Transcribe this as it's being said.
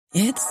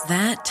It's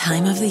that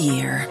time of the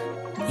year.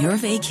 Your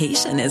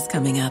vacation is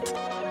coming up.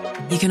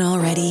 You can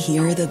already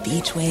hear the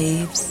beach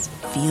waves,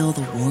 feel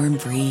the warm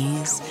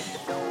breeze,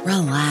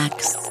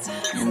 relax,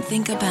 and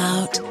think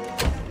about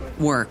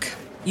work.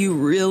 You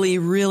really,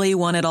 really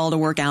want it all to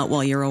work out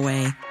while you're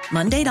away.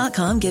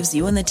 Monday.com gives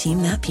you and the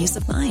team that peace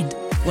of mind.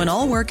 When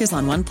all work is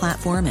on one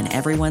platform and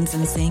everyone's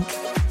in sync,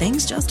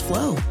 things just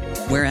flow.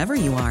 Wherever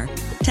you are,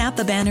 tap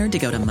the banner to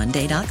go to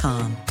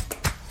Monday.com.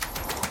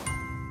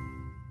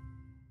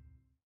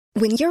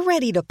 When you're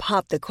ready to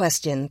pop the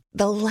question,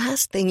 the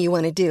last thing you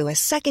want to do is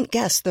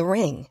second-guess the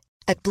ring.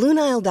 At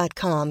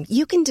BlueNile.com,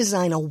 you can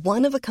design a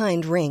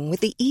one-of-a-kind ring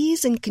with the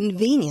ease and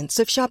convenience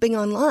of shopping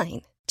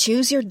online.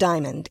 Choose your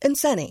diamond and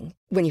setting.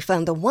 When you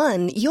find the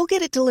one, you'll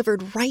get it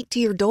delivered right to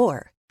your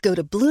door. Go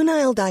to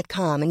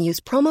BlueNile.com and use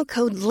promo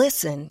code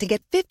LISTEN to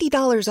get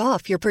 $50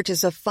 off your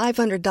purchase of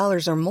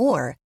 $500 or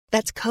more.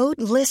 That's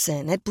code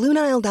LISTEN at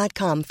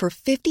BlueNile.com for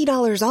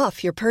 $50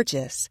 off your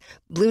purchase.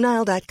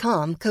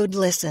 BlueNile.com, code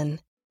LISTEN.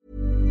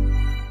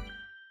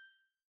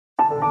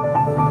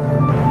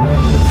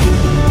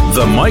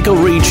 The Michael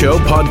Reade Show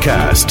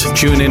podcast.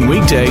 Tune in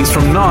weekdays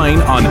from 9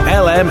 on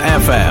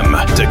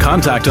LMFM. To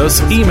contact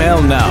us,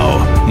 email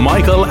now,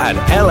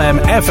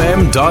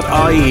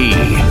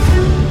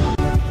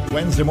 michael@lmfm.ie.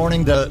 Wednesday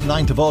morning, the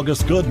 9th of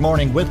August. Good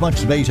morning, with much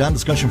debate and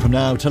discussion from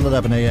now till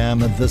 11 a.m.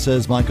 This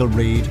is Michael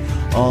Reade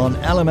on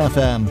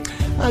LMFM.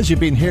 As you've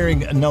been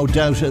hearing, no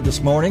doubt,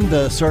 this morning,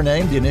 the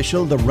surname, the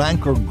initial, the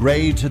rank or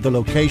grade, the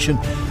location,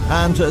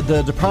 and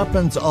the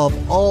department of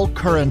all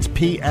current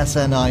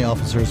PSNI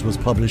officers was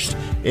published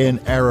in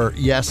error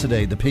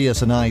yesterday. The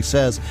PSNI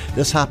says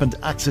this happened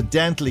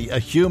accidentally, a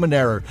human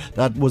error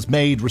that was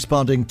made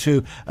responding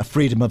to a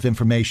Freedom of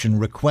Information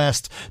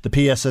request. The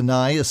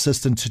PSNI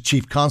Assistant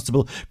Chief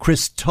Constable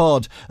Chris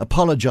Todd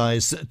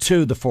apologised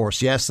to the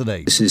force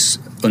yesterday. This is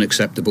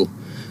unacceptable.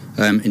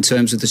 In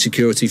terms of the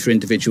security for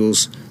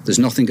individuals, there's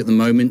nothing at the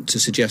moment to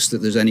suggest that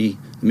there's any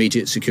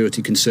immediate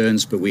security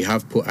concerns, but we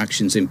have put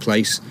actions in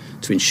place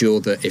to ensure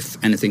that if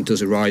anything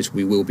does arise,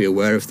 we will be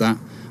aware of that,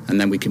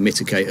 and then we can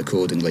mitigate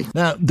accordingly.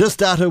 Now, this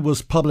data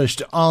was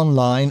published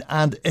online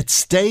and it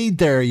stayed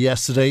there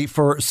yesterday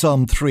for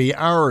some 3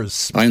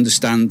 hours. I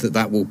understand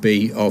that will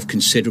be of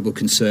considerable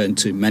concern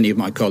to many of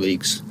my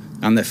colleagues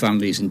and their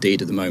families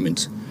indeed at the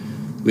moment.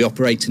 We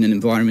operate in an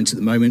environment at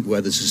the moment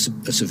where there's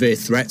a severe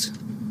threat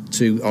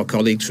to our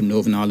colleagues from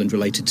Northern Ireland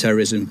related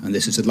terrorism, and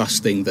this is the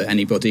last thing that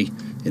anybody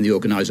in the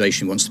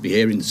organisation wants to be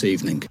hearing this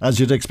evening. As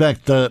you'd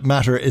expect, the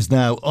matter is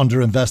now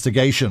under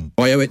investigation.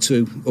 I owe it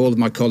to all of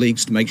my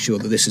colleagues to make sure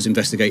that this is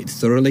investigated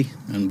thoroughly,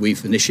 and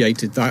we've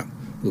initiated that.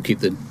 We'll keep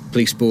the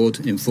police board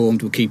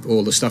informed. We'll keep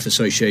all the staff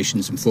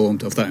associations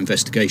informed of that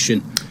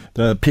investigation.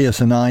 The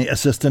PSNI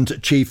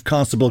Assistant Chief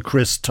Constable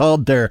Chris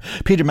Todd there.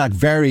 Peter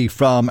McVerry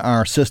from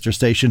our sister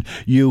station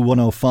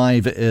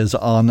U105 is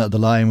on the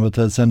line with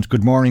us, and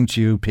good morning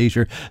to you,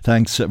 Peter.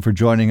 Thanks for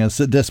joining us.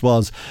 This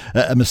was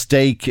a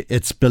mistake,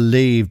 it's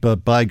believed,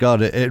 but by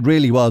God, it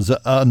really was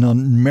an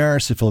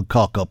unmerciful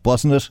cock-up,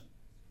 wasn't it?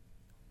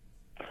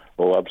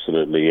 Oh,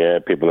 absolutely, yeah.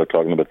 People are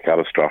talking about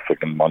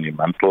catastrophic and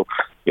monumental.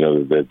 You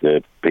know,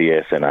 the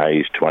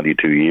PSNI is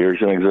 22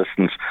 years in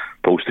existence,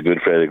 post the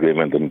Good Friday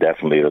Agreement, and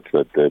definitely that's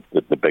the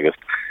biggest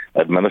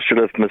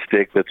administrative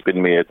mistake that's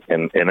been made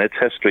in its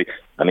history.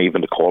 And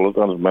even to call it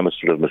an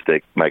administrative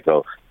mistake,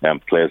 Michael,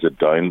 plays it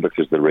down,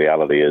 because the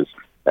reality is,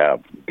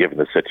 given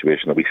the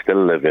situation that we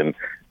still live in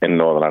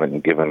Northern Ireland,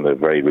 and given the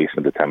very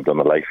recent attempt on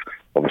the life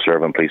of a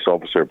serving police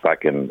officer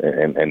back in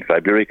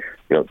February,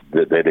 you know,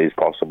 it is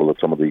possible that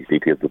some of these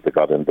details that they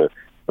got into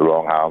the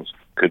wrong hands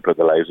could put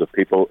the lives of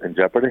people in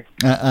jeopardy.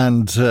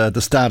 And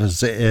the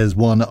status is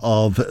one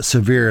of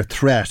severe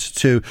threat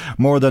to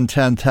more than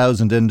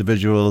 10,000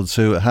 individuals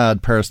who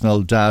had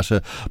personal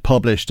data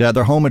published.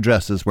 Their home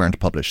addresses weren't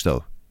published,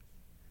 though.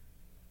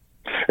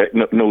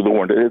 No, they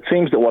weren't. It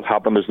seems that what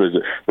happened is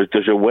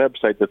there's a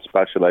website that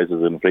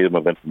specialises in freedom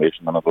of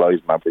information and allows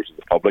members of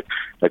the public,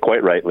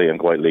 quite rightly and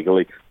quite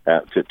legally,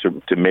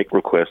 to make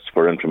requests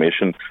for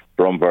information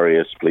from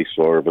various police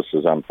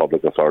services and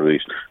public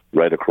authorities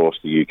right across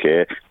the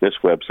UK. This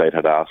website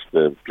had asked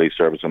the police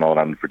service in Northern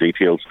Ireland for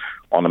details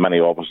on the many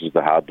officers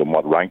they had and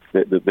what rank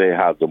they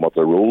had and what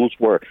their roles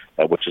were,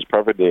 which is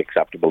perfectly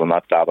acceptable, and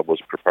that data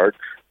was prepared.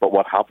 But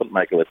what happened,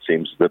 Michael, it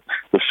seems that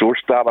the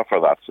source data for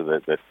that, so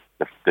the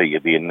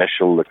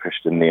initial, the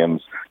Christian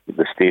names,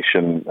 the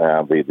station,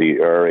 the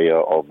area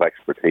of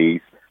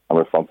expertise and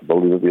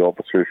responsibility of the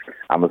officers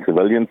and the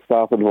civilian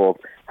staff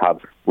involved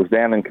was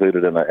then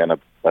included in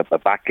a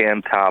back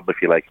end tab, if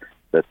you like,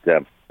 that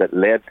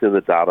led to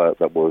the data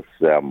that was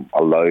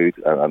allowed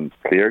and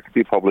clear to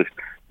be published,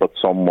 but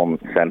someone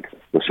sent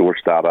the source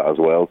data as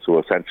well. So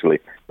essentially,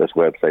 this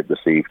website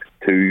received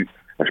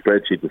a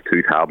spreadsheet with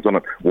two tabs on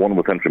it, one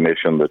with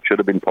information that should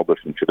have been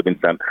published and should have been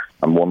sent,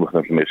 and one with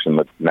information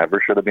that never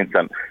should have been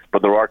sent.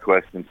 But there are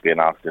questions being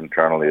asked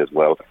internally as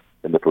well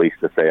in the police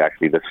to say,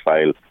 actually, this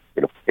file,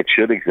 it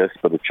should exist,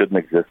 but it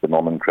shouldn't exist in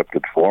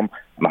unencrypted form.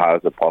 And how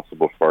is it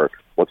possible for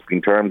what's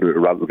been termed a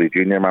relatively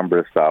junior member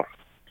of staff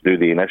do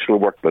the initial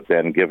work, but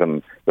then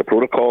given the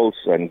protocols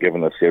and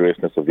given the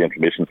seriousness of the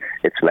information,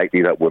 it's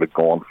likely that would have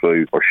gone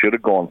through, or should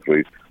have gone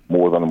through,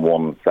 more than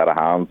one set of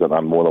hands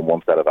and more than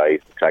one set of eyes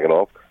to check it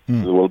off.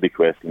 There will be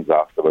questions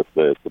asked about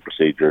the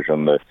procedures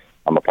and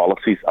the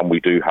policies, and we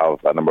do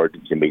have an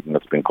emergency meeting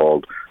that's been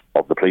called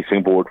of the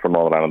policing board for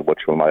Northern Ireland,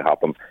 which will now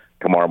happen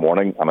tomorrow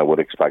morning, and I would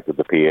expect that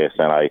the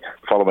PSNI,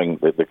 following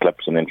the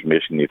clips and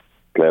information you've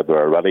played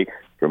there already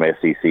from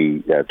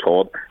SEC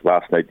Todd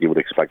last night, you would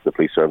expect the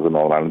police service in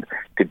Northern Ireland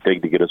to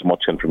dig to get as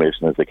much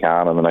information as they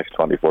can in the next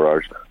 24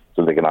 hours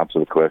so they can answer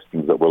the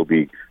questions that will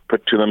be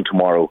put to them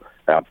tomorrow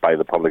by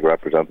the public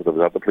representatives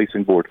at the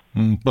policing board.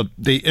 But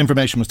the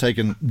information was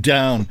taken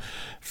down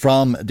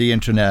from the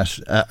internet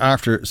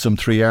after some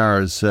 3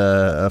 hours.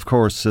 Of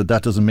course,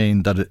 that doesn't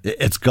mean that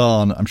it's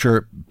gone. I'm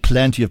sure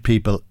plenty of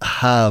people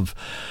have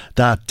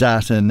that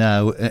data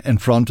now in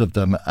front of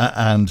them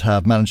and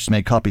have managed to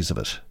make copies of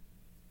it.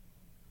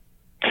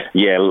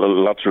 Yeah,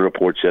 lots of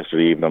reports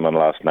yesterday evening and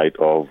last night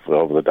of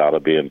the data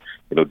being,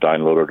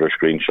 downloaded or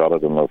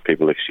screenshotted, and of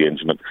people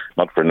exchanging it,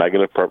 not for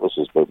negative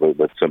purposes, but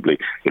simply,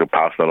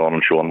 passing it on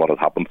and showing what had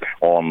happened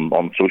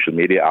on social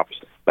media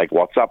apps like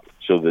WhatsApp.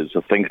 So there's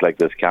things like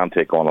this can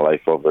take on a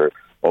life of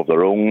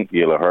their own.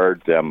 You'll have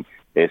heard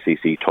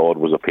SEC Todd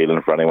was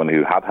appealing for anyone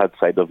who had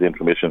sight of the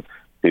information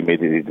to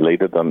immediately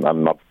delete it and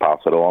not pass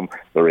it on.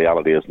 The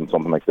reality is, when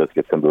something like this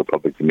gets into the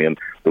public domain,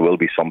 there will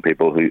be some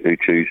people who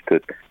choose to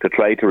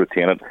try to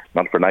retain it,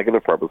 not for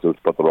negative purposes,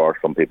 but there are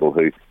some people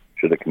who,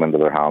 should it come into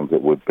their hands,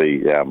 it would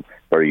be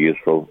very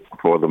useful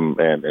for them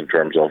in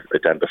terms of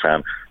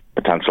identifying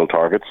potential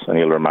targets. And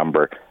you'll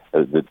remember,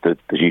 as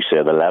you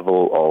say, the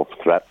level of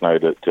threat now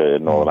to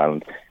Northern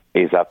Ireland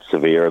is that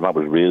severe, and that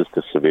was raised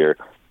to severe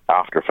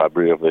after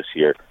February of this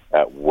year,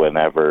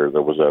 whenever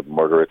there was a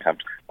murder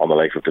attempt on the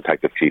life of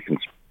Detective Chief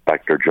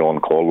Inspector John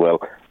Caldwell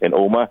in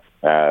Omagh,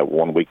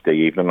 one weekday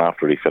evening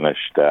after he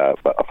finished a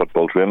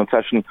football training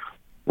session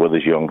with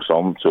his young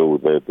son. So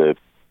the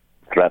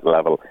threat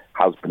level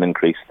has been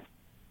increased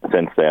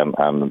since then,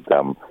 and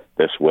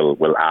this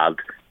will add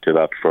to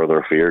that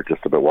further fear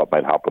just about what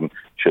might happen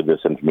should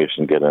this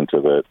information get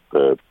into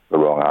the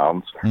wrong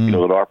hands.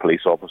 There are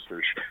police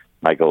officers,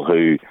 Michael,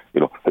 who,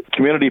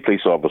 community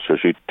police officers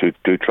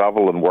who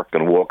travel and work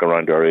and walk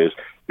around areas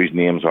whose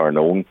names are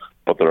known,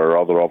 but there are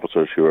other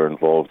officers who are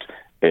involved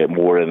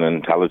more in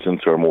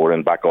intelligence or more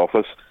in back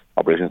office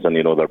operations, and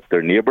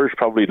their neighbours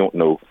probably don't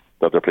know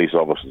that they're police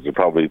officers. They're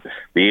probably,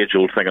 the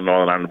age-old thing in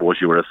Northern Ireland was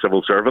you were a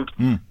civil servant,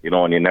 and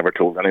you never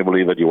told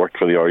anybody that you worked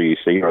for the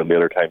RUC, or in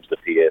later times the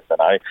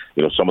PSNI.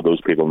 Some of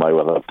those people now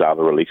will have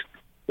data released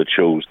that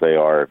shows they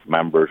are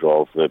members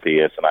of the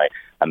PSNI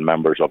and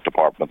members of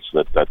departments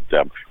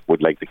that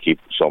would like to keep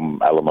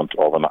some element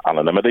of an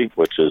anonymity,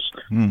 which is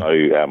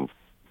now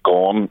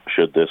gone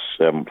should this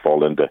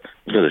fall into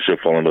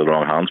the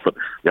wrong hands. But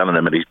the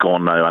anonymity's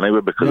gone now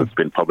anyway, because it's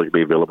been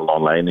publicly available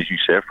online, as you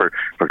say, for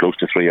close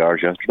to 3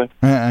 hours yesterday.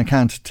 I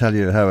can't tell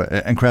you how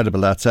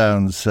incredible that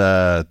sounds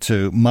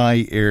to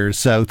my ears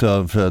south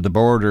of the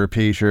border,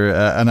 Peter.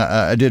 And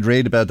I did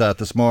read about that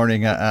this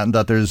morning, and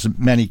that there's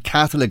many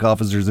Catholic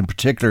officers in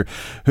particular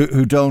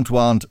who don't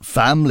want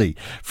family,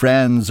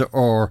 friends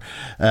or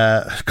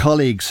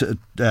colleagues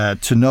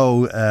to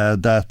know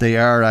that they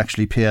are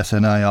actually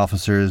PSNI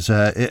officers.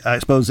 I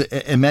suppose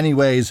in many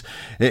ways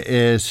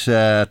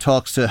it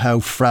talks to how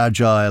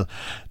fragile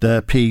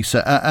the peace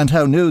and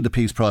how new the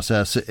peace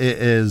process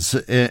is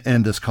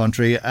in this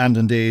country, and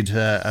indeed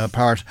a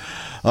part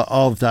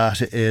of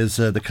that is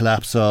the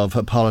collapse of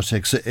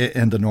politics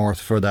in the north,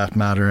 for that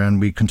matter,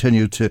 and we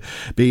continue to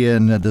be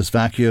in this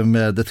vacuum.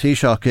 The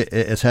Taoiseach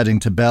is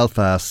heading to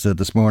Belfast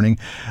this morning,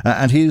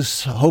 and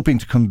he's hoping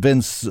to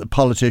convince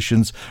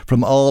politicians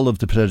from all of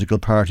the political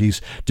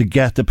parties to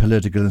get the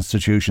political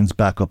institutions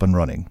back up and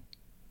running.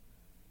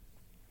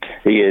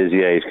 He is,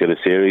 yeah. He's got a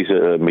series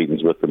of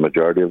meetings with the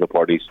majority of the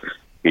parties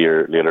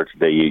here later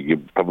today. You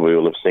probably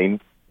will have seen,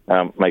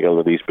 Michael,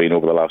 that he's been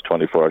over the last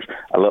 24 hours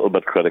a little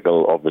bit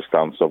critical of the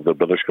stance of the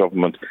British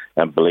government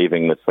and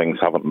believing that things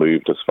haven't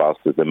moved as fast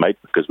as they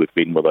might, because we've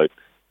been without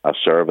a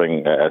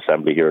serving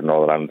assembly here in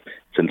Northern Ireland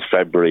since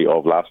February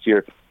of last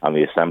year, and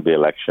the assembly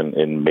election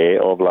in May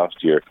of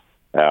last year.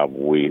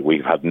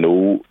 We've had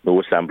no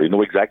assembly,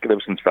 no executive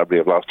since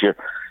February of last year,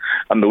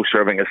 and no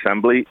serving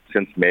assembly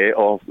since May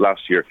of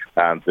last year.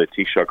 And the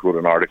Taoiseach wrote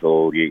an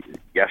article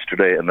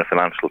yesterday in the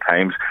Financial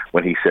Times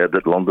when he said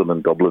that London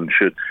and Dublin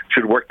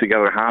should work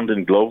together hand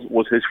in glove,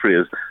 was his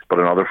phrase. But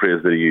another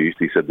phrase that he used,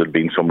 he said there'd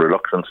been some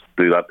reluctance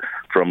to do that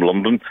from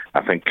London.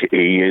 I think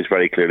he is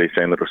very clearly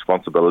saying that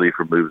responsibility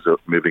for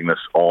moving this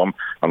on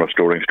and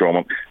restoring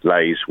Stormont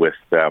lies with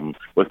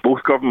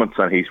both governments,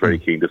 and he's very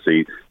keen to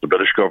see the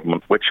British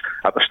government, which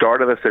at the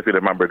start of this, if you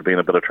remember, had been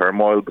a bit of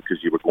turmoil because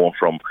you were going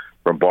from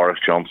Boris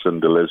Johnson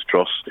to Liz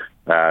Truss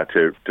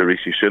to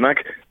Rishi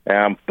Sunak.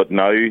 But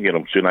now,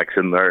 Sunak's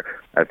in there,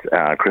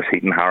 Chris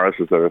Heaton-Harris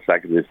is their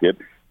Secretary of State.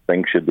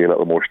 Things should be a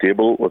little more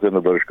stable within the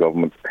British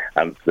government,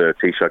 and the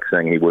Taoiseach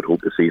saying he would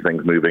hope to see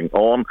things moving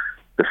on.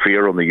 The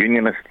fear on the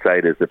unionist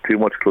side is that too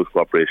much close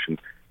cooperation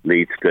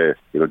leads to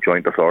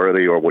joint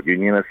authority, or what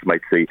unionists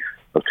might see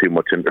as too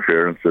much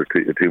interference or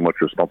too much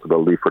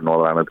responsibility for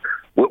Northern Ireland.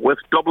 With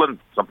Dublin,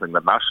 something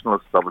that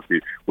nationalists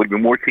obviously would be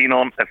more keen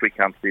on if we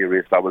can't see a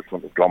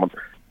re-establishment of Drummond.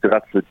 So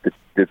that's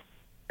the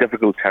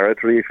difficult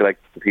territory, if you like,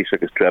 that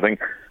Taoiseach is treading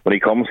when he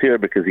comes here,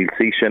 because he'll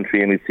see Sinn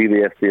Féin, he'll see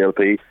the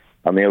SDLP,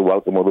 and they'll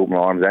welcome with open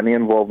arms any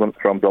involvement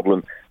from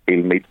Dublin.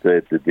 He'll meet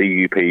the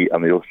DUP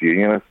and the Ulster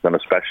Unionists, and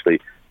especially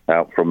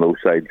from those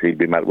sides, he'll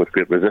be met with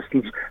great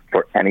resistance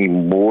for any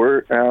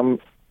more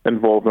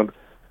involvement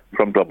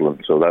from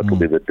Dublin. So that will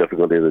be the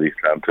difficulty that he's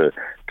trying to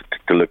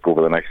look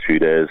over the next few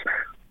days.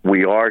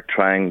 We are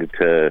trying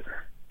to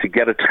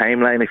get a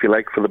timeline, if you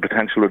like, for the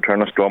potential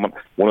return of Drummond.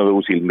 One of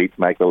those he'll meet,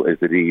 Michael, is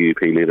the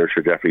DUP leader,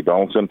 Sir Geoffrey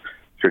Donaldson.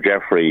 Sir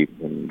Geoffrey,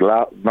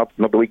 not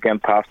the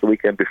weekend past, the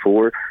weekend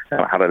before,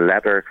 had a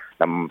letter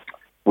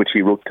which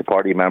he wrote to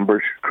party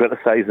members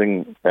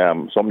criticising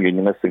some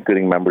unionists,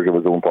 including members of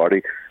his own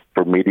party,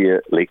 for media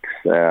leaks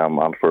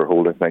and for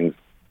holding things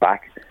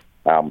back.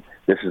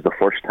 This is the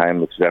first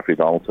time that Sir Geoffrey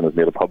Donaldson has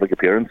made a public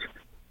appearance.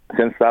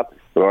 Since that,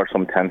 there are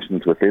some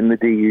tensions within the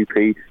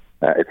DUP.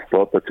 It's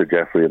thought that Sir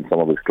Geoffrey and some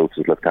of his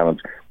closest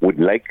lieutenants would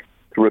like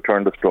to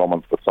return to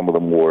Drummond, but some of the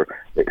more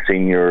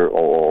senior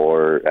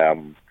or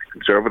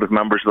conservative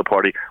members of the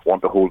party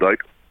want to hold out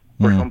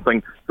for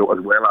something. So as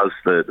well as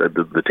the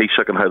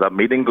Taoiseach and how that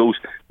meeting goes,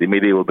 the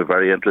media will be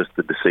very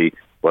interested to see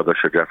whether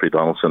Sir Geoffrey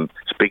Donaldson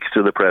speaks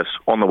to the press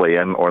on the way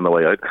in or on the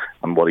way out,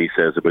 and what he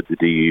says about the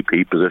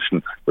DUP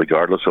position,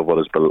 regardless of what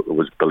his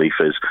belief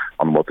is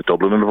on what the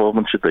Dublin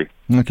involvement should be.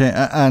 Okay,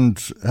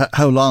 and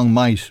how long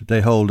might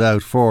they hold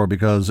out for?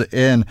 Because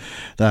in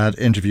that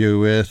interview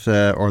with,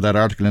 or that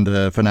article in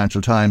the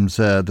Financial Times,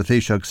 the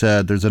Taoiseach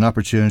said there's an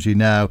opportunity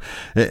now.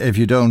 If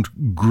you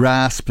don't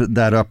grasp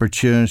that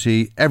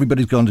opportunity,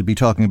 everybody's going to be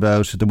talking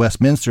about the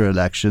Westminster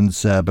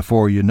elections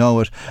before you know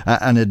it,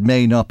 and it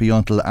may not be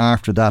until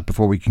after that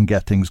before we can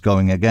get things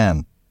going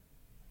again.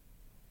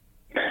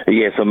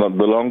 Yes, and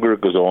the longer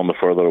it goes on, the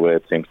further away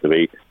it seems to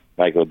be,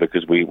 Michael,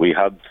 because we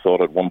had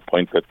thought at one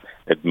point that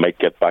it might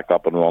get back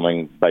up and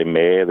running by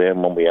May.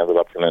 Then when we ended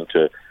up going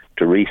into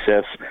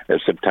recess,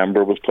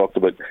 September was talked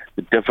about.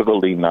 The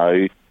difficulty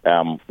now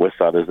with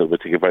that is that it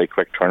would take a very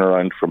quick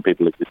turnaround from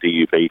people like the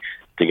DUP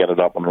to get it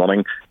up and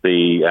running.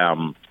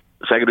 The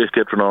Secretary of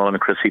State for Northern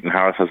Ireland, Chris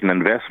Heaton-Harris, has an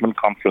investment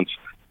conference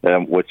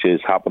which is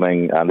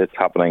happening, and it's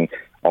happening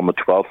on the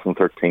 12th and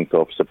 13th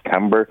of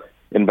September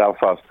in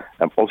Belfast.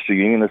 Ulster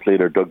Unionist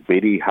leader Doug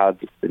Beattie had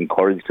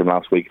encouraged him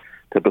last week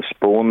to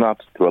postpone that,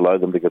 to allow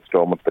them to get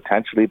Drummond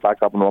potentially back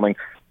up and running.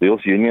 The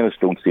Ulster Unionists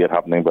don't see it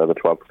happening by the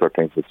 12th or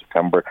 13th of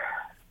September.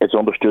 It's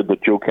understood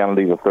that Joe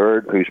Kennedy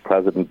III, who's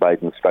President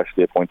Biden's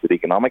specially appointed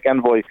economic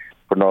envoy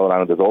for Northern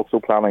Ireland, is also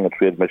planning a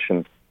trade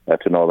mission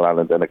to Northern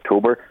Ireland in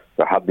October.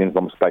 There had been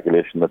some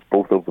speculation that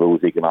both of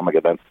those economic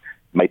events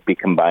might be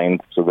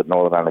combined so that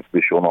Northern Ireland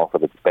could be shown off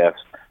at its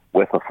best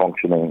with a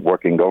functioning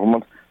working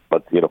government.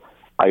 But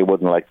I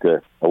wouldn't like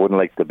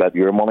to bet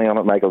your money on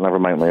it, Michael, never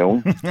mind my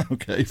own.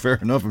 Okay, fair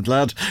enough. I'm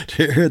glad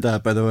to hear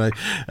that, by the way.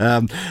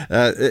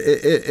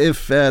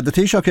 If the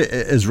Taoiseach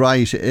is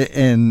right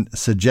in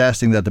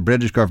suggesting that the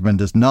British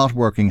government is not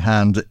working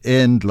hand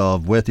in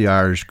glove with the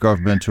Irish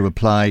government to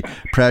apply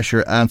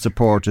pressure and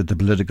support to the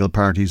political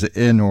parties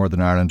in Northern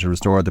Ireland to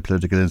restore the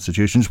political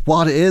institutions,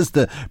 what is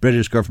the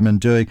British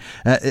government doing?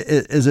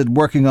 Is it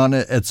working on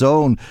its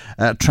own,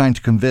 trying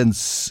to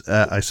convince,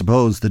 I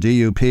suppose, the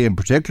DUP in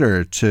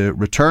particular to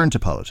return to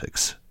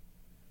politics?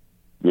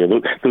 Yeah,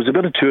 there was a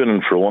bit of to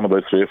and fro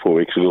about 3 or 4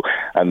 weeks ago,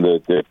 and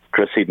the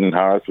Chris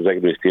Heaton-Harris, the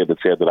Secretary of State, had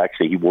said that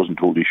actually he wasn't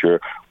totally sure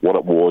what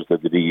it was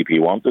that the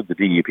DUP wanted. The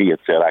DUP had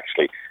said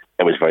actually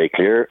it was very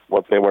clear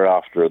what they were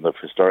after, and they've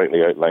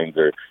historically outlined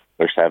their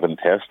 7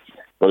 tests.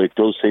 But it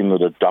does seem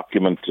that a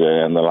document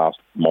in the last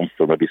month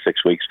or maybe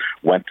 6 weeks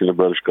went to the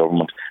British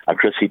government, and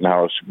Chris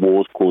Heaton-Harris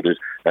was quoted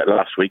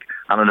last week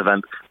at an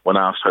event when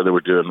asked how they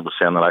were doing, was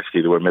saying that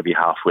actually they were maybe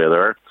halfway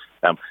there.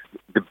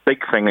 The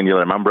big thing, and you'll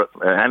remember it,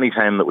 any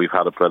time that we've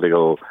had a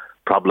political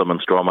problem and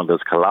Stormont has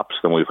collapsed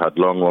and we've had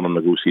long-running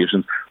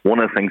negotiations, one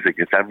of the things that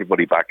gets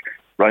everybody back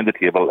round the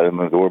table in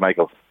the door,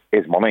 Michael,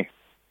 is money.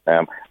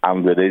 And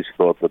it is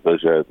thought that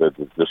there's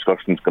the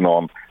discussions going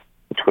on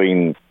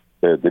between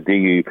the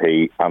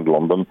DUP and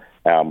London,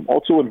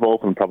 also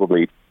involving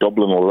probably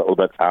Dublin a little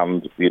bit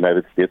and the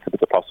United States about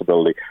the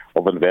possibility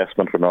of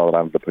investment for Northern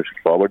Ireland to push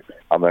it forward.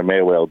 And there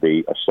may well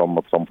be a sum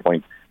at some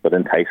point that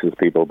entices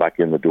people back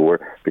in the door,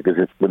 because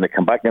when they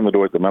come back in the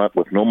door at the minute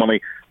with no money,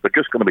 they're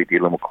just going to be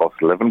dealing with cost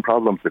of living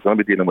problems. They're going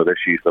to be dealing with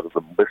issues that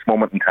at this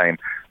moment in time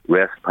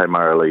rest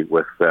primarily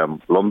with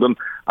London,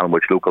 and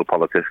which local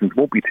politicians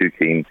won't be too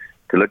keen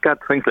to look at.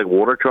 Things like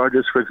water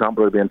charges, for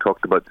example, are being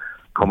talked about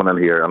coming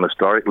in here, and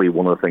historically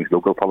one of the things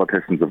local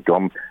politicians have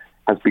done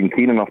has been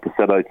keen enough to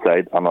sit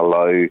outside and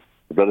allow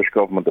the British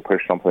government to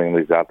push something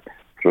like that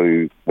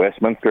through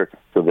Westminster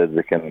so that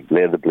they can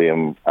lay the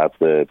blame at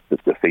the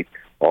feet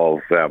of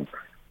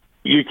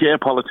UK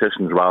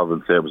politicians rather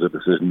than say it was a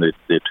decision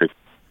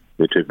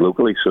they took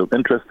locally. So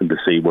interesting to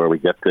see where we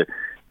get to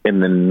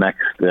in the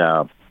next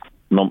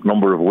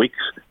number of weeks.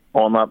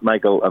 on that,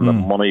 Michael, and the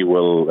money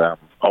will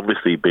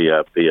obviously be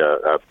an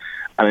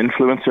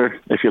influencer,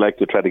 if you like,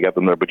 to try to get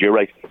them there. But you're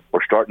right,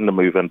 we're starting to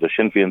move into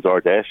Sinn Féin's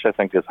Ardèche, I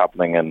think, is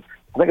happening I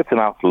think it's in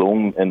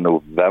Athlone in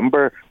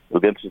November.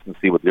 It'll be interesting to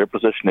see what their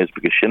position is,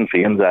 because Sinn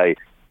Féin's eye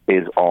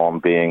is on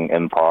being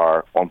in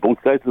power on both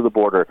sides of the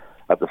border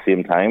at the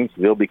same time.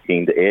 So they'll be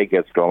keen to A,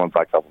 get Stormont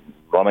back up and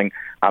running,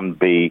 and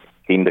B,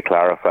 keen to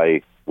clarify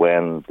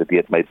when the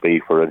date might be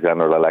for a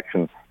general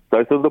election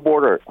south of the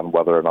border, and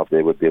whether or not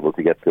they would be able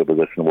to get to a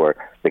position where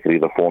they could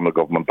either form a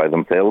government by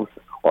themselves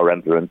or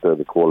enter into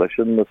the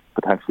coalition that's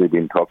potentially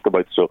being talked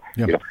about. So,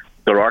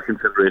 there are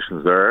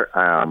considerations there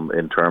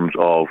in terms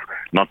of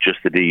not just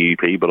the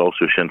DUP but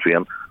also Sinn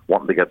Féin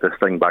wanting to get this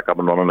thing back up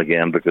and running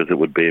again, because it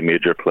would be a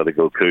major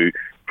political coup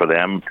for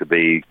them to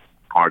be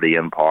party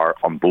in power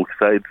on both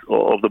sides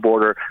of the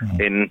border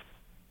in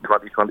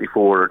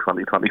 2024 or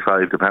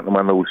 2025, depending on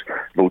when those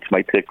votes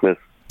might take place.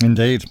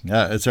 Indeed.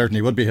 It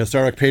certainly would be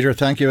historic. Peter,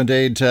 thank you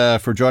indeed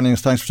for joining us.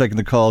 Thanks for taking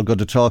the call. Good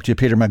to talk to you.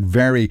 Peter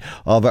McVerry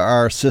of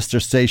our sister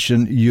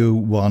station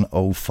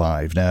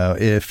U105. Now,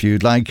 if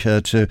you'd like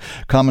to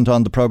comment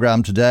on the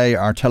programme today,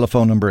 our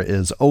telephone number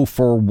is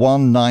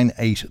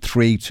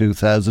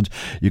 0419832000.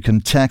 You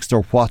can text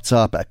or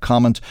WhatsApp a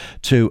comment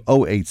to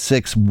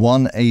 086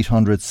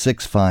 1800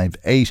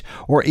 658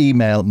 or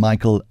email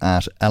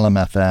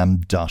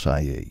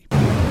michael@lmfm.ie.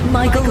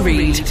 Michael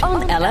Reade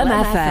on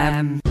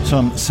LMFM.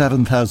 Some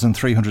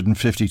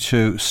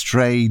 7,352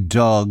 stray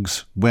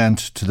dogs went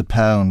to the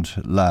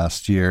pound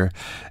last year.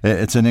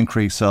 It's an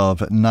increase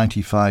of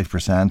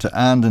 95%,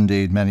 and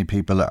indeed many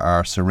people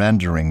are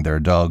surrendering their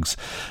dogs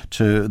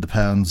to the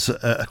pounds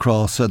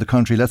across the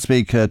country. Let's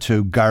speak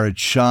to Garrett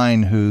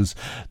Shine, who's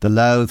the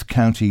Louth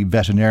County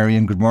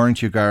veterinarian. Good morning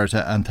to you, Garrett,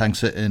 and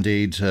thanks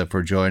indeed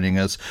for joining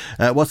us.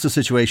 What's the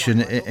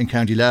situation in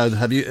County Louth?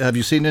 Have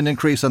you seen an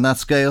increase on that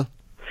scale?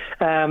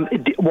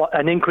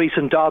 An increase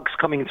in dogs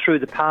coming through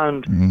the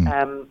pound.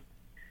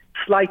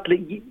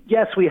 Slightly,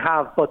 yes, we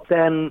have, but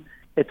then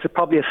it's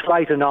probably a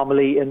slight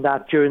anomaly in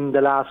that during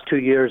the last 2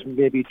 years,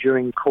 maybe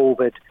during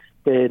COVID,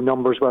 the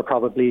numbers were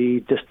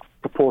probably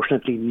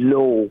disproportionately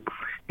low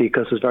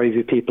because there's very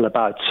few people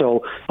about.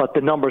 So, but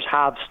the numbers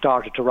have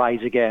started to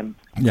rise again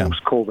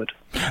post-COVID.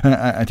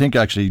 I think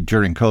actually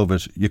during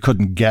COVID you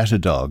couldn't get a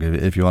dog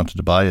if you wanted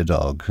to buy a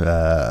dog,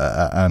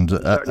 and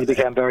it certainly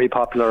became very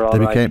popular.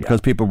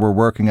 Because people were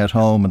working at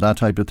home and that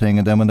type of thing,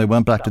 and then when they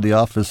went back to the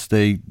office,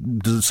 they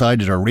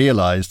decided or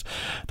realised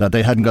that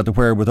they hadn't got the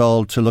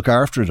wherewithal to look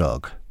after a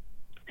dog.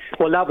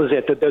 Well, that was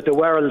it. There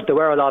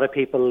were a lot of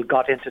people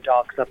got into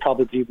dogs that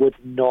probably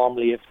wouldn't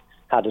normally have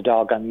had a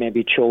dog and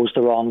maybe chose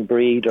the wrong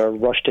breed or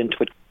rushed into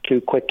it too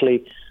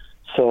quickly.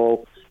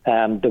 So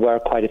there were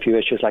quite a few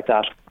issues like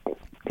that.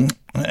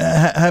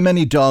 How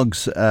many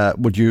dogs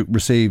would you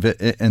receive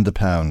in the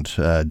pound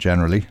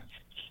generally?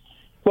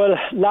 Well,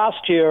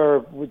 last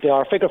year,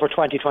 our figure for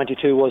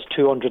 2022 was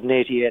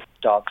 288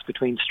 dogs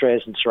between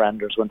strays and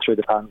surrenders went through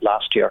the pound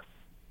last year.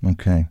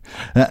 Okay.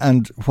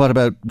 And what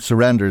about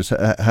surrenders?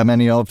 How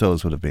many of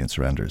those would have been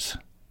surrenders?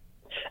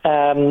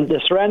 The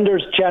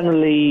surrenders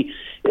generally,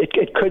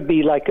 it could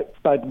be like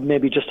about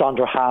maybe just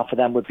under half of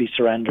them would be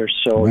surrenders.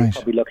 So You're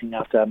probably looking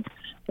at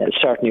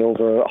certainly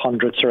over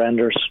 100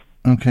 surrenders.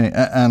 Okay,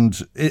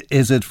 and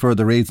is it for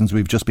the reasons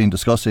we've just been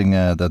discussing,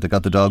 that they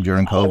got the dog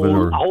during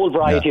COVID? A whole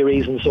variety of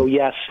reasons. So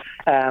yes,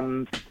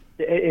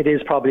 it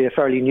is probably a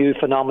fairly new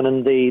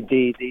phenomenon,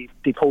 the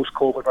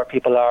post-COVID, where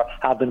people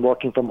have been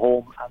working from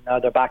home and now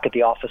they're back at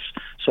the office,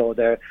 so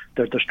they're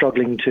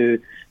struggling to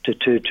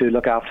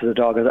look after the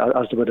dog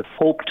as they would have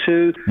hoped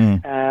to.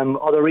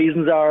 Other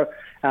reasons are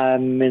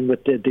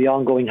with the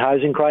ongoing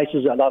housing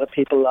crisis. A lot of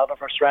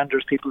our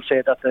surrenders, people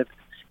say that they've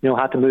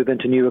had to move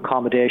into new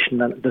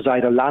accommodation, and there's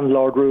either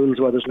landlord rules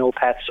where there's no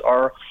pets,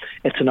 or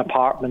it's an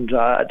apartment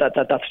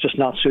that's just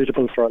not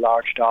suitable for a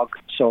large dog.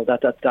 So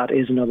that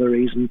is another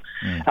reason.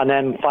 And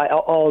then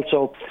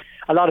also,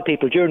 a lot of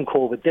people during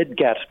COVID did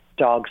get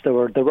dogs that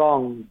were the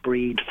wrong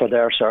breed for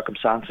their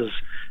circumstances.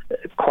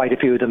 Quite a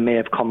few of them may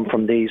have come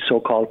from these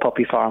so-called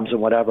puppy farms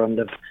and whatever, and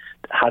they've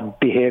had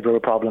behavioural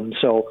problems.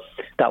 So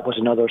that was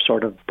another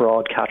sort of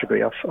broad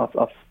category of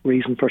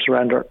reason for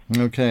surrender.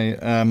 Okay.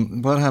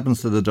 What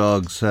happens to the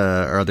dogs?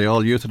 Are they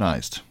all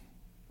euthanised?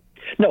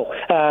 No.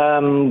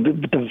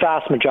 The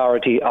vast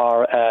majority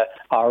are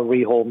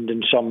rehomed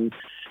in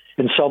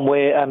some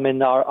way. I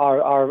mean,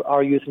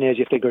 our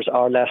euthanasia figures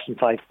are less than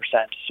 5%.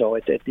 So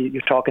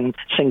you're talking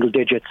single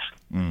digits.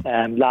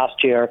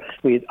 Last year,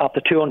 of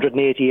the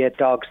 288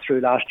 dogs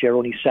through last year,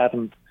 only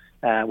 7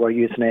 were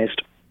euthanized.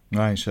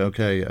 Right,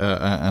 okay,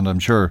 and I'm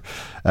sure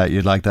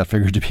you'd like that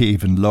figure to be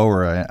even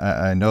lower.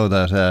 I know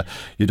that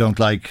you don't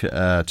like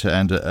to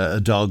end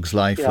a dog's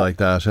life like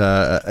that.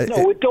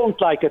 No, we don't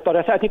like it, but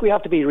I think we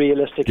have to be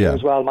realistic here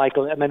as well,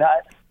 Michael. I mean,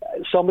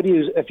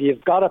 if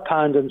you've got a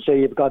pound and say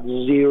you've got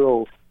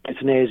 0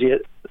 euthanasia,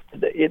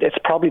 it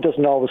probably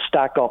doesn't always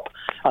stack up.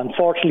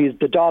 Unfortunately,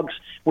 the dogs,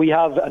 we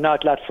have an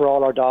outlet for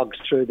all our dogs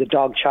through the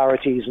dog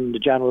charities and the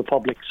general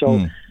public.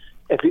 So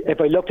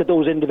if I looked at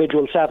those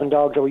individual 7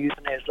 dogs that were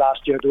euthanized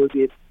last year, there would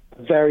be a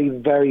very,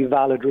 very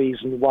valid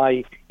reason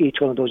why each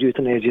one of those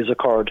euthanasias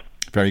occurred.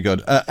 Very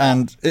good.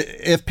 And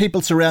if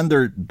people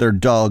surrender their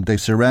dog, they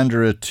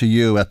surrender it to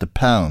you at the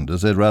pound,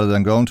 is it, rather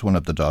than going to one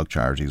of the dog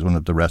charities, one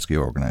of the rescue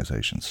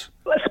organisations?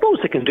 I suppose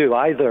they can do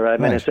either. I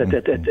mean, Right.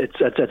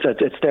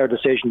 it's their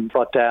decision.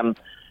 But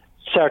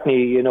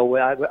certainly, you know,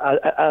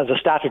 as a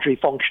statutory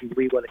function,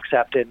 we will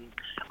accept in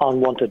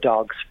unwanted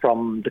dogs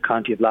from the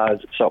County of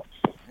Louth. So.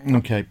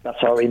 Okay.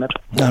 That's our remit.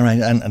 All right,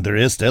 and there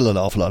is still an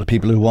awful lot of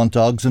people who want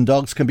dogs, and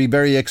dogs can be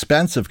very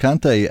expensive,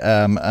 can't they?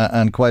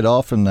 And quite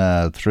often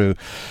through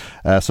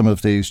some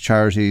of these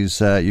charities,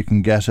 you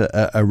can get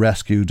a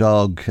rescue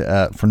dog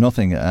for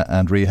nothing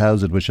and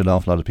rehouse it, which an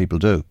awful lot of people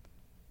do.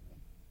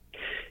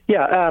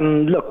 Yeah,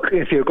 look,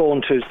 if you're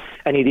going to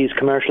any of these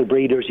commercial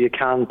breeders, you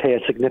can pay a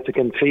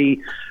significant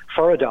fee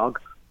for a dog.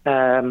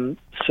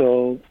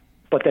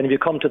 But then if you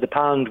come to the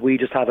pound, we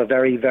just have a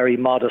very, very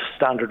modest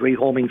standard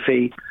rehoming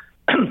fee.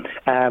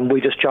 We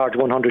just charge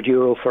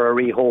 €100 for a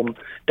rehome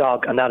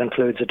dog, and that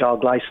includes a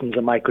dog licence, a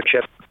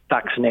microchip,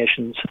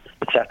 vaccinations,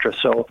 etc.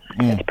 So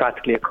it's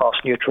practically a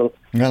cost-neutral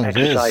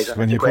exercise. Is,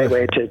 and it's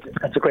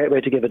a great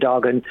way to give a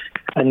dog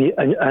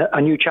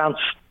a new chance.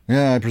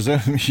 Yeah, I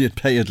presume you'd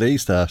pay at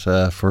least that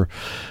for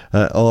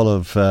all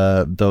of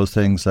those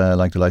things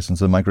like the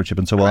licence and microchip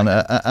and so on.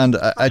 And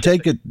I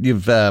take it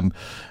you've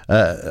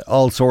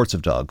all sorts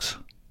of dogs.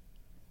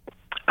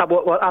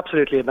 Well,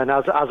 absolutely. I mean,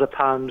 as a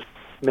pound,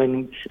 I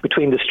mean,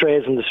 between the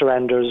strays and the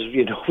surrenders,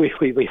 you know, we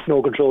have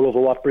no control over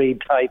what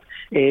breed, type,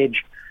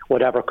 age,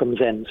 whatever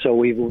comes in.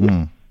 So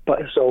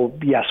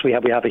yes, we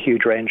have a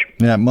huge range.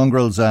 Yeah,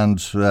 mongrels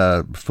and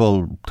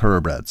full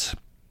thoroughbreds.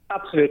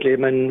 Absolutely. I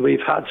mean,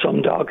 we've had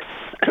some dogs.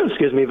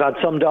 We've had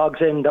some dogs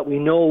in that we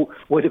know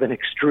would have been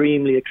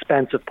extremely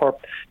expensive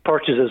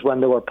purchases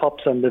when they were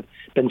pups, and they've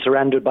been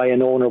surrendered by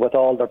an owner with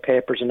all their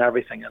papers and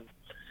everything. And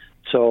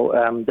so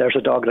there's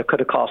a dog that could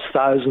have cost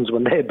thousands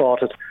when they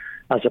bought it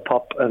as a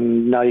pup,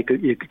 and now you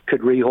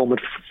could rehome it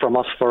from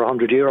us for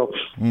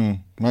 €100.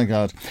 My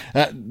God.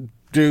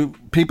 Do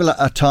people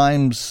at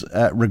times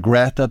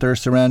regret that they're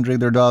surrendering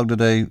their dog? Do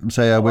they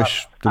say, I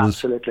wish there was...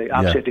 Absolutely.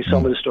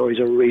 Some of the stories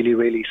are really,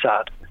 really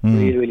sad.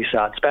 Really, really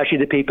sad. Especially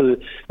the people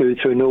who,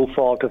 through no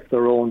fault of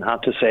their own,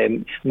 had to,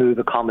 say, move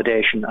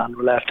accommodation and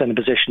were left in a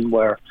position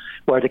where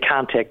they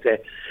can't take their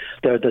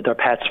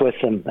pets with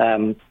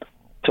them.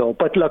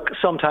 But look,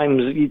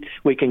 sometimes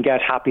we can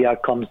get happy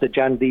outcomes.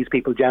 These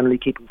people generally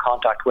keep in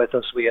contact with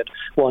us. We had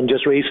one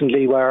just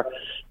recently where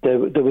there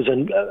was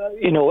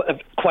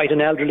quite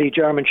an elderly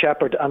German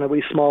Shepherd and a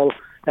wee small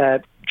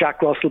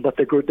Jack Russell, but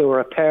they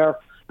were a pair,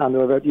 and they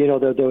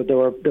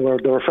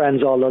were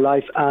friends all their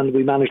life, and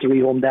we managed to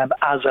rehome them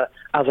as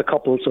a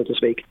couple, so to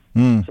speak.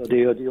 So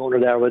the owner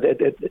there was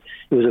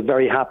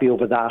very happy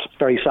over that.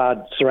 Very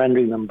sad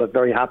surrendering them, but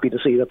very happy to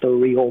see that they were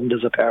rehomed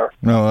as a pair.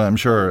 No, I'm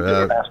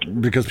sure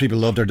because people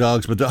love their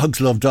dogs, but dogs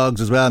love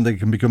dogs as well, and they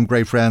can become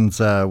great friends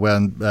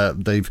when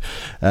they've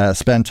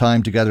spent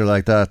time together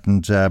like that.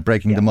 And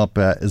breaking them up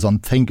is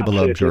unthinkable.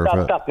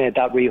 Absolutely. That made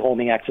that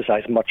rehoming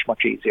exercise much,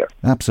 much easier.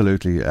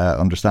 Absolutely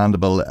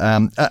understandable.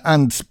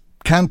 And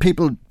can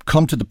people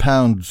come to the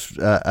pound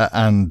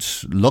and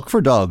look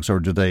for dogs, or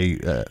do they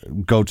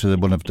go to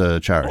one of the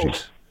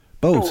charities?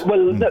 Both.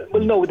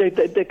 No, they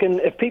can.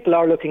 If people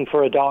are looking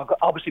for a dog,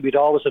 obviously we'd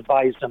always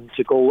advise them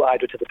to go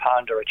either to the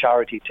pound or a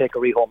charity. Take a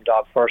rehome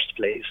dog first,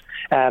 please.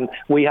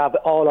 We have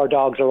all our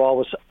dogs are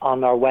always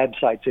on our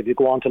website. So if you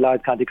go on to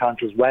Louth County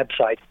Council's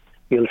website,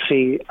 you'll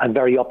see a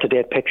very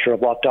up-to-date picture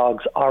of what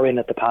dogs are in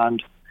at the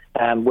pound,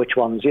 which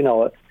ones,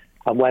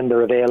 and when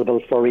they're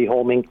available for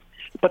rehoming.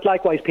 But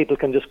likewise, people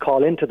can just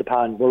call into the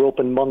pound. We're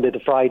open Monday to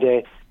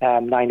Friday,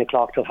 9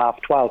 o'clock till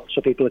 12:30,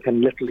 so people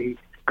can literally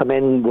come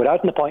in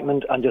without an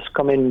appointment and just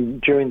come in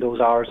during those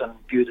hours and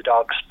view the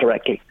dogs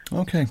directly.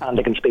 Okay. And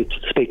they can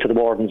speak to the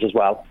wardens as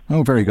well.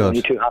 Oh, very good.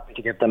 We're too happy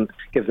to give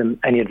them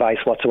any advice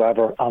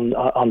whatsoever on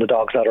the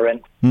dogs that are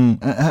in.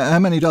 How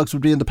many dogs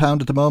would be in the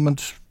pound at the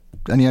moment?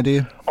 Any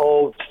idea?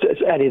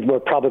 We're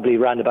probably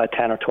around about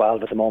 10 or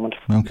 12 at the moment.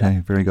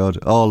 Okay, very good.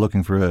 All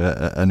looking for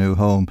a new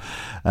home.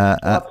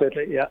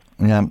 Absolutely, yeah.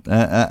 Yeah,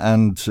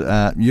 and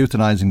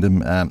euthanizing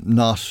them,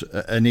 not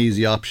an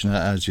easy option,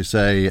 as you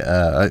say.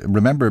 I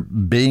remember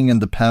being in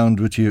the pound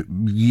with you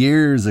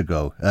years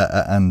ago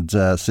and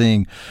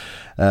seeing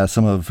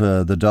some of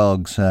the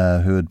dogs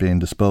who had been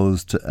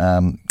disposed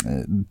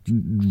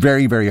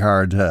very, very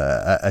hard,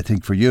 I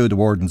think, for you, the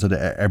wardens, and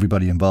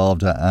everybody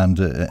involved,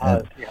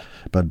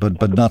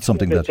 but not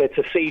something that... It's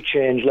a sea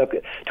change. Look,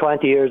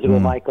 20 years ago,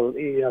 Michael,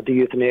 the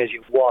euthanasia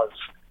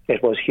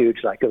it was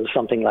huge. Like, it was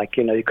something like,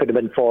 it could have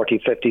been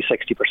 40, 50,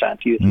 60%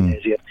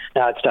 euthanasia.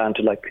 Now it's down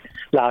to,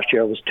 last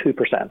year it was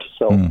 2%.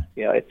 So,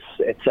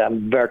 it's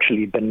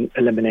virtually been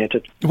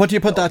eliminated. What do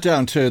you put that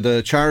down to?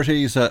 The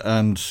charities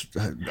and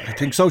I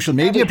think social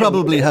media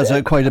probably has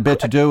quite a bit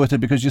to do with it,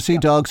 because you see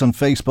dogs on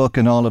Facebook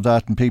and all of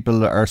that, and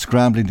people are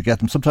scrambling to get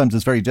them. Sometimes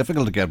it's very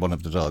difficult to get one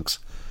of the dogs.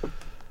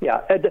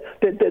 Yeah,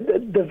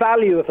 the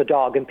value of a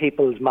dog in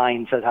people's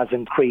minds has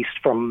increased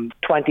from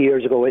 20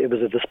 years ago. It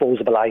was a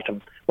disposable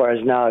item,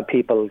 whereas now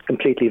people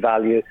completely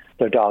value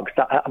their dogs.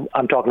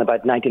 I'm talking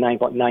about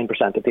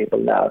 99.9% of people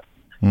now.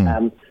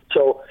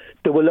 So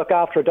they will look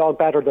after a dog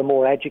better. They're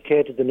more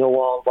educated. They know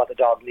all what the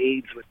dog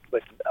needs with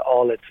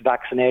all its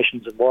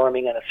vaccinations and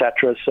worming and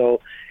etc.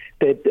 So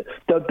they're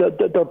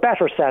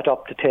better set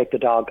up to take the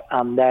dog.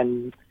 And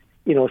then,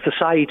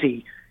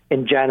 society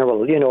in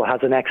general,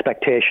 has an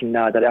expectation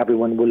now that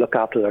everyone will look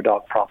after their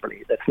dog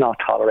properly. That's not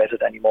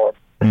tolerated anymore.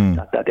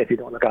 That if you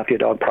don't look after your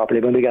dog properly,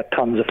 when we get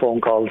tons of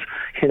phone calls,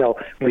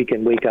 week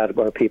in, week out,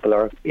 where people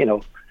are,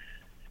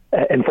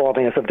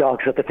 informing us of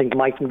dogs that they think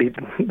mightn't be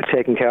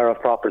taken care of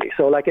properly.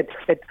 So,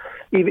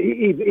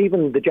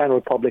 even the general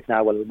public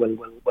now will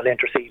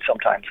intercede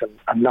sometimes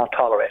and not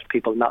tolerate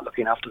people not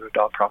looking after their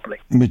dog properly.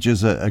 Which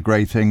is a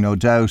great thing, no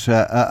doubt.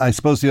 I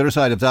suppose the other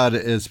side of that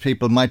is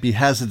people might be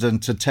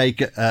hesitant to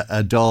take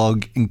a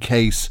dog in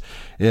case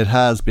it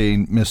has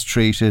been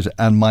mistreated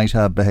and might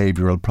have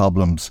behavioural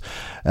problems.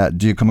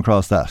 Do you come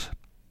across that?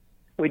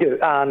 We do,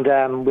 and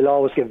we'll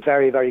always give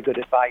very, very good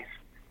advice.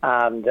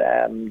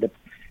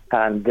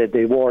 And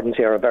the wardens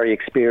here are very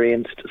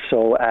experienced,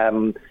 so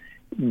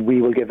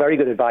we will give very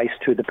good advice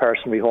to the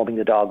person rehoming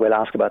the dog. We'll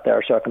ask about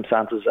their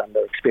circumstances and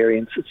their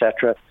experience,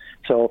 etc.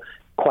 So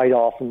quite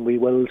often we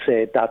will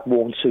say that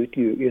won't suit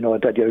you,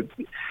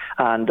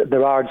 and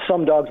there are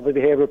some dogs with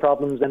behavioural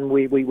problems, and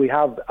we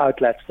have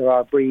outlets. There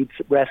are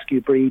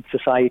rescue breed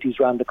societies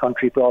around the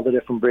country for all the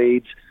different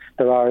breeds.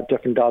 There are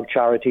different dog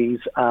charities,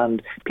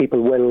 and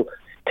people will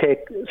take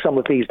some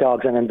of these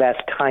dogs and invest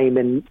time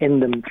in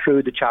them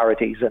through the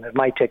charities, and it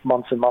might take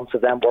months and months of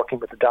them working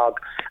with the dog,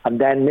 and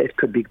then it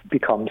could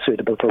become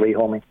suitable for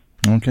rehoming.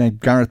 Okay,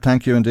 Gareth,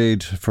 thank you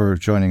indeed for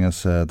joining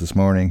us this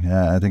morning.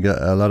 I think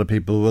a lot of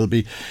people will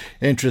be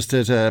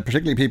interested,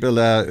 particularly people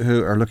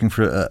who are looking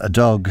for a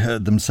dog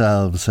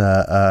themselves,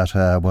 at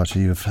what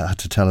you've had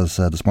to tell us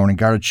this morning.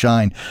 Gareth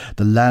Shine,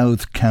 the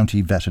Louth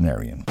County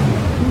veterinarian.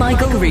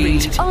 Michael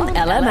Reade on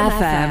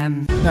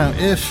LMFM. Now,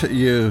 if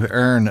you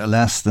earn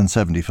less than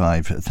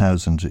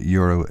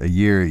 €75,000 a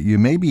year, you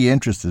may be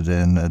interested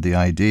in the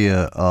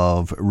idea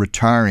of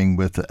retiring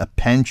with a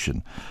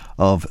pension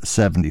of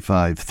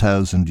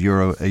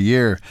 €75,000 a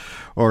year,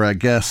 or I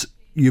guess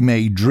you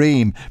may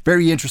dream.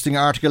 Very interesting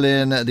article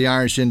in the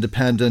Irish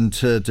Independent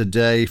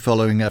today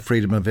following a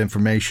Freedom of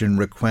Information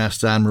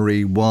request.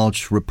 Anne-Marie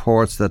Walsh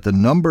reports that the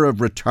number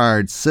of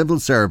retired civil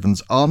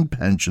servants on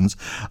pensions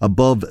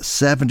above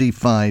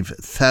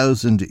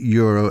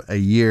 €75,000 a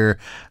year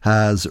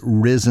has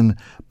risen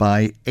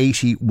by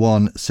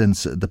 81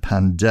 since the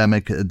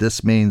pandemic.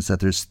 This means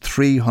that there's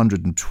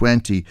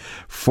 320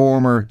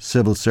 former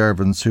civil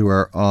servants who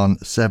are on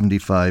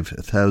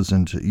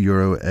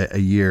 €75,000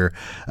 a year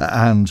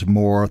and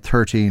more,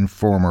 13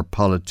 former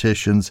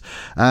politicians.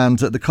 And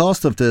the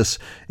cost of this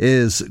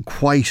is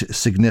quite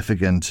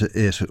significant,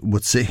 it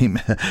would seem,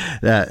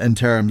 in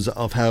terms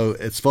of how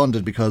it's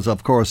funded, because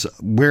of course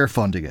we're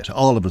funding it.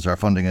 All of us are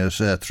funding it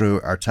through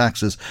our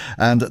taxes.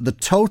 And the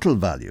total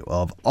value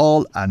of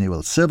all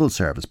annual civil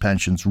service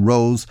pensions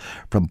rose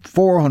from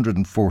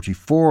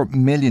 €444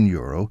 million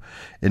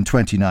in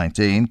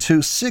 2019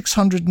 to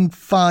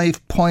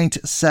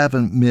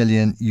 €605.7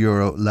 million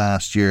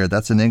last year.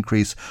 That's an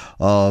increase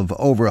of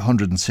over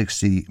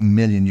 €160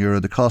 million.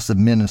 The cost of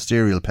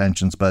ministerial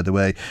pensions, by the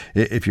way,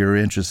 if you're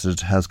interested,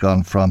 has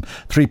gone from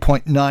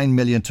 3.9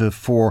 million to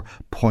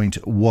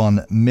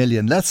 4.1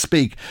 million. Let's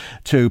speak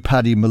to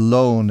Paddy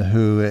Malone,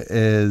 who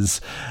is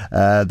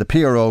the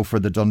PRO for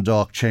the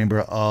Dundalk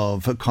Chamber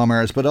of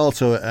Commerce, but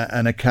also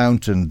an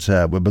accountant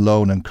with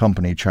Malone and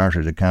Company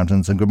Chartered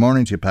Accountants. And good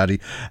morning to you,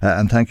 Paddy,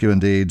 and thank you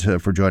indeed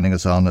for joining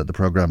us on the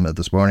programme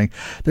this morning.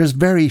 There's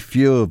very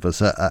few of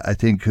us, I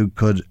think, who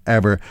could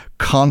ever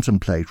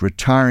contemplate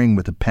retiring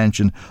with a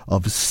pension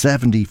of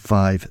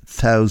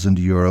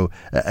 €75,000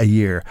 a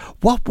year.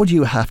 What would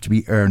you have to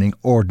be earning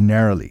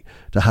ordinarily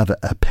to have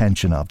a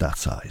pension of that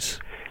size?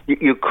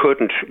 You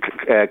couldn't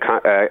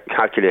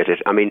calculate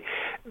it. I mean,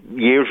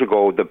 years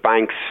ago, the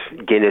banks,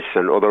 Guinness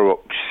and other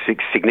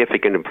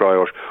significant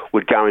employers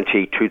would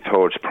guarantee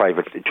two-thirds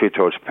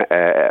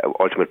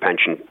ultimate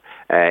pension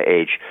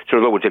age. So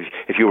in other words,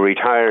 if you were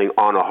retiring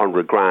on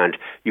 100 grand,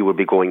 you would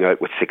be going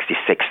out with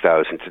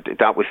 66,000.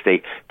 That was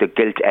the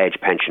gilt-edge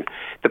pension.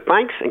 The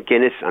banks and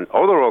Guinness and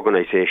other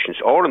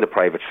organisations, all in the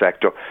private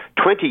sector,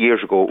 20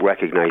 years ago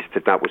recognised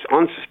that was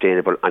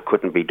unsustainable and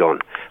couldn't be done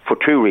for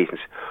two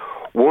reasons.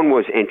 One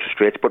was interest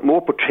rates, but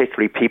more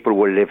particularly, people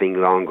were living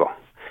longer.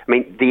 I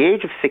mean, the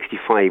age of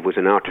 65 was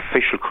an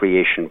artificial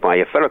creation by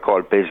a fellow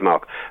called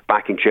Bismarck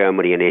back in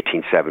Germany in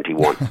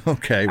 1871.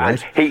 Okay,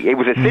 right. And he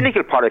was a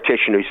cynical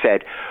politician who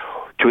said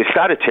to his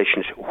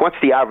statisticians, what's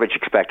the average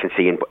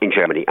expectancy in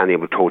Germany? And they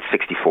were told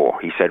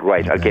 64. He said,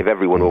 right, I'll give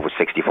everyone over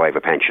 65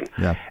 a pension.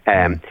 Yeah.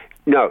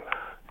 No.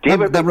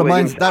 That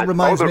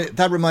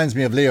reminds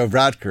me of Leo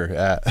Varadkar,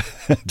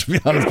 to be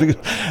honest. Because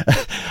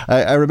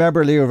I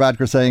remember Leo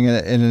Varadkar saying in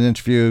an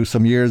interview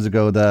some years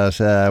ago that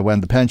when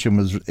the pension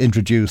was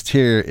introduced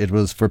here, it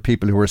was for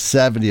people who were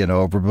 70 and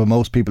over, but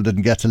most people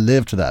didn't get to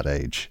live to that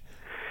age.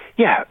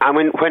 Yeah, I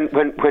mean, what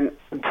the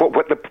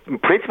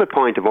principal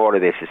point of all of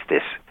this is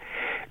this.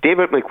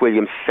 David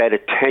McWilliams said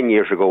it 10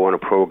 years ago on a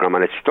programme,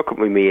 and it's stuck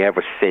with me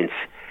ever since,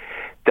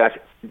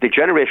 that the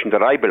generation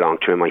that I belong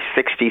to in my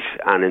 60s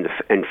and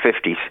in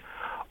 50s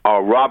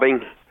are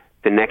robbing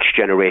the next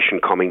generation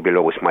coming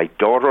below us, my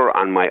daughter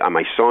and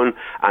my son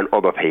and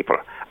other people.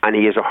 And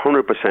he is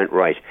 100%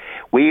 right.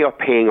 We are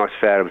paying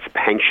ourselves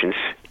pensions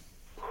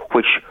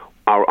which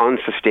are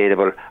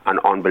unsustainable and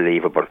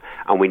unbelievable,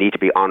 and we need to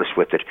be honest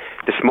with it.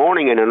 This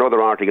morning in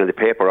another article in the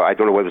paper, I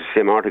don't know whether it's the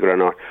same article or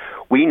not,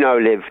 we now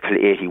live till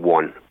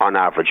 81 on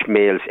average,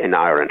 males in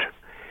Ireland.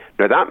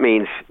 Now that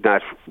means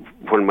that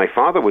when my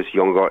father was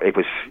younger, it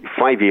was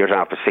 5 years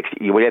after 60.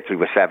 You went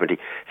through 70,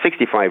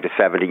 65 to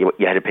 70.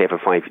 You had to pay for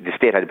the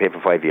state had to pay for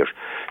 5 years.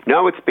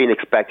 Now it's been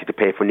expected to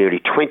pay for nearly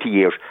 20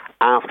 years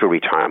after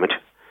retirement.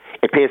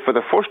 It pays for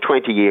the first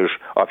 20 years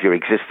of your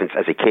existence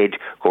as a kid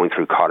going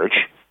through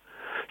college.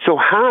 So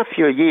half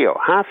your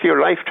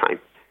lifetime,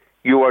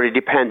 you are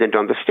dependent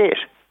on the state.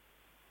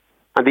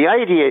 And the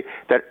idea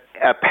that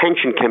a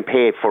pension can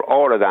pay for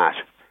all of that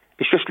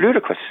is just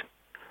ludicrous.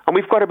 And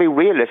we've got to be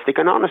realistic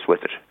and honest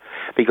with it.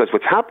 Because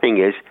what's happening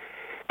is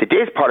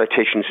today's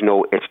politicians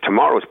know it's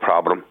tomorrow's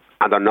problem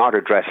and they're not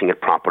addressing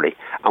it properly.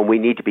 And we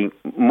need to be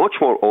much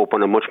more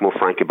open and much more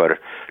frank about it.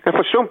 Now,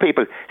 for some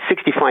people,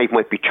 65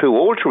 might be too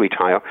old to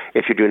retire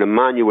if you're doing a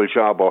manual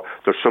job or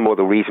there's some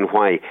other reason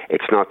why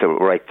it's not the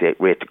right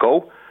rate to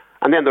go.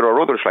 And then there are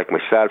others like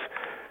myself,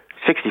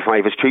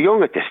 65 is too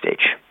young at this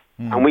stage.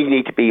 And we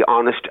need to be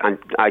honest, and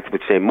I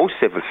would say most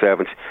civil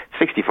servants,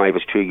 65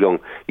 is too young.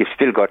 You've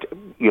still got,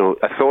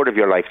 a third of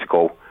your life to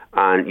go,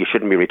 and you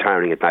shouldn't be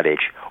retiring at that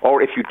age.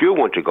 Or if you do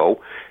want to go,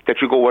 that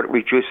you go at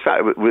reduced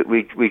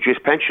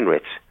pension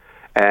rates.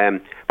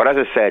 But as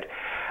I said,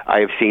 I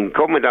have seen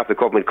government after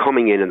government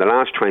coming in the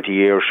last 20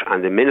 years,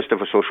 and the Minister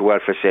for Social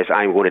Welfare says,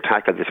 I'm going to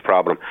tackle this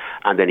problem,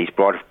 and then he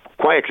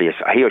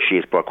or she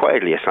is brought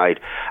quietly aside,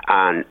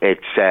 and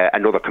it's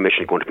another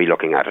commission going to be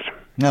looking at it.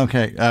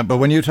 Okay, but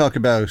when you talk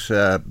about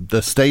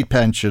the state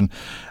pension,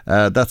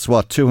 that's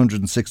what,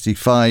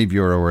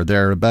 €265 or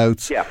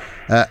thereabouts. Yeah.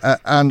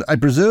 And I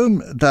presume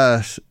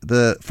that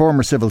the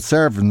former civil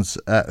servants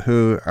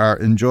who are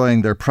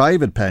enjoying their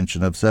private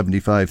pension of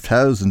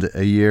 $75,000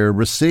 a year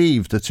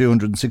received the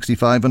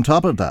 $265 on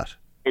top of that.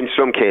 In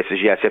some cases,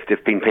 yes, if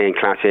they've been paying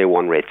Class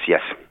A1 rates,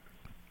 yes.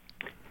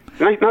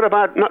 Not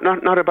about.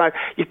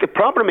 The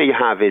problem you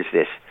have is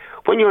this: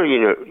 when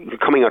you're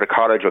coming out of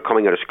college or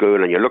coming out of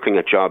school and you're looking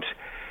at jobs,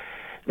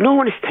 no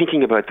one is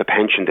thinking about the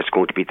pension that's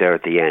going to be there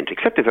at the end,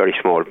 except a very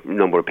small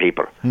number of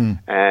people.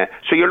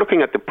 So you're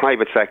looking at the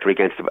private sector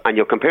and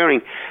you're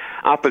comparing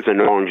apples and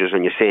oranges,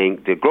 and you're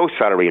saying the gross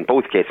salary in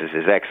both cases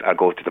is X, I'll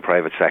go to the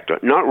private sector,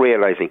 not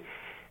realising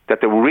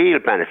that the real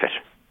benefit,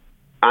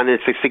 and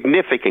it's a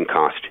significant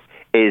cost,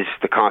 is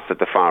the cost at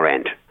the far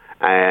end.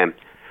 And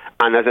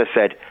as I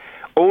said,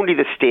 only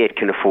the state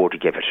can afford to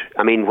give it.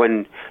 I mean,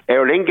 when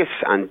Aer Lingus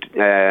and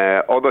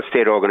other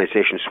state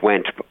organisations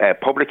went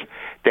public,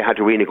 they had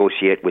to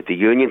renegotiate with the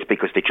unions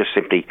because they just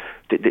simply,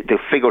 the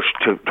figures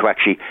to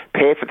actually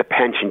pay for the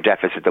pension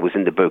deficit that was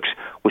in the books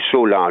was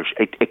so large,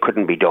 it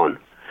couldn't be done.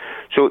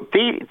 So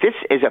this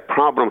is a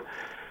problem.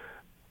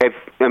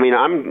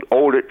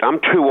 I'm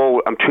too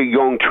old, I'm too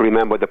young to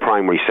remember the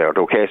primary cert,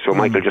 okay? So,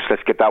 Michael, just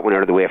let's get that one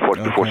out of the way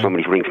first before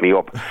somebody rings me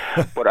up.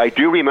 But I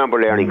do remember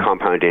learning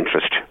compound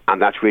interest, and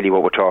that's really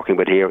what we're talking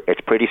about here. It's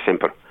pretty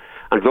simple.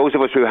 And those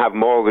of us who have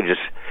mortgages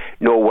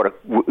know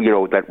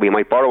that we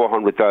might borrow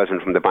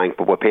 $100,000 from the bank,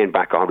 but we're paying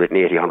back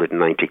 $180,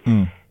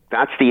 $190.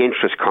 That's the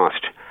interest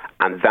cost.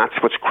 And that's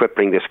what's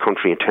crippling this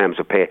country in terms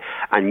of pay.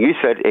 And you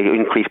said it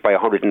increased by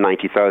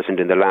 $190,000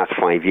 in the last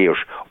 5 years,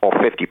 or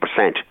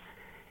 50%.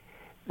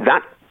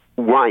 That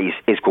rise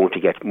is going to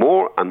get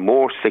more and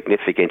more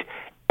significant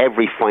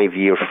every 5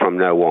 years from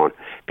now on,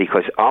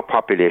 because our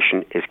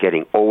population is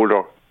getting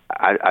older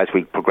as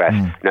we progress.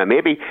 Now,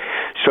 maybe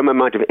some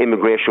amount of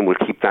immigration will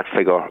keep that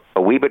figure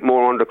a wee bit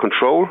more under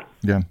control.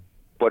 Yeah.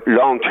 But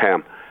long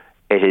term,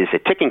 it is a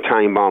ticking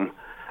time bomb,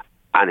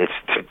 and it's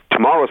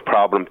tomorrow's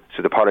problem,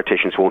 so the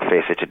politicians won't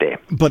face it today.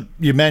 But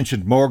you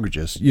mentioned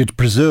mortgages. You'd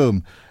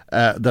presume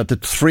that the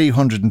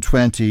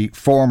 320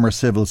 former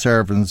civil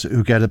servants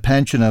who get a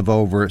pension of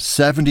over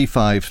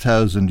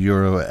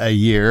 €75,000 a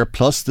year,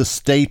 plus the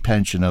state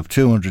pension of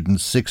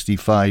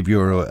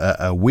 €265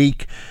 a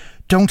week,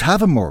 don't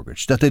have a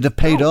mortgage, that they'd have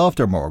paid off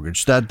their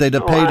mortgage, that they'd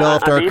have paid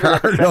off their car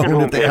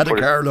loan if they had a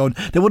car loan.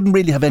 They wouldn't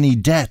really have any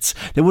debts.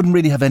 They wouldn't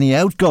really have any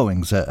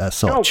outgoings as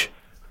such.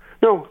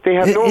 No, they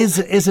have no. Is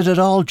it at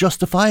all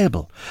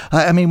justifiable?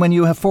 I mean, when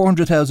you have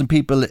 400,000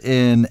 people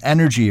in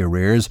energy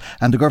arrears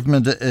and the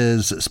government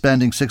is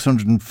spending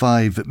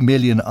 $605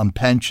 million on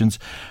pensions,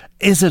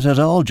 is it at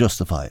all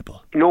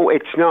justifiable? No,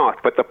 it's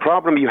not. But the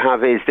problem you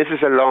have is this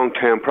is a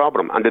long-term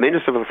problem, and the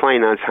Minister for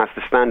Finance has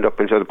to stand up,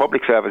 and so the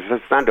public service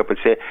has to stand up and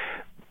say,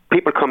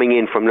 people coming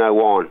in from now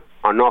on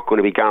are not going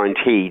to be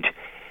guaranteed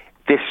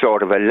this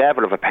sort of a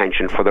level of a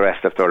pension for the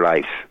rest of their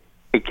lives.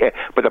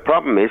 But the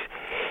problem is,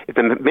 if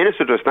the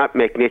Minister does not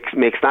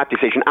makes that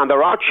decision, and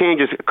there are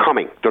changes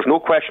coming, there's no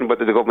question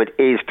whether the government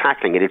is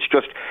tackling it. It's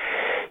just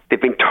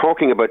They've been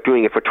talking about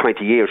doing it for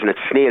 20 years, and it's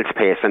snail's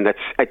pace, and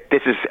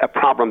this is a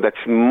problem that's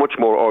much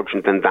more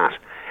urgent than that.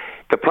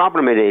 The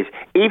problem it is,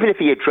 even if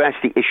you address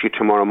the issue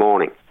tomorrow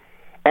morning,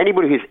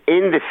 anybody who's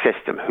in the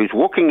system, who's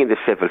working in the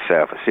civil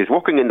service, who's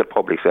working in the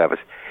public service,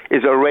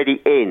 is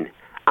already in,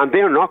 and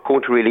they're not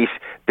going to release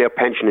their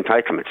pension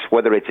entitlements,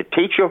 whether it's a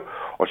teacher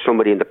or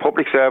somebody in the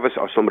public service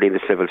or somebody in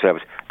the civil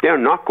service. They're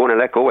not going to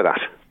let go of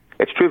that.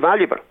 It's too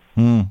valuable.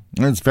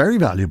 It's very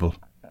valuable.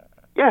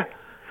 Yeah.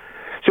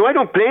 So I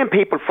don't blame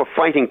people for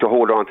fighting to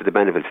hold on to the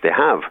benefits they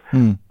have.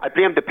 I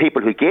blame the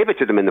people who gave it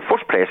to them in the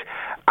first place.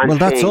 And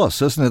that's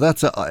us, isn't it?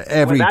 That's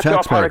every that's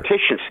taxpayer. Our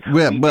politicians.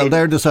 Well,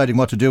 they're deciding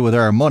what to do with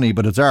our money,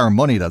 but it's our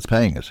money that's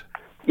paying it.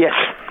 Yes.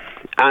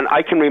 And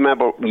I can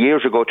remember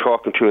years ago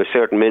talking to a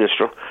certain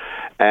minister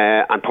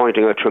and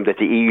pointing out to him that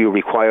the EU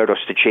required us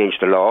to change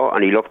the law.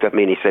 And he looked at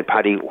me and he said,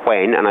 "Paddy,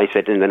 when?" And I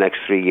said, "In the next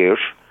 3 years."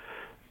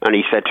 And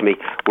he said to me,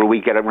 "Will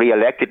we get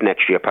re-elected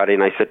next year, Paddy?"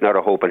 And I said, "Not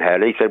a hope in hell."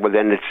 And he said, "Well,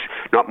 then it's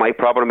not my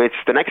problem, it's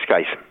the next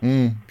guy's."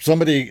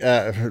 Somebody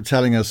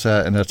telling us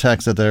in a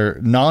text that their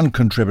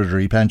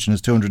non-contributory pension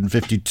is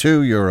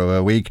 €252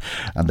 a week,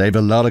 and they've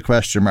a lot of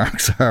question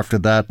marks after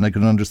that, and I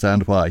can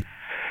understand why.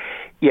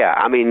 Yeah,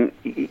 I mean,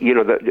 you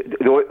know,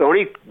 the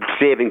only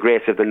saving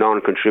grace of the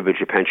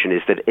non-contributory pension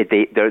is that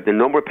the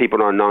number of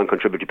people on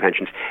non-contributory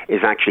pensions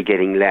is actually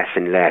getting less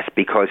and less,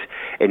 because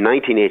in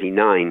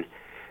 1989...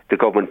 the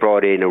government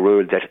brought in a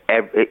rule that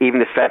even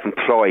the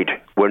self-employed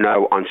were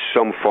now on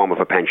some form of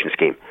a pension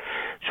scheme,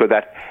 so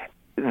that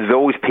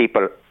those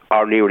people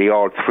are nearly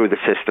all through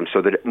the system,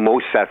 so that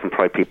most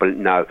self-employed people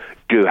now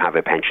do have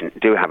a pension.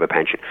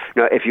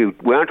 Now, if you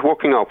weren't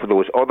working out for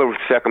those other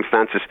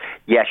circumstances,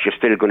 yes, you're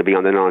still going to be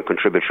on the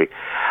non-contributory.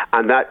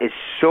 And that is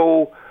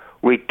so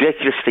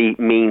ridiculously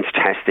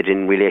means-tested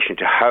in relation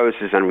to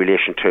houses and in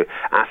relation to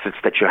assets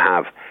that you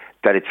have,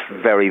 that it's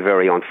very,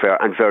 very unfair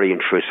and very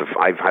intrusive.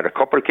 I've had a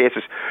couple of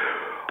cases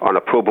on a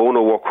pro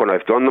bono work when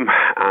I've done them,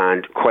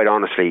 and quite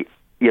honestly,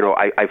 you know,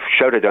 I've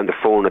shouted down the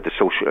phone at the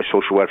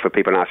social welfare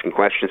people asking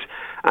questions,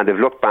 and they've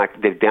looked back,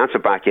 the answer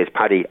back is,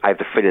 "Paddy, I have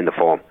to fill in the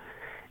form.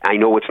 I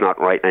know it's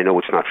not right, and I know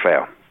it's not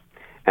fair."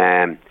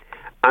 And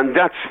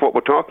that's what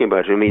we're talking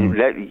about. I mean,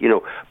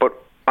 but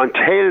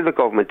until the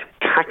government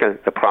tackle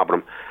the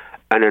problem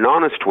in an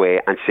honest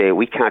way and say,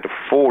 "We can't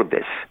afford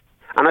this,"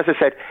 and as I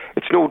said,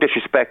 it's no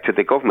disrespect to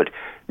the government.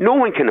 No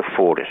one can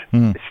afford it.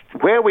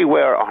 Where we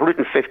were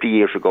 150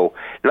 years ago,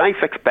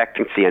 life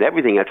expectancy and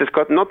everything else has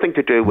got nothing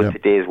to do with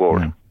today's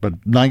world. But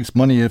nice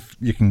money if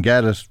you can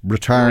get it,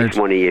 retired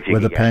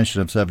with a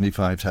pension of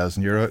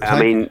 €75,000.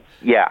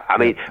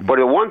 But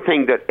the one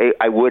thing that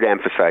I would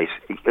emphasise,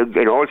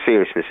 in all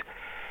seriousness,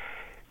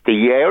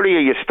 the earlier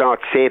you start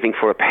saving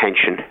for a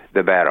pension,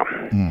 the better.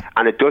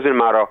 And it doesn't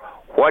matter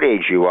what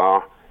age you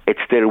are,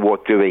 it's still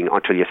worth doing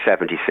until you're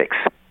 76.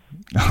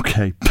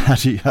 Okay,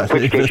 Paddy. In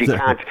which case you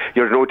can't,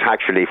 there's no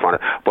tax relief on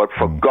it. But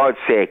for God's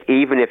sake,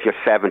 even if you're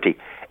 70,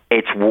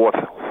 it's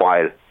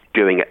worthwhile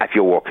doing it if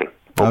you're working.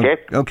 Okay?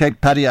 Okay,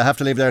 Paddy, I have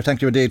to leave there.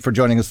 Thank you indeed for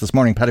joining us this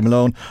morning. Paddy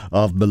Malone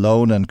of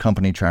Malone and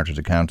Company Chartered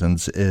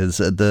Accountants is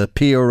the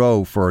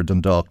PRO for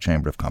Dundalk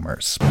Chamber of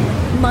Commerce.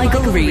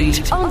 Michael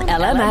Reade on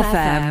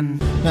LMFM.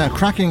 Now,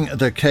 cracking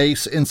the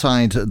case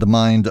inside the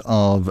mind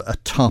of a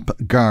top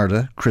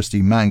Garda,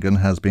 Christy Mangan,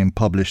 has been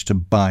published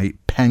by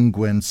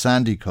Penguin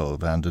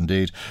Sandycove, and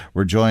indeed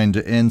we're joined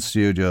in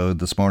studio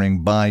this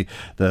morning by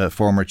the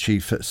former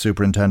Chief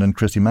Superintendent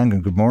Christy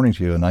Mangan. Good morning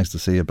to you, and nice to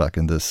see you back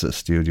in this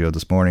studio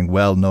this morning.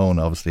 Well known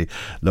obviously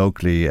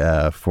locally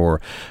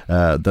for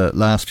the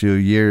last few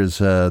years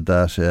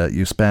that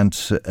you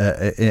spent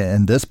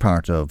in this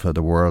part of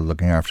the world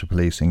looking after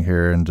policing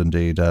here, and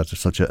indeed at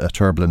such a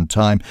turbulent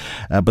time,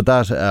 but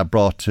that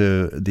brought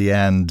to the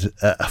end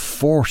a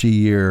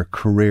 40-year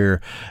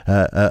career,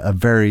 a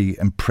very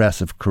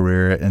impressive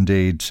career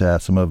indeed.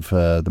 Some of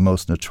the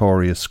most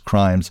notorious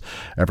crimes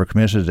ever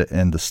committed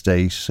in the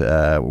state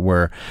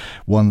were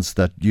ones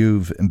that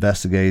you've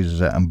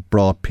investigated and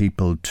brought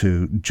people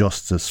to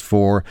justice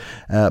for.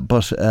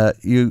 But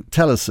you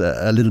tell us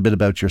a little bit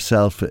about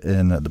yourself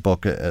in the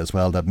book as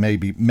well, that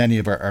maybe many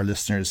of our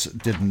listeners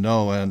didn't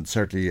know, and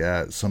certainly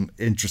some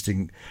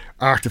interesting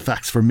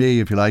artefacts for me,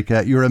 if you like.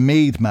 You're a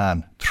Meath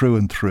man through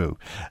and through.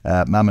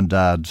 Mum and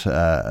Dad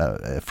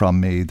from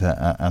Meath,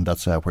 and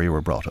that's where you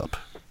were brought up.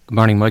 Good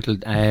morning, Michael.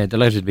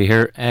 Delighted to be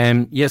here.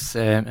 Yes,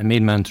 a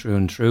Meath man through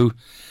and through.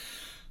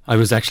 I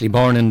was actually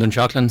born in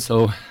Dunshaughlin,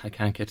 so I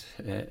can't get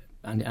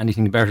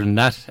anything better than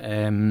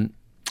that.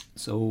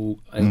 So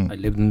I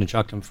lived in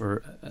Dunshaughlin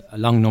for a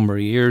long number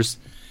of years,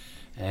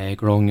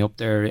 growing up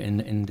there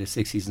in the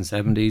 60s and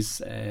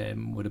 70s.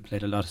 Would have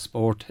played a lot of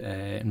sport,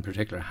 in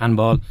particular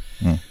handball.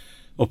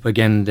 Up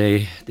again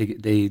the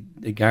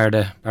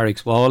Garda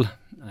barracks wall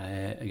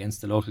against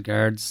the local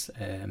guards.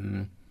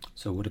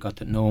 So would have got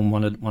to know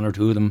one or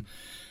two of them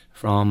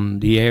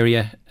from the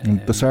area.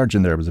 The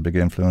sergeant there was a big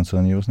influence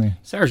on you, wasn't he?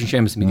 Sergeant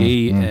Seamus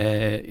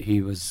McGee.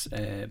 He was,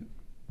 a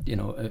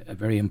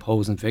very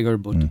imposing figure,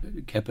 but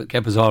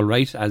kept us all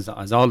right, as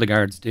all the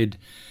guards did.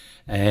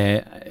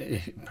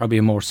 Probably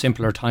a more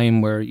simpler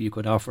time where you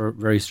could offer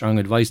very strong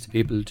advice to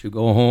people to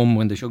go home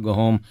when they should go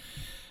home.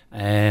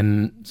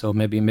 So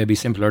maybe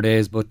simpler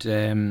days, but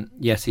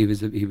yes, he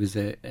was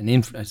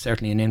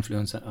certainly an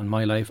influence on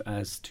my life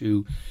as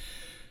to,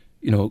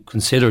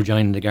 consider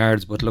joining the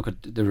Guards. But look,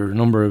 there were a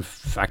number of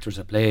factors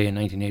at play in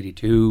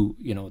 1982.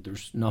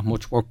 There's not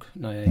much work,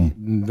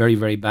 very,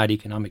 very bad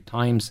economic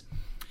times,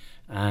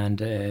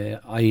 and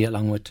I,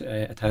 along with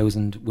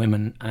 1,000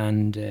 women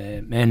and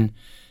men,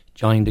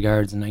 joined the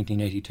Guards in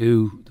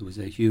 1982. There was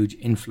a huge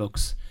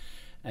influx.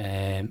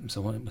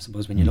 So I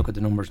suppose when you look at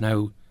the numbers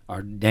now,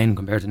 or then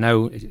compared to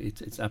now,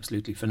 it's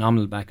absolutely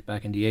phenomenal.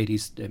 Back in the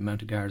 80s, the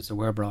amount of Guards that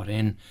were brought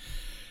in,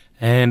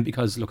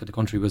 because look, at the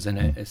country was in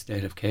a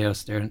state of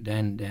chaos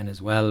then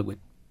as well, with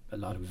a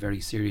lot of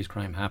very serious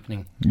crime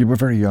happening. You were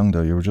very young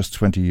though, you were just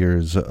 20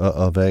 years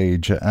of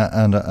age,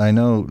 and I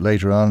know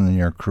later on in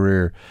your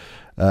career,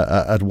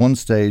 at one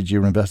stage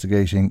you were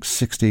investigating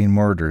 16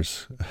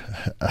 murders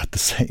at the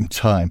same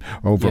time,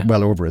 over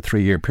a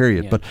 3-year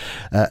period. Yeah. But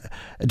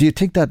do you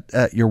think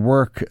that your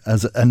work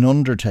as an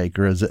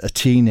undertaker, as a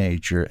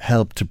teenager,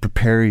 helped to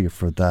prepare you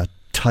for that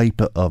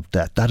type of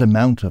death, that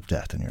amount of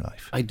death in your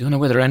life? I don't know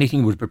whether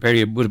anything would prepare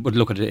you, but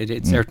look at it.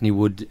 It certainly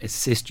would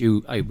assist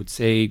you. I would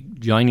say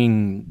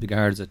joining the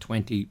Guards at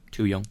 20,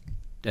 too young.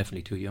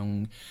 Definitely too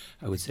young.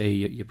 I would say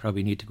you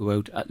probably need to go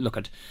out.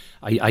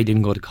 I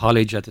didn't go to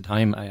college at the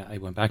time. I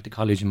went back to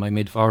college in my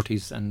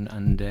mid-40s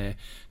and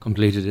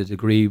completed a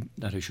degree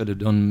that I should have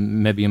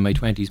done maybe in my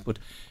 20s. But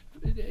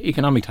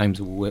economic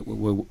times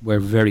were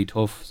very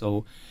tough.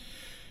 So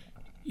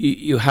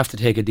you have to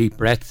take a deep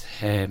breath.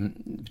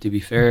 To be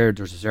fair,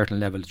 there's a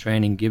certain level of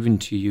training given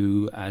to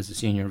you as a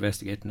senior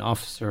investigating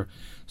officer,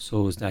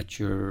 so as that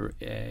you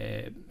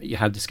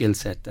have the skill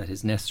set that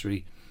is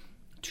necessary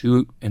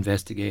to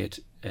investigate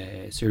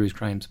serious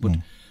crimes. But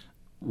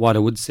what I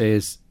would say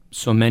is,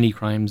 so many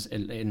crimes.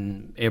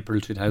 In April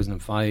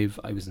 2005,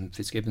 I was in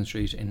Fitzgibbon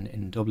Street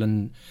in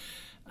Dublin,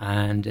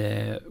 and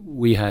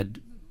we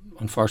had,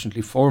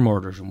 unfortunately, 4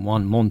 murders in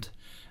 1 month,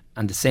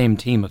 and the same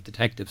team of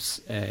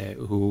detectives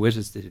who were with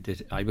us.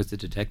 I was the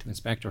detective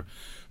inspector,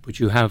 but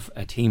you have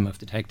a team of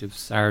detectives,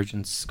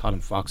 sergeants,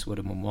 Colin Fox would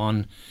have been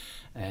one,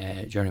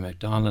 Jerry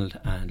MacDonald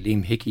and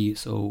Liam Hickey.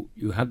 So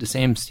you have the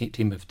same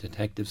team of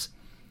detectives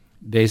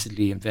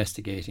basically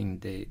investigating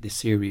the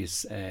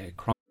serious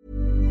crime.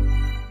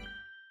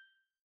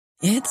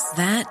 It's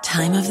that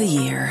time of the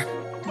year.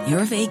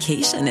 Your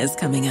vacation is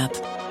coming up.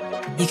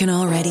 You can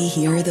already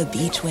hear the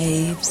beach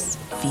waves,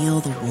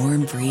 feel the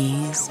warm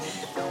breeze,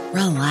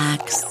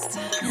 relax,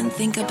 and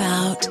think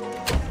about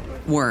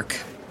work.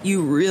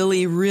 You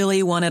really,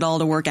 really want it all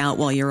to work out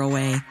while you're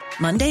away.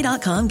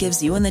 Monday.com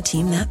gives you and the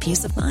team that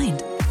peace of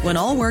mind. When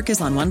all work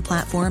is on one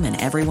platform and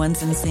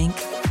everyone's in sync,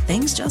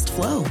 things just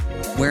flow.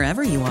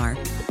 Wherever you are,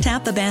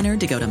 tap the banner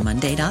to go to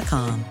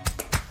Monday.com.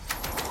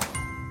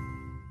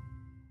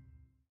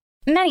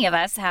 Many of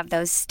us have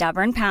those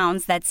stubborn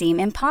pounds that seem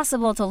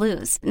impossible to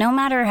lose, no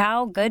matter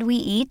how good we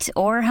eat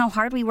or how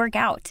hard we work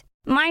out.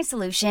 My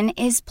solution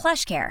is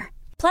PlushCare.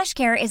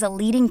 PlushCare is a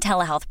leading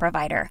telehealth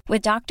provider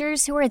with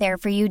doctors who are there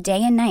for you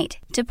day and night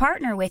to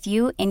partner with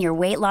you in your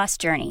weight loss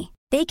journey.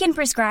 They can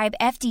prescribe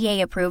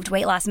FDA-approved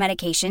weight loss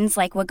medications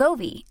like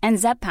Wegovy and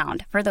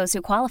Zepbound for those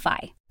who qualify.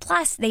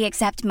 Plus, they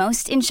accept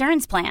most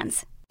insurance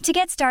plans. To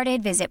get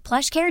started, visit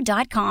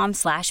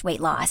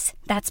plushcare.com/weightloss.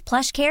 That's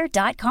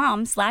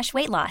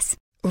plushcare.com/weightloss.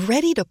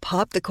 Ready to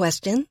pop the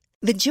question?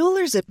 The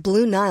jewelers at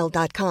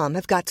BlueNile.com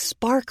have got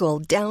sparkle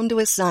down to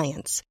a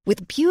science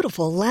with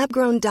beautiful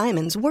lab-grown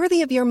diamonds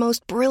worthy of your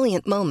most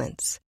brilliant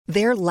moments.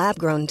 Their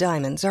lab-grown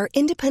diamonds are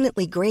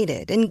independently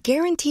graded and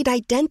guaranteed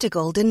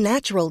identical to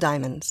natural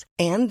diamonds,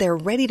 and they're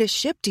ready to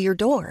ship to your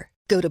door.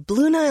 Go to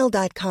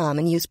BlueNile.com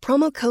and use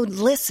promo code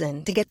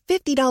LISTEN to get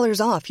 $50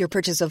 off your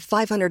purchase of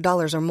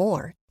 $500 or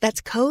more.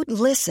 That's code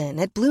LISTEN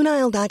at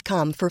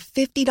BlueNile.com for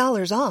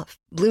 $50 off.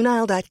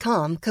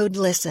 BlueNile.com, code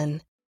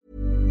LISTEN.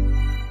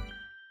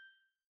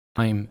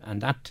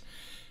 And that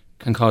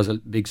can cause a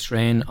big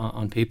strain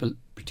on people,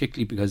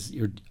 particularly because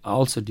you're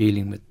also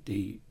dealing with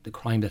the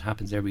crime that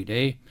happens every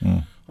day.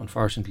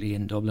 Unfortunately,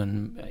 in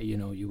Dublin,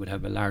 you would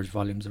have a large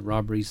volumes of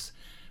robberies,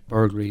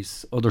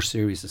 burglaries, other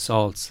serious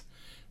assaults.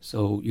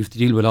 So you have to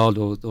deal with all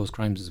those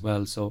crimes as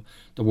well. So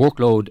the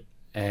workload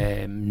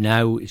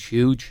now is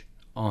huge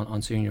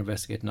on senior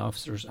investigating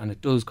officers, and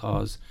it does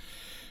cause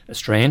a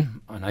strain.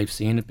 And I've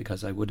seen it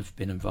because I would have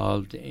been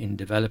involved in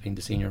developing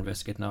the senior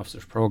investigating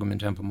officers programme in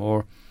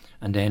Templemore,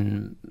 and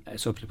then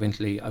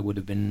subsequently I would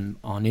have been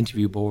on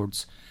interview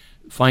boards,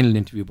 final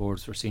interview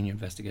boards for senior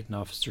investigating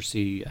officers to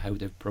see how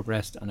they've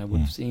progressed, and I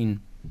would have seen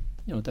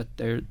that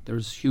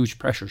there's huge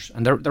pressures,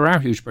 and there are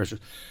huge pressures,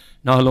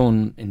 not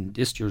alone in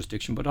this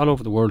jurisdiction but all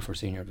over the world for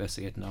senior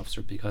investigating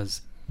officer,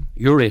 because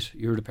you're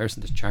the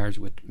person that's charged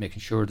with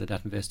making sure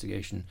that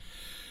investigation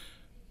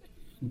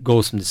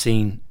goes from the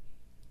scene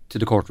to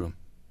the courtroom,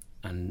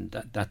 and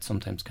that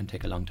sometimes can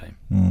take a long time.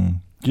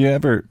 Do you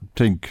ever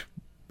think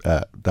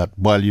that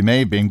while you may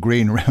have been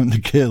green around the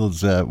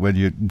gills when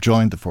you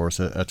joined the force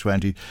at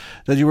 20,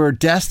 that you were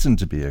destined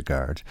to be a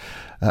guard.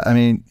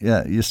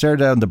 You stared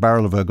down the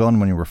barrel of a gun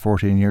when you were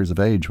 14 years of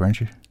age,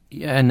 weren't you?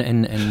 Yeah,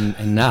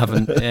 in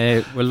Navan.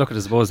 Well, look, I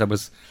suppose that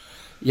was...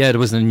 Yeah, it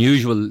was an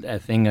unusual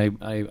thing. I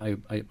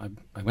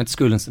went to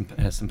school in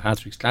St.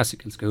 Patrick's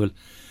Classical School,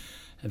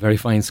 a very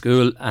fine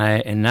school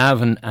in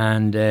Navan,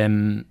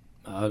 and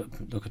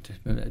look at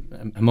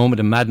a moment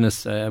of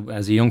madness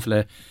as a young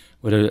fella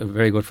with a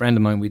very good friend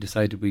of mine. We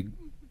decided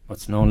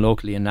what's known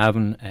locally in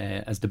Navan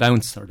as the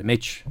bounce or the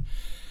mitch.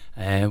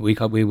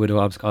 We would have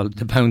always called it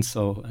the bounce.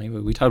 So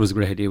anyway, we thought it was a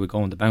great idea. We'd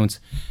go on the bounce,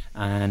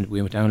 and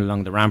we went down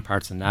along the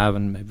ramparts in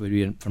Navan.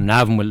 Maybe from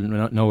Navan we'll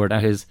not know where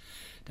that is,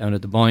 down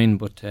at the Boyne,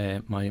 but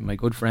my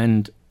good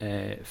friend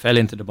fell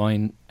into the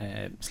Boyne,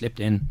 slipped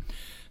in.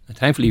 And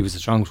thankfully he was a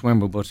strong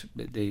swimmer, but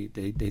the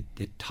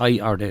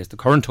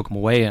current took him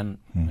away, and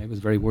I was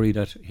very worried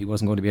that he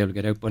wasn't going to be able to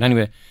get out. But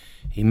anyway,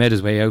 he made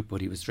his way out,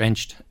 but he was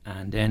drenched.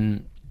 And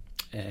then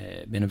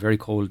been a very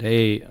cold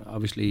day.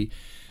 Obviously,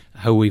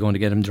 how are we going to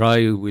get him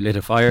dry? We lit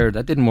a fire.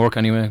 That didn't work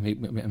anyway.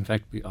 In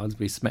fact,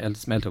 we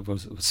smelt of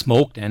was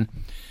smoke then.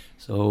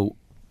 So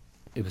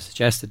it was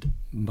suggested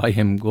by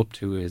him go up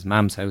to his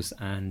mum's house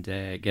and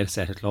get a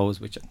set of clothes,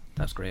 which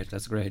that's great.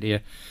 That's a great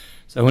idea.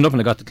 So I went up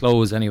and I got the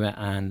clothes anyway,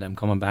 and I'm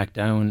coming back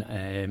down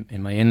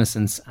in my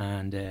innocence,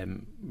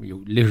 and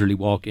you literally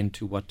walk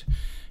into what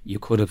you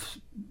could have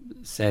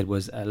said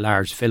was a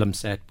large film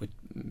set with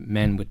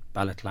men with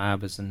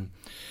balaclavas and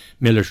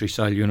military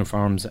style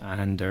uniforms,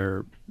 and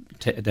they're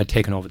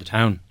taking over the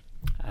town,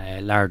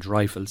 large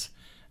rifles,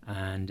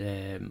 and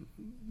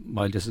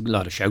there's a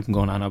lot of shouting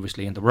going on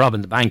obviously, and they're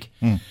robbing the bank.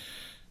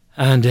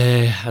 And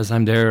as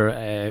I'm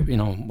there,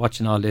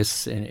 watching all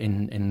this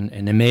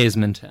in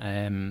amazement,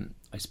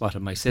 I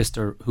spotted my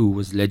sister, who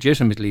was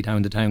legitimately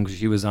down the town because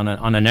she was on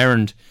an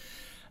errand.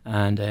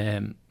 And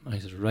I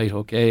said, right,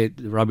 okay,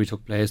 the robbery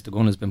took place. The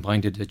gun has been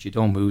pointed at you.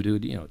 Don't move,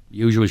 dude.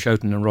 Usual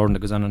shouting and roaring that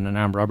goes on in an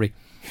armed robbery.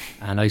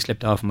 And I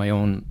slipped off in my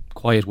own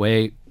quiet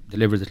way,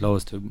 delivered the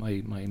clothes to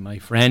my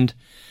friend.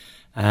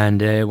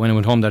 And when I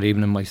went home that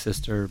evening, my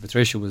sister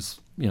Patricia was,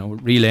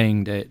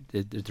 relaying the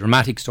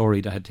dramatic story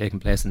that had taken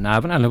place in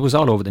Navan, and it was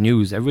all over the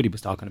news. Everybody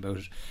was talking about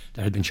it.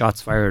 There had been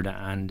shots fired,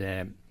 and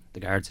the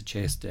guards had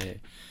chased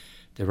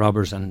the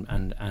robbers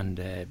and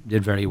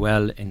did very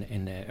well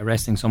in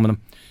arresting some of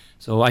them.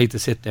 So I had to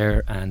sit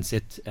there and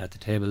sit at the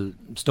table,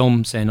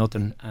 stum, say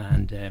nothing,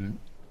 and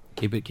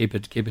keep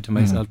it to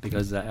myself,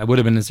 because I would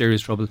have been in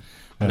serious trouble.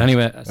 But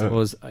anyway, I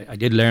suppose I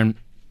did learn.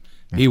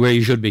 Be where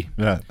you should be.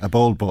 Yeah, a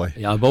bold boy.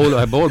 Yeah, a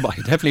bold boy.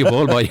 Definitely a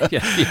bold boy.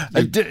 Yeah.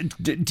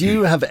 Do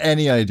you have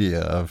any idea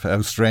of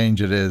how strange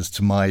it is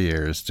to my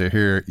ears to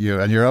hear you,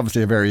 and you're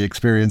obviously a very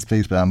experienced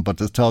policeman, but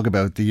to talk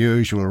about the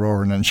usual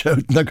roaring and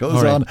shouting that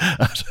goes on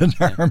at an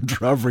armed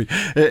robbery?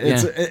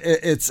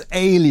 It's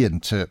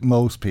alien to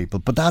most people,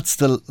 but that's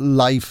the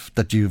life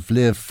that you've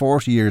lived,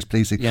 40 years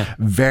policing. Yeah.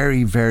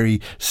 Very, very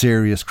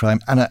serious crime.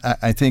 And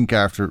I think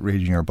after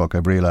reading your book,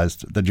 I've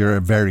realised that you're a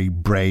very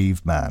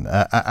brave man,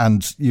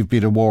 and you've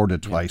been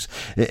awarded twice.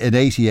 In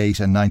 88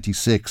 and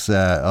 96,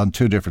 on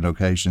two different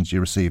occasions, you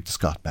received the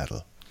Scott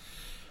Medal.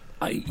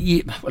 I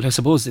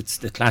suppose it's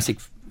the classic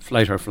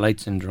fight or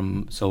flight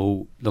syndrome.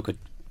 So look,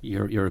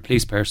 you're a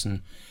police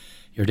person,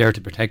 you're there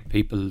to protect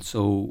people.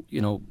 So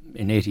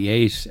in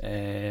 88,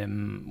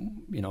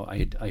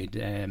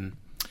 I'd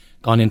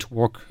gone into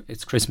work.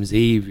 It's Christmas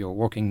Eve. You're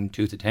working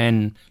 2 to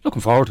 10,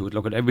 looking forward to it.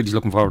 Everybody's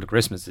looking forward to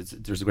Christmas.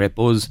 There's a great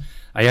buzz.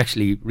 I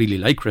actually really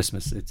like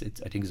Christmas. I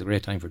think it's a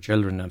great time for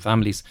children and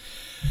families.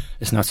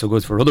 It's not so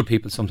good for other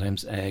people.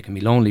 Sometimes it can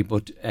be lonely.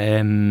 But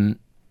my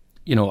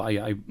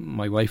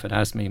wife had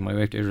asked me. My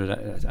wife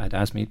Deirdre had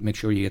asked me, make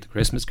sure you get the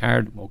Christmas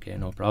card. Okay,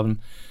 no problem.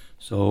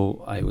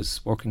 So I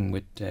was working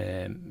with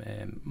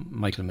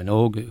Michael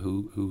Minogue,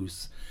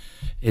 whose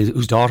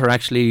daughter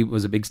actually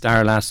was a big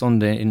star last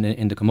Sunday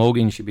in the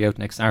Camogie. She'll be out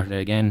next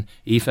Saturday again,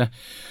 Aoife.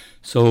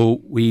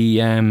 So we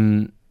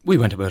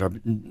went about our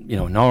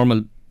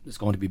normal. It's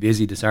going to be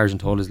busy. The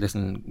sergeant told us,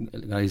 listen,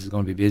 guys, it's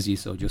going to be busy,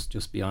 so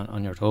just be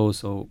on your toes.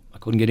 So I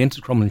couldn't get into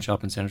the Crumlin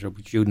Shopping Centre,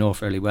 which you'd know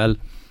fairly well.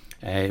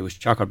 It was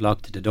chocker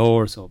block to the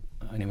door. So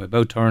anyway,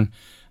 about turn,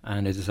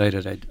 and I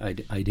decided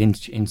I'd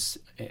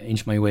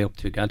inch my way up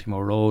to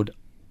Galtymore Road.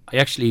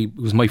 It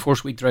was my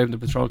first week driving the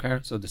patrol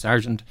car, so the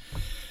sergeant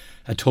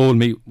had told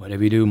me,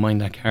 whatever you do,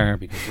 mind that car,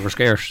 because they were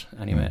scarce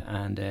anyway.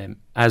 And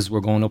as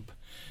we're going up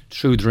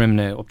through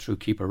Drimna, up through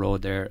Keeper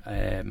Road there,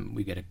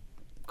 we get a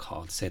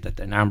call to say that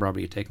an armed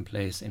robbery had taken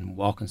place in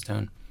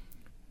Walkinstown.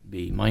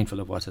 Be mindful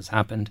of what has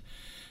happened.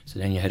 So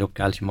then you head up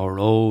Galtymore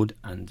Road,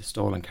 and the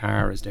stolen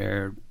car is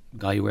there.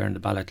 Guy wearing the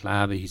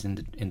balaclava, he's in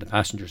the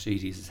passenger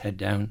seat, he's in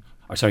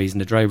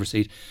the driver's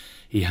seat.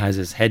 He has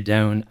his head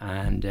down,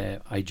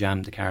 and I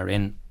jammed the car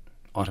in,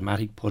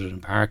 automatic, put it in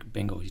park.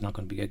 Bingo, he's not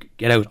going to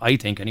get out, I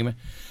think anyway.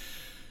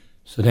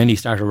 So then he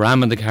started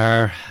ramming the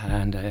car,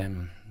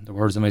 and the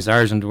words of my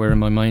sergeant were in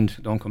my mind,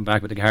 don't come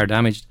back with the car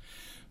damaged.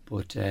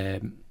 But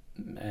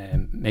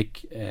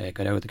Mick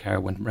got out of the car,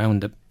 went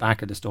round the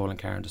back of the stolen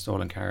car, and the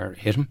stolen car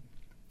hit him.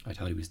 I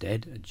thought he was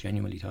dead. I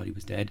genuinely thought he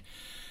was dead.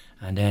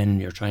 And then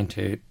you're trying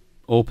to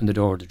open the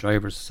door to the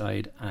driver's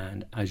side,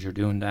 and as you're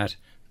doing that,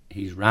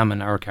 he's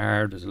ramming our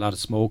car. There's a lot of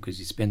smoke as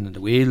he's spinning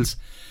the wheels.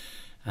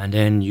 And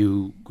then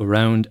you go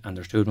round, and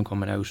there's two of them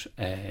coming out,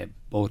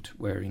 both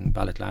wearing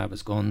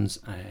balaclavas, guns.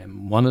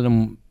 One of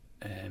them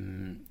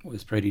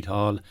was pretty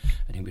tall.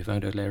 I think we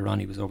found out later on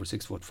he was over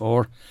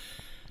 6'4",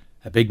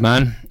 a big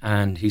man,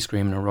 and he's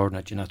screaming and roaring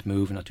at you not to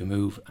move, not to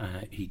move.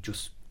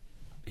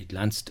 He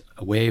glanced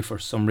away for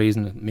some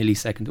reason, a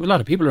millisecond. There were a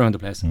lot of people around the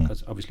place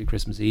because obviously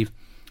Christmas Eve.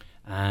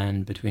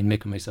 And between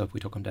Mick and myself, we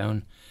took him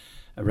down,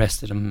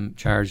 arrested him,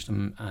 charged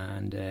him,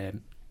 and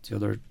the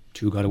other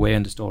two got away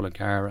in the stolen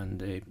car, and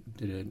they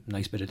did a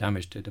nice bit of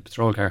damage to the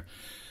patrol car.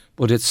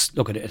 But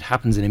it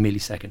happens in a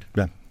millisecond.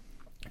 Yeah.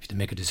 You have to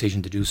make a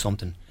decision to do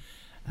something,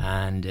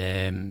 and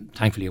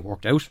thankfully it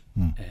worked out.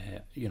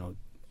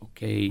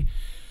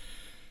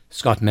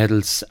 Scott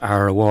medals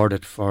are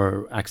awarded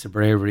for acts of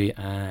bravery,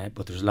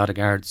 but there's a lot of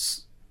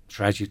guards,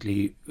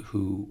 tragically,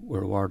 who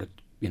were awarded,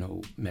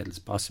 medals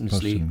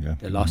posthumously.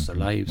 They lost their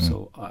lives.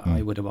 So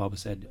I would have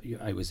always said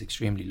I was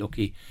extremely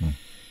lucky.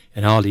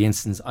 In all the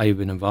instances I've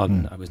been involved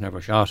in, I was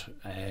never shot.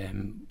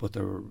 But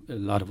there were a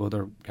lot of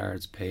other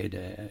guards paid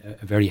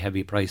a very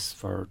heavy price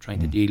for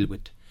trying to deal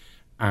with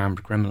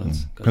armed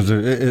criminals. Because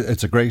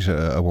it's a great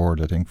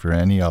award, I think, for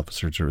any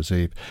officer to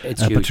receive.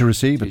 But to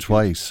receive it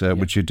twice,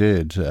 which you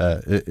did,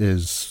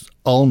 is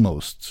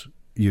almost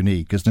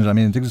unique, isn't it? I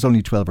mean, I think there's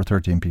only 12 or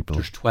 13 people.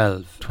 There's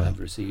 12 have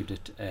received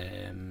it.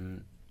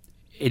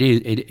 It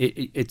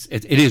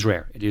is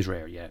rare. It is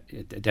rare. Yeah,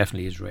 it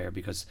definitely is rare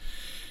because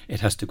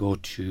it has to go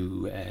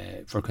to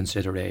for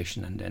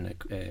consideration, and then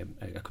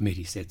a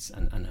committee sits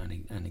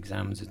and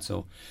examines it.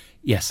 So,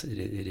 yes, it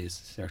is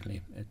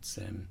certainly.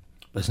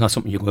 But it's not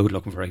something you go out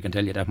looking for. I can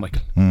tell you that,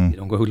 Michael. You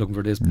don't go out looking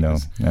for this. No,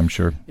 I'm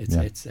sure.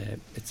 It's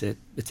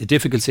a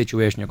difficult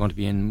situation you're going to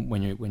be in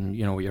when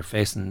you're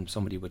facing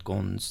somebody with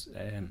guns.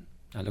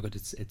 And look at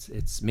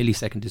it's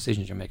millisecond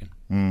decisions you're making.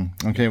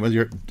 Okay, well,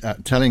 you're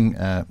telling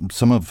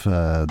some of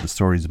the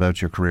stories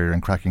about your career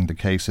and cracking the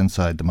case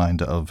inside the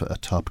mind of a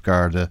top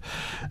Garda.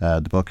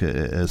 The book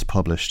is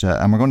published,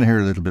 and we're going to hear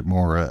a little bit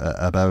more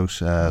about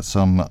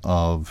some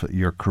of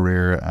your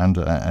career and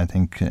I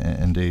think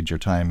indeed your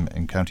time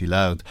in County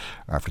Louth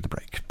after the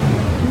break.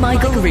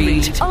 Michael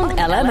Reade on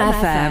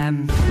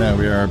LMFM. Now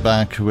we are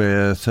back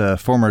with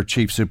former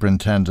Chief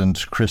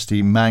Superintendent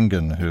Christy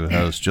Mangan, who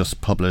has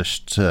just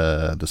published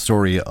the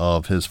story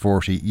of his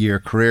 40-year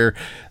career.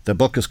 The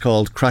book is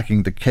called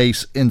Cracking the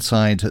Case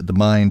Inside the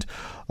Mind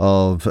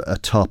of a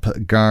Top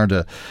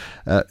Garda.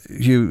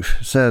 You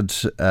said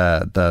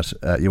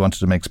that you wanted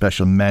to make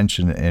special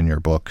mention in your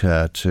book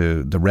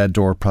to the Red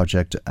Door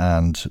Project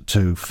and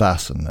to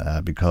Fasten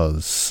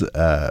because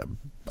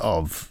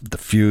of the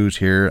feud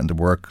here and the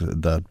work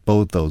that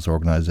both those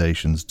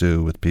organisations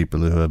do with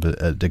people who have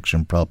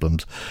addiction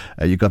problems.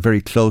 You got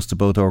very close to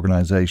both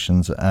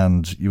organisations,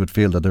 and you would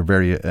feel that they're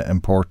very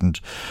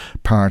important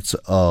parts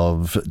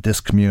of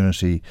this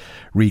community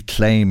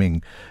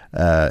reclaiming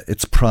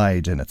its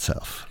pride in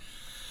itself.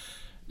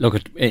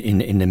 Look,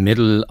 in the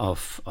middle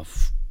of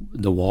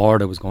the war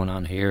that was going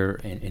on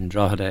here in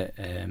Drogheda,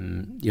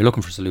 you're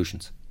looking for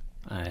solutions.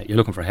 You're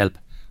looking for help,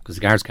 because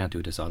the guards can't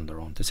do this on their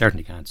own. They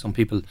certainly can't. Some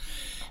people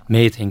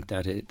may think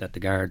that the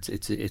guards,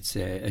 it's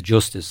a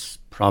justice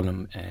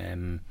problem.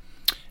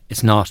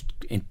 It's not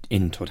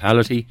in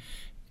totality.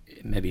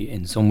 Maybe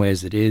in some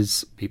ways it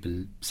is.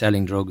 People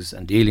selling drugs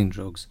and dealing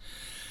drugs.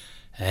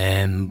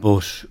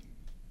 But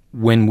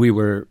when we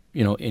were,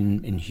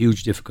 in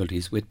huge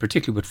difficulties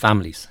particularly with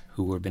families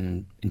who were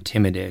being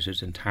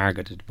intimidated and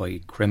targeted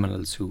by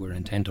criminals who were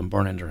intent on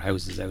burning their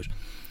houses out.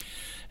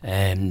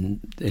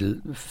 They'll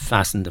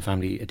Fasten, the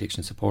Family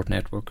Addiction Support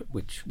Network,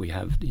 which we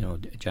have,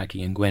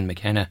 Jackie and Gwen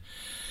McKenna,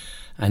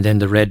 and then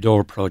the Red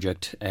Door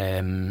Project.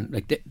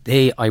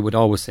 They, I would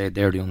always say,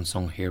 they're the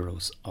unsung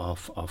heroes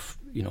of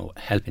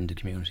helping the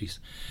communities,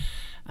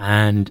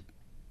 and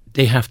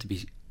they have to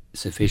be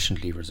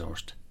sufficiently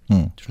resourced.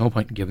 There's no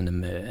point in giving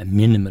them a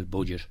minimal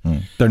budget.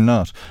 They're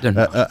not.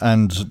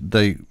 And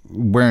they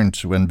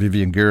weren't when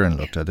Vivian Guerin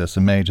looked at this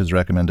and made his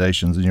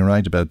recommendations. And you're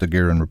right about the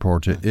Guerin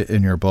report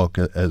in your book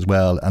as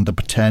well, and the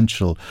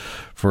potential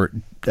for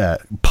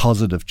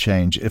positive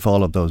change if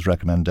all of those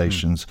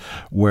recommendations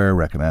were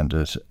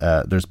recommended.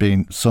 There's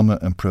been some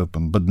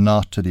improvement, but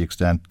not to the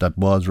extent that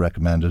was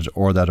recommended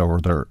or that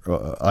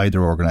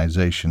either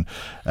organisation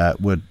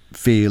would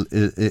feel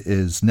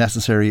is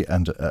necessary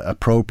and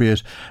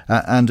appropriate.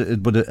 And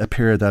it would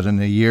appear that in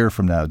a year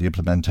from now the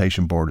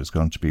implementation board is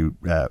going to be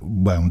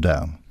wound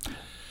down.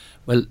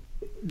 Well,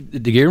 the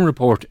Guerin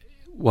report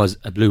was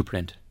a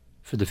blueprint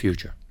for the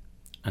future,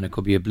 and it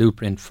could be a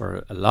blueprint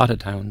for a lot of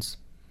towns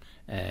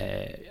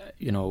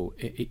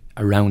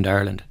around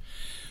Ireland.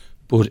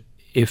 But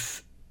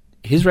if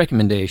his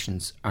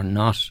recommendations are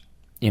not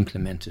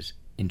implemented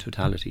in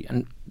totality,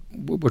 and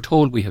we're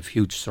told we have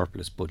huge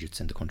surplus budgets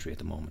in the country at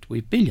the moment, we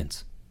have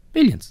billions,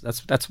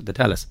 that's what they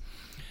tell us,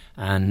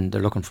 and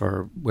they're looking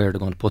for where they're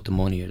going to put the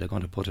money. Are they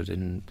going to put it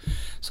in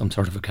some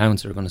sort of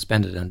accounts, or they're going to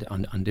spend it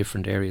on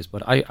different areas?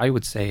 But I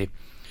would say,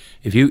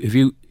 if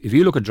you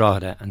look at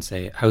Drogheda and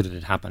say, how did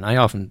it happen? I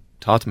often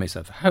thought to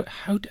myself,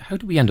 how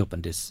do we end up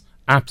in this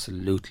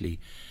absolutely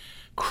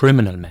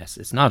criminal mess?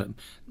 It's not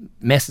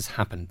messes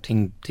happen,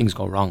 things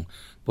go wrong,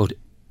 but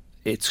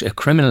it's a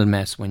criminal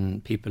mess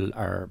when people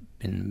are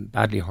been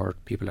badly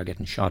hurt, people are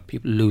getting shot,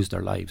 people lose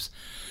their lives.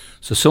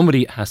 So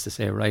somebody has to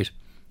say, right,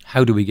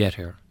 how do we get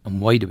here and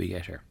why do we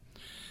get here?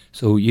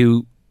 So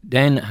you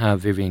then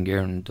have Vivian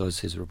Guerin does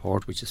his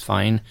report, which is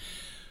fine,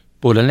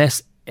 but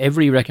unless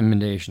every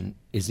recommendation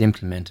is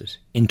implemented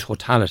in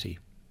totality,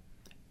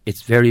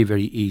 it's very,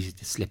 very easy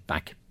to slip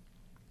back.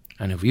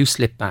 And if you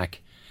slip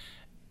back,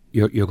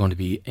 you're going to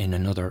be in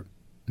another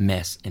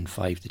mess in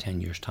 5 to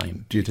 10 years'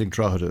 time. Do you think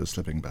Drogheda is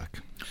slipping back?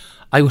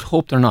 I would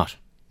hope they're not.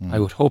 I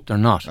would hope they're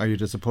not. Are you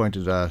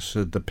disappointed at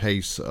the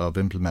pace of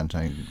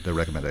implementing the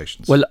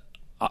recommendations? Well,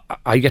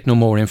 I get no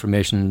more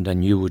information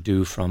than you would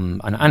do from,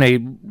 and I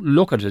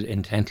look at it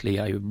intently.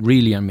 I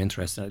really am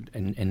interested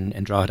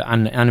in Drogheda,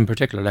 and in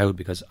particular Louth,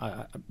 because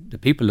the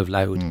people of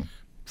Louth,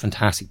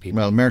 fantastic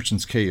people. Well,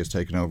 Merchants Quay is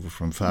taken over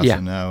from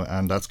Fasson now,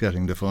 and that's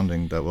getting the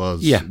funding that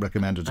was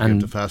recommended to give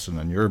to Fasson,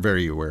 and you're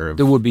very aware of.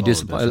 There would be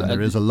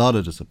there is a lot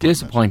of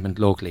disappointment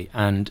locally,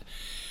 and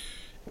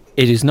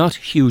it is not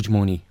huge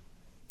money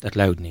that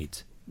Louth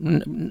needs.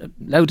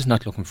 Louth is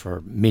not looking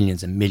for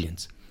millions and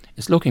millions.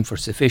 It's looking for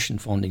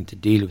sufficient funding to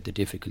deal with the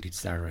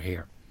difficulties that are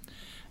here.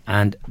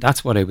 And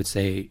that's what I would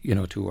say,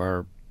 to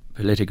our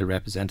political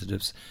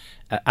representatives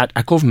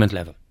at government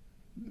level.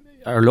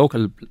 Our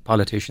local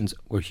politicians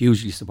were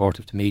hugely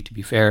supportive to me, to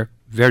be fair,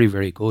 very,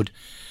 very good.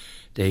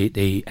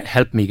 They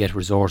helped me get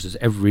resources,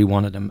 every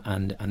one of them,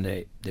 and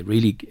they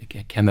really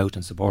came out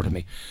and supported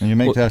me. And you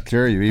make that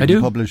clear. You even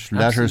published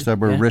letters that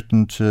were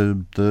written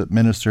to the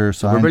minister,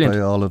 signed by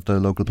all of the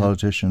local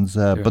politicians.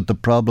 But the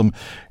problem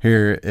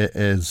here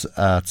is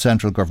at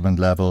central government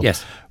level,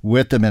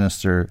 with the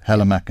minister,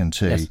 Helen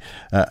McEntee,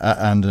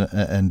 and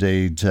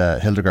indeed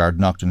Hildegard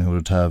Naughton, who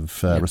would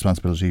have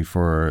responsibility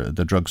for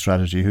the drug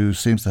strategy, who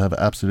seems to have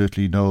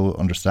absolutely no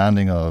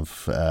understanding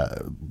of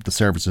the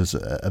services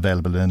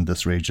available in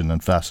this region,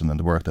 and Fasson and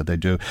the work that they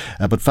do.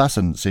 But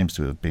Fasson seems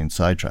to have been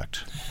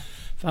sidetracked.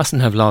 Fasson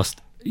have lost.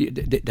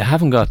 They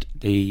haven't got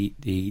the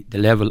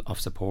level of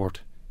support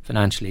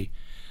financially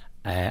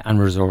and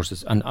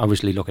resources. And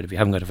obviously, look, if you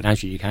haven't got it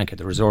financially, you can't get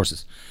the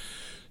resources.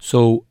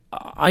 So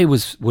I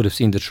would have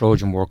seen the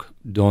Trojan work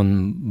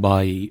done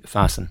by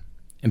Fasson,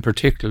 in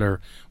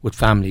particular with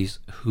families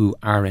who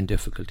are in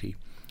difficulty.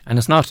 And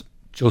it's not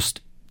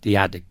just the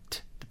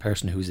addict, the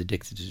person who's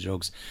addicted to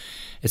drugs.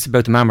 It's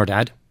about the mum or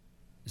dad.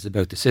 It's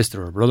about the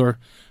sister or brother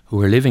who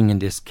are living in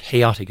this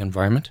chaotic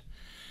environment.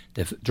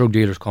 The drug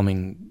dealers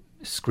coming,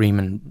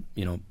 screaming,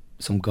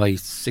 some guy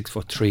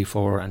 6'3",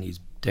 4", and he's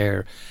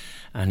there,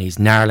 and he's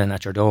gnarling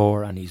at your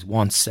door, and he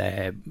wants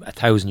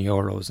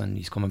 €1,000, and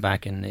he's coming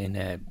back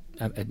in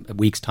a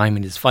week's time,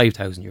 and it's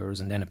 €5,000,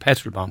 and then a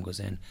petrol bomb goes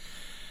in.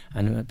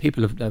 And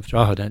people of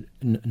Drogheda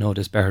know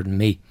this better than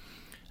me.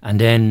 And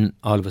then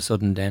all of a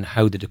sudden, then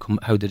how did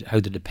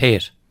they pay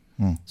it?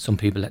 Some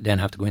people then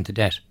have to go into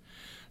debt.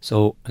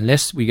 So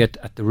unless we get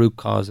at the root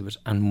cause of it,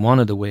 and one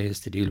of the ways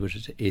to deal with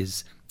it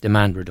is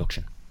demand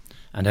reduction,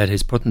 and that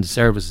is putting the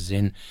services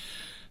in,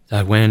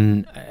 that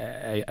when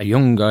a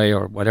young guy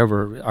or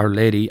whatever, or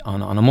lady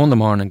on a Monday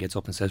morning gets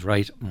up and says,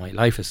 right, my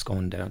life is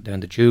going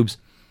down the tubes,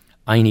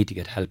 I need to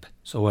get help.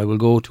 So I will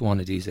go to one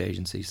of these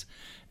agencies,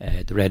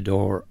 the Red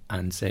Door,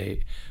 and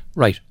say,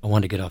 right, I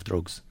want to get off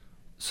drugs.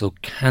 So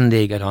can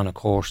they get on a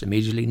course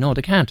immediately? No,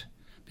 they can't,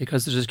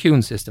 because there's a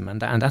queuing system,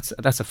 and that's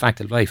a fact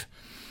of life.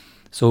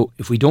 So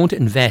if we don't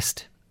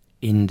invest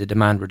in the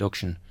demand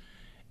reduction,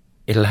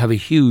 it'll have a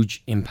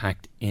huge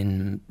impact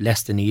in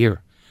less than a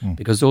year,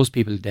 because those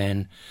people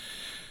then,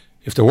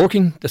 if they're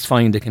working, that's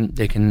fine. They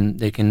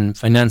can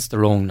finance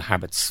their own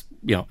habits,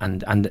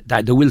 and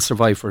that they will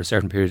survive for a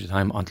certain period of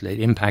time until it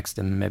impacts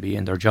them maybe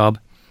in their job,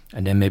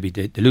 and then maybe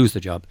they lose their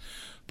job.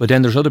 But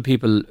then there's other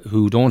people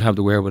who don't have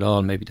the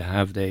wherewithal maybe to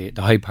have the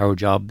high-power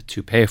job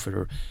to pay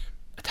for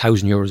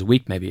 €1,000 a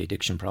week, maybe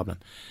addiction problem,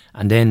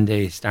 and then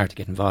they start to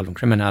get involved in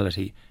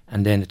criminality,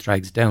 and then it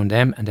drags down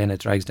them, and then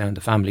it drags down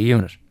the family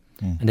unit,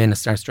 and then it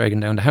starts dragging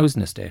down the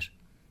housing estate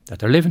that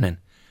they're living in,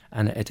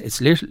 and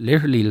it's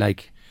literally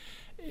like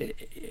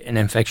an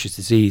infectious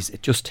disease.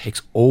 It just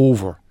takes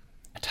over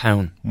a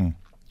town. And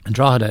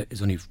Drogheda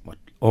is only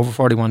over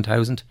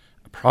 41,000,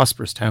 a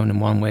prosperous town in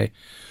one way,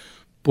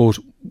 but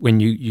when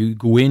you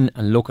go in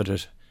and look at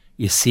it,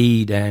 you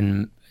see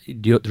then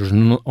there's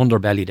an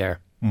underbelly there.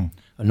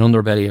 An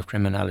underbelly of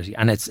criminality,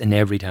 and it's in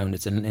every town.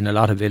 It's in a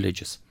lot of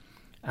villages,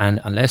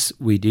 and unless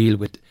we deal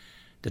with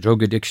the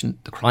drug addiction,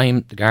 the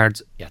crime, the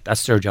guards,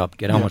 that's their job.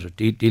 Get on with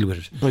it, deal with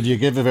it. But you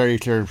give a very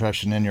clear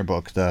impression in your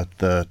book that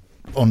the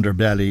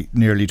underbelly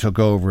nearly took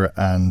over,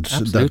 and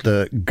that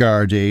the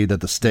Gardaí,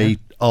 that the state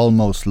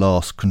almost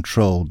lost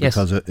control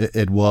because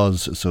it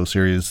was so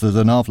serious. There's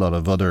an awful lot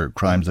of other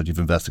crimes that you've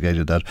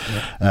investigated that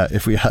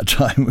if we had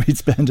time we'd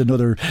spend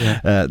another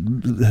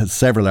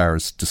several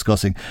hours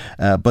discussing,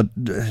 but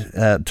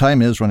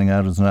time is running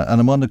out, and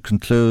I want to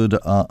conclude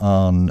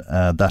on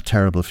that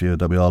terrible feud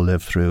that we all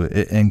lived through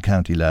in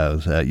County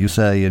Louth. You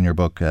say in your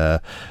book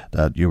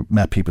that you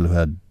met people who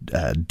had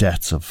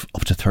debts of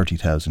up to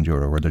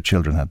 €30,000, where their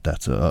children had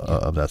debts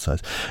of that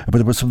size. But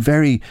there were some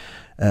very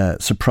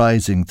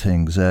surprising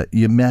things.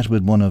 You met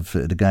with one of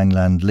the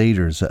gangland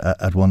leaders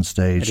at one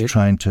stage,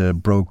 trying to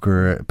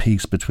broker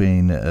peace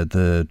between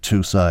the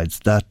two sides.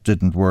 That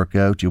didn't work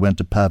out. You went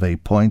to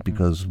Pave Point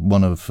because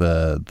one of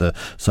the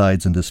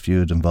sides in this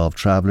feud involved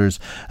travellers.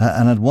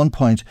 And at one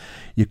point,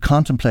 you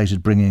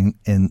contemplated bringing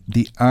in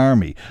the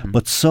army.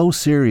 But so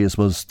serious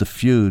was the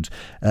feud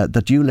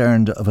that you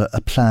learned of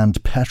a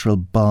planned petrol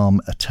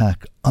bomb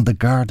attack on the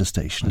Garda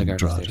station in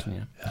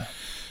Drogheda.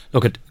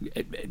 Look,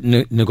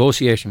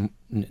 negotiating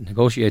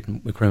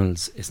with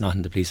criminals is not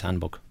in the police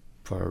handbook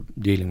for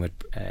dealing with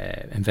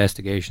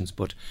investigations,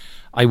 but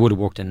I would have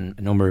worked in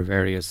a number of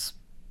areas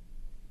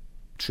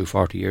through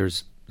 40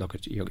 years. Look,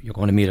 you're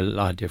going to meet a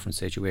lot of different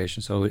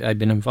situations. So I've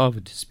been involved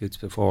with disputes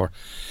before.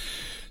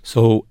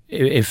 So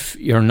if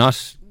you're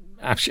not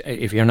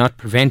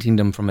preventing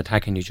them from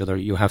attacking each other,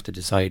 you have to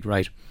decide,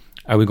 right,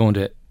 are we going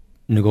to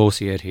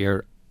negotiate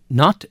here,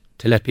 not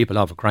to let people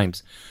off of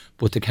crimes,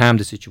 but to calm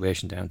the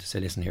situation down, to say,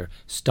 listen here,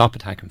 stop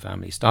attacking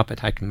families, stop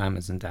attacking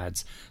mamas and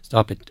dads,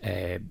 stop it,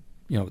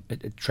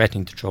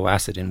 threatening to throw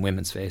acid in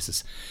women's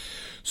faces.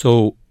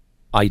 So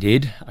I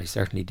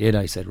certainly did.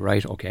 I said,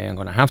 right, okay, I'm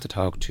going to have to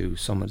talk to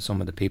some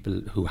of the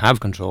people who have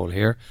control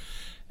here.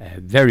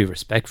 Very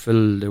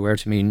respectful they were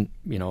to me,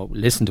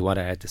 listened to what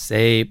I had to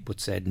say, but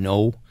said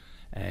no,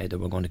 they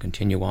were going to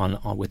continue on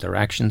with their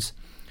actions.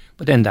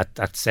 But then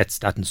that sets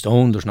that in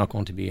stone. There's not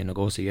going to be a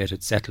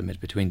negotiated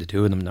settlement between the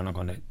two of them. They're not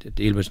going to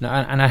deal with it.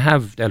 And I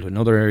have dealt with in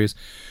other areas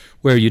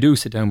where you do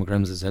sit down with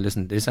criminals and say,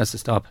 listen, this has to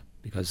stop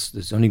because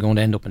it's only going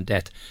to end up in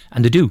death.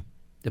 And they do.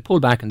 They pull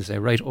back and they say,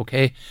 right,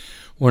 okay,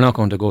 we're not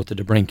going to go to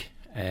the brink.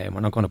 We're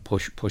not going to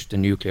push the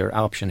nuclear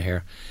option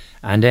here.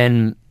 And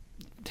then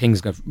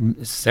things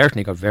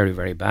certainly got very,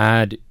 very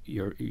bad.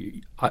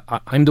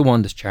 I'm the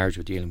one that's charged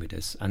with dealing with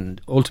this.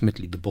 And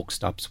ultimately the book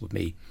stops with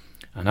me.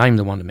 And I'm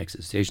the one that makes the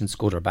decisions,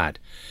 good or bad.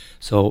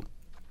 So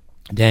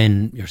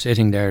then you're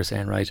sitting there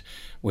saying, right,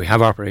 we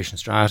have Operation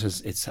Stratus.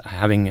 It's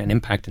having an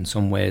impact in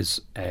some ways,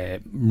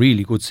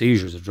 really good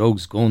seizures of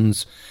drugs,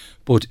 guns.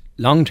 But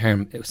long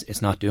term,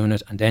 it's not doing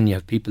it. And then you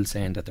have people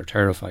saying that they're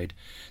terrified,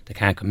 they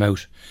can't come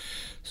out.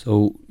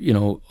 So,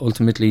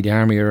 ultimately the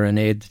army are an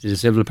aid to the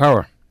civil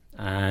power.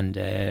 And,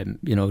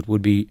 it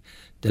would be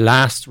the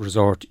last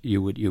resort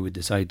you would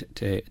decide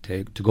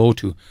to go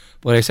to.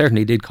 But I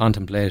certainly did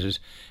contemplate it.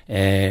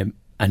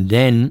 And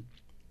then,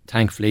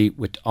 thankfully,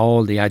 with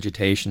all the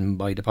agitation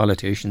by the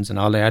politicians and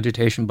all the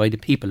agitation by the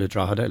people of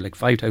Drogheda, like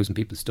 5,000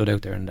 people stood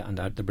out there on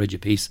the Bridge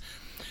of Peace,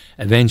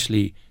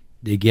 eventually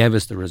they gave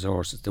us the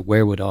resources, the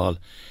wherewithal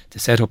to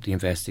set up the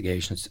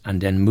investigations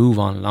and then move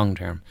on long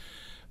term.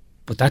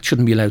 But that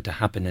shouldn't be allowed to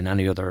happen in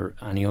any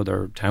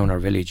other town or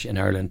village in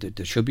Ireland.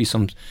 There should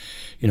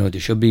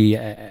be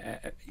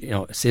a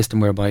system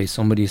whereby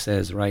somebody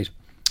says, right,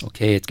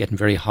 okay, it's getting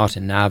very hot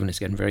in Navan, it's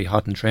getting very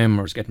hot in Trim,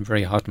 or it's getting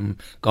very hot in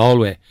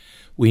Galway.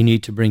 We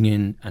need to bring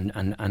in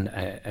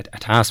a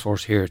task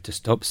force here to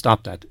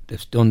stop that.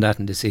 They've done that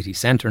in the city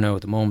centre now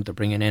at the moment. They're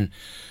bringing in,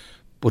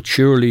 but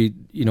surely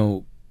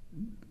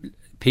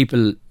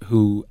people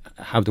who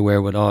have the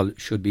wherewithal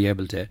should be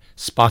able to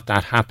spot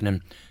that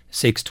happening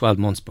 6-12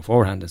 months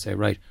beforehand and say,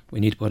 right, we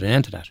need to put an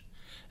end to that,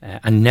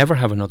 and never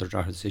have another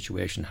Drogheda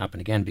situation happen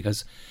again,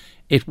 because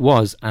it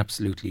was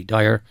absolutely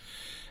dire.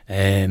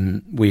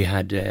 We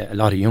had a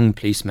lot of young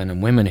policemen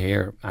and women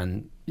here,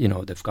 and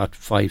they've got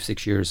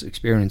 5-6 years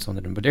experience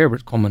under them, but they were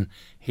coming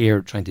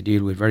here trying to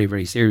deal with very,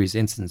 very serious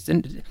incidents.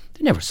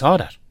 They never saw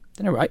that.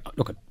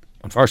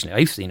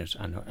 Unfortunately I've seen it,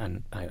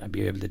 and I'd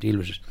be able to deal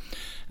with it.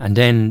 And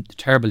then the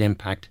terrible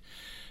impact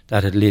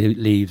that it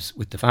leaves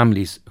with the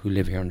families who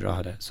live here in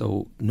Drogheda.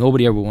 So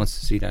nobody ever wants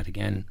to see that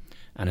again,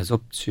 and it's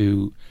up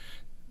to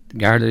the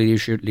Garda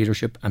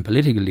leadership and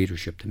political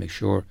leadership to make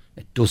sure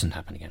it doesn't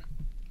happen again.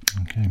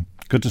 Okay.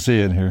 Good to see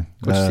you in here.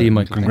 Good to see you,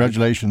 Michael.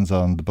 Congratulations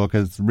on the book.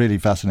 It's really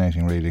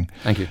fascinating reading.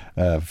 Thank you.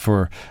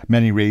 For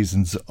many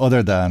reasons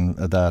other than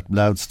that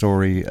loud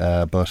story,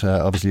 but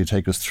obviously you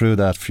take us through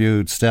that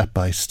feud step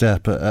by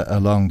step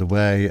along the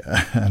way,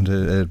 and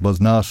it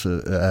was not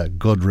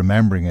good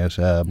remembering it,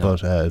 no.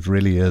 But it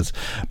really is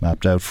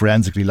mapped out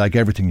forensically, like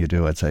everything you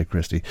do, I'd say,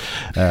 Christy.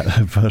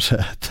 But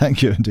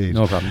thank you indeed.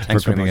 No problem.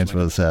 Thanks for coming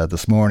into us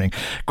this morning.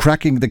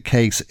 Cracking the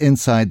Case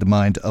Inside the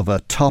Mind of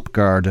a Top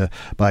Garda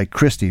by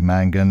Christy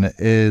Mangan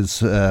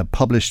is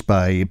published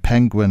by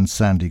Penguin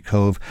Sandy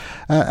Cove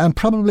and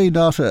probably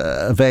not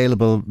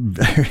available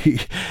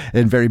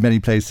in very many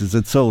places.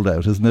 It's sold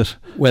out, isn't it?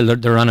 Well, they're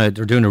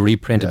doing a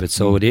reprint of it,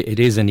 so it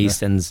is in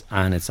Easton's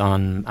and it's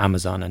on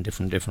Amazon and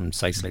different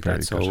sites like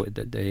that. So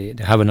they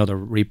have another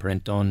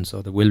reprint done,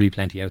 so there will be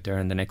plenty out there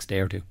in the next day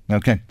or two.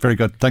 Okay, very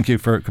good. Thank you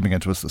for coming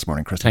into us this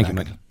morning, Chris. Thank you,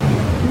 Michael.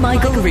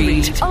 Michael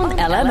Reade on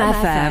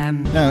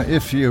LMFM. Now,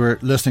 if you were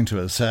listening to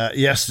us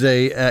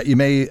yesterday, you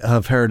may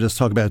have heard us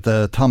talk about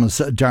the Thomas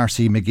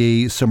D'Arcy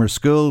McGee Summer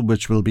School,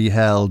 which will be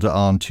held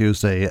on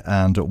Tuesday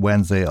and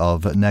Wednesday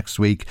of next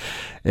week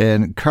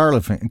in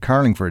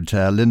Carlingford.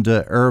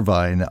 Linda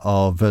Irvine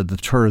of the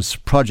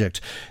Tourist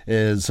Project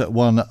is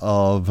one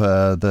of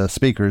the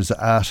speakers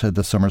at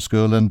the summer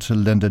school, and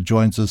Linda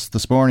joins us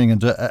this morning.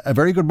 And a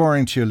very good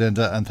morning to you,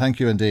 Linda, and thank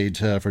you indeed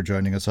for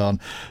joining us on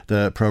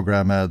the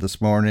programme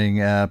this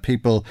morning.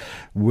 People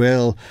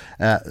will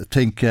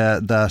think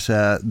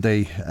that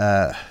they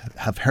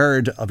have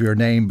heard of your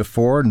name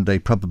before, and they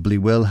probably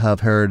will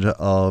have heard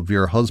of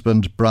your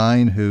husband,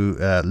 Brian, who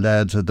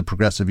led the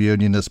Progressive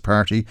Unionist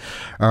Party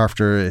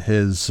after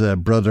his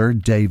brother,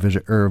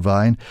 David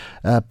Irvine.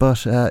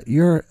 But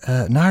you're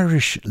an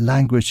Irish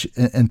language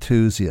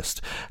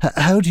enthusiast.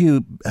 How do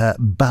you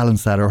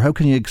balance that, or how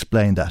can you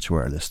explain that to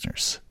our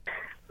listeners?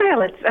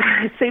 Well, it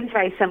seems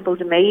very simple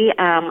to me.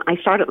 I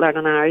started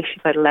learning Irish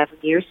about 11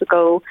 years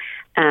ago.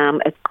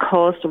 It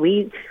caused a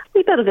wee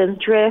bit of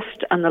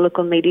interest in the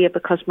local media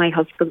because my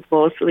husband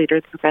was the leader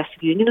of the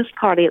Progressive Unionist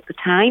Party at the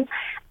time,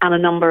 and a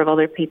number of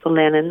other people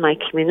then in my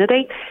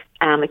community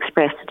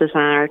expressed a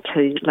desire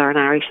to learn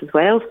Irish as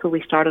well. So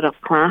we started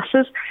up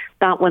classes.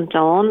 That went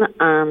on,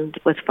 and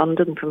with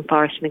funding from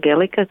Forest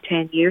McGillica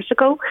 10 years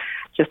ago,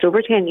 just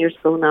over 10 years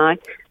ago now,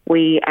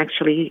 we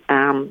actually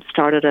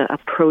started a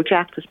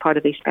project as part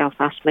of East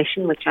Belfast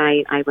Mission, which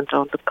I went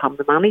on to become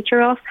the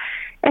manager of.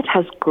 It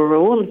has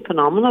grown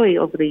phenomenally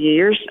over the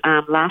years.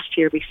 Last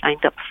year we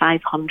signed up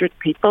 500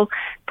 people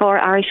for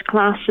Irish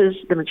classes,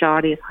 the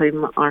majority of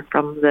whom are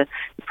from the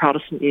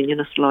Protestant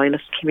Unionist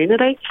Loyalist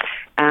community.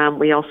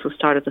 We also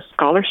started a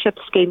scholarship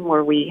scheme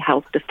where we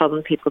help to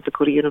fund people to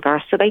go to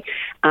university,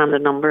 and a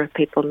number of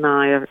people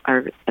now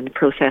are in the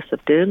process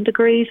of doing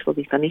degrees, will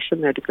be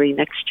finishing their degree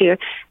next year,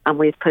 and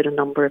we've put a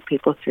number of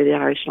people through the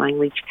Irish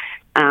language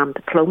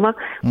diploma.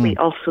 We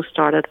also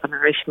started an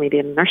Irish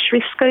medium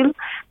nursery school,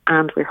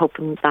 and we're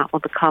hoping that will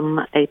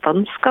become a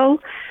fun school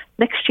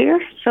next year.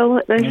 So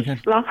there's a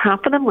lot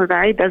happening. We're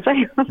very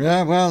busy.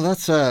 Yeah, well,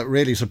 that's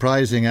really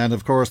surprising. And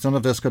of course, none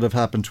of this could have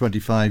happened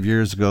 25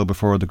 years ago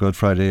before the Good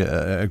Friday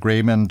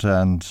Agreement.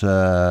 And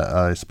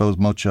I suppose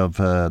much of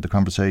the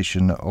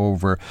conversation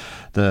over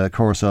the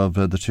course of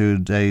the 2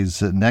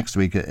 days next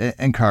week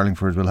in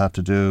Carlingford will have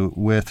to do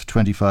with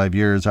 25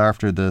 years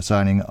after the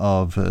signing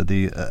of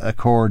the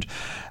Accord.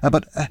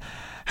 But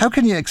how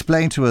can you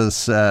explain to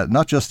us,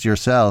 not just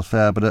yourself,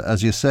 but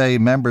as you say,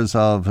 members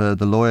of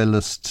the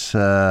Loyalist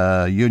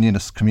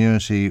Unionist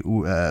community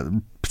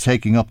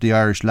taking up the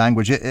Irish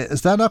language?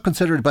 Is that not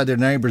considered by their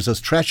neighbours as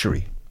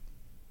treachery?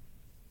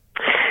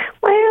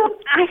 Well,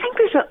 I think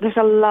there's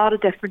a lot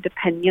of different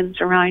opinions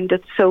around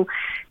it. So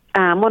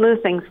one of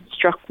the things that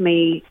struck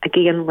me,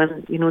 again,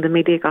 when the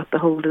media got the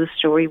hold of the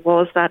story,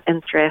 was that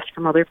interest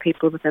from other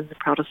people within the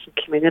Protestant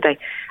community.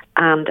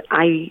 And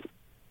I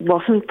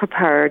wasn't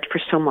prepared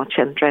for so much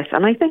interest,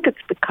 and I think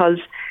it's because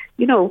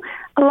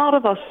a lot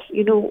of us,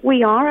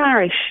 we are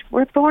Irish.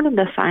 We're born in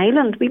this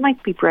island. We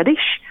might be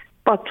British,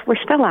 but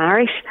we're still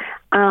Irish,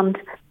 and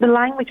the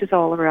language is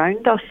all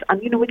around us.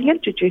 And when you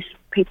introduce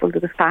people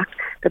to the fact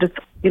that it's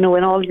in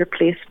all your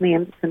place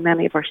names, it's in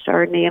many of our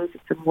surnames,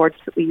 it's in words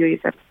that we use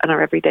in our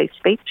everyday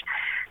speech.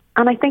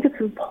 And I think it's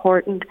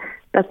important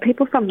that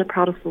people from the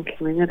Protestant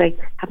community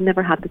have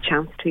never had the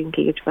chance to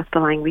engage with the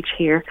language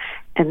here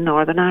in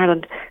Northern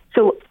Ireland.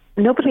 So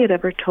nobody had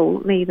ever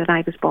told me that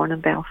I was born in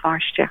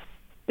Belfast yet.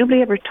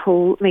 Nobody ever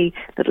told me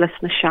that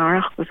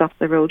Lisnasharach was up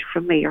the road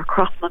from me, or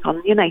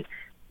Crossmagonion.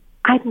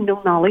 I had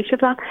no knowledge of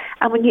that.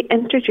 And when you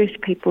introduce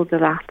people to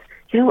that,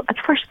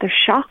 at first they're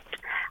shocked.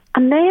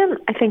 And then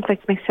I think,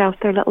 like myself,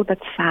 they're a little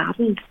bit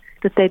saddened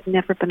that they'd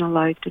never been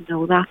allowed to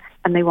know that,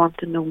 and they want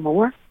to know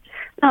more.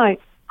 Now,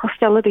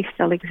 hostility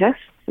still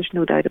exists, there's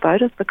no doubt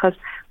about it, because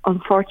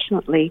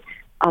unfortunately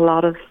a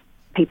lot of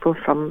people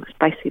from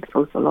especially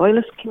both the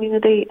Loyalist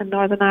community in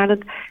Northern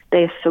Ireland,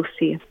 they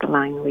associate the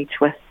language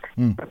with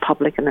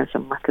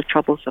republicanism, with the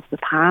troubles of the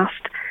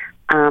past.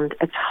 And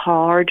it's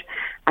hard,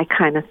 I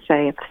kind of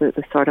say it's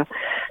the sort of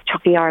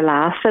Chucky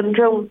Arla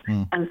syndrome,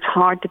 and it's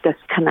hard to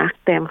disconnect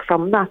them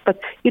from that.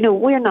 But,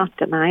 we're not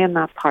denying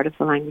that part of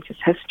the language's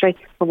history,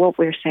 but what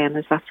we're saying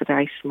is that's a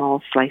very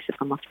small slice of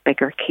a much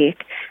bigger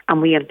cake,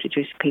 and we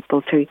introduce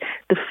people to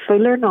the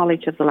fuller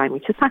knowledge of the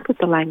language. The fact that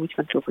the language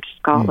went over to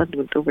Scotland,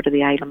 went over to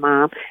the Isle of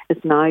Man, is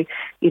now,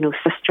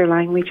 sister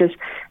languages.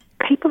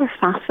 People are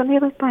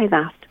fascinated by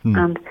that.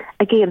 And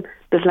again,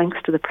 there's links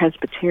to the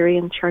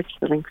Presbyterian Church,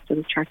 the links to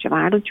the Church of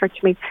Ireland Church.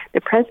 I mean,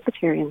 the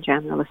Presbyterian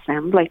General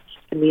Assembly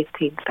in the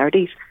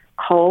 1830s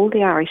called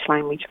the Irish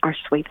language our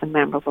sweet and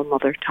memorable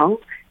mother tongue.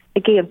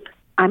 Again,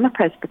 I'm a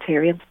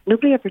Presbyterian.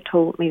 Nobody ever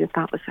told me that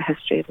that was the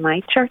history of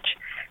my church.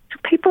 So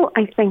people,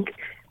 I think,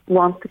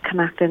 want to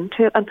connect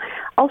into it. And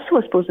also,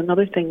 I suppose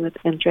another thing that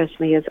interests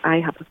me is I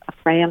have a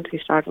friend who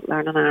started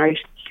learning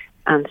Irish,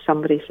 and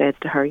somebody said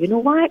to her,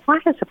 why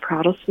as a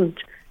Protestant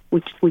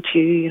would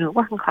you,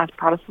 working class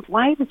Protestant,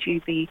 why would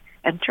you be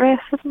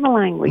interested in the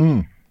language?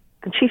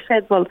 And she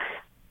said, well,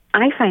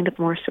 I find it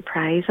more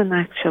surprising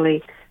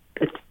actually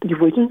that you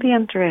wouldn't be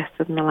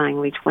interested in the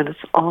language when it's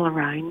all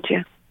around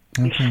you.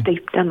 You're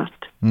steeped in it,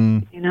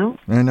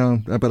 I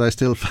know, but I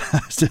still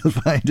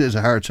find it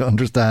hard to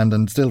understand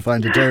and still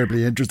find it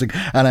terribly interesting.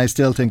 And I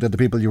still think that the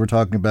people you were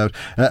talking about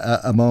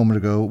a moment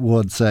ago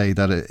would say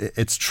that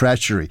it's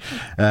treachery.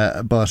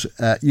 But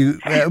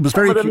it was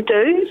very...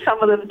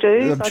 Some of them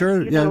do. I'm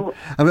sure, yeah.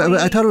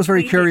 I thought it was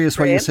very curious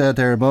what you said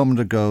there a moment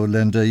ago,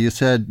 Linda. You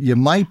said you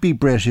might be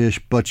British,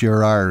 but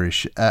you're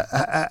Irish.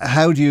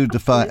 How do you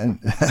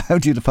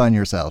define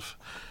yourself?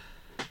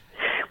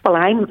 Well,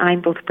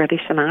 I'm both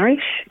British and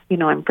Irish.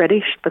 I'm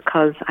British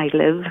because I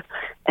live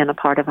in a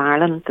part of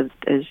Ireland that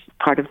is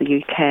part of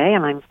the UK,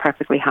 and I'm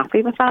perfectly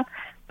happy with that.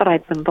 But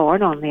I've been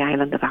born on the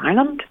island of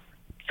Ireland,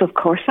 so of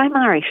course I'm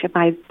Irish. If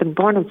I'd been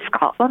born in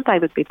Scotland, I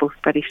would be both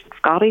British and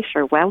Scottish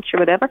or Welsh or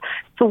whatever.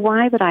 So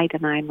why would I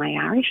deny my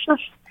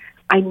Irishness?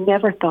 I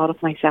never thought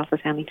of myself as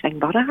anything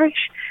but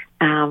Irish.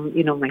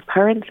 My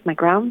parents, my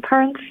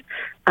grandparents,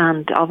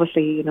 and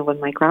obviously, when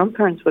my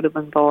grandparents would have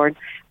been born,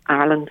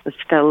 Ireland was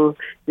still,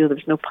 there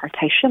was no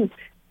partition.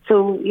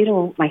 So,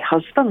 my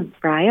husband,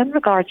 Brian,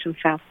 regards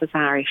himself as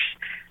Irish.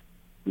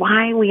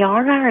 Why we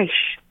are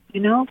Irish,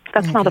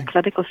 That's not a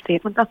political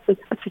statement, that's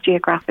a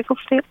geographical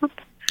statement.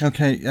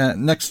 Okay,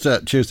 next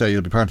Tuesday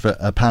you'll be part of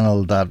a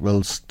panel that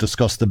will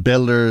discuss the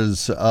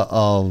builders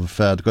of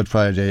the Good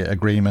Friday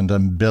Agreement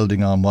and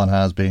building on what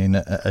has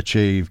been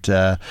achieved.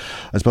 I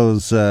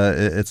suppose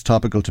it's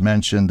topical to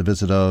mention the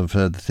visit of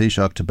the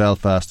Taoiseach to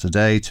Belfast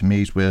today to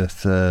meet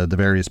with the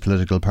various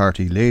political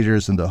party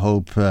leaders in the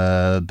hope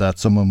that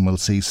someone will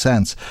see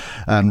sense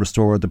and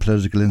restore the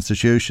political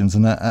institutions.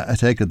 And I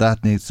take it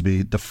that needs to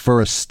be the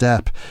first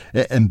step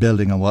in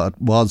building on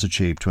what was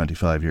achieved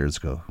 25 years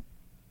ago.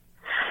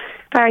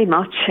 Very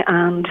much,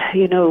 and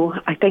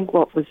I think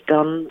what was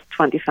done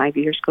 25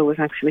 years ago was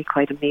actually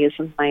quite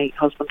amazing. My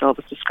husband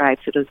always describes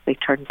it as they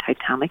turned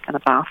Titanic in a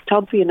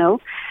bathtub,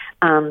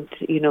 and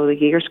the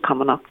years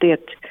coming up to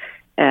it,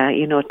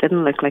 it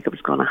didn't look like it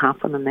was going to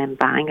happen, and then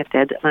bang, it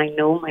did. And I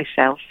know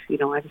myself, I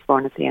was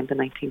born at the end of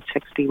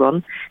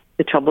 1961.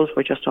 The Troubles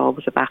were just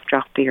always a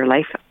backdrop to your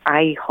life.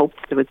 I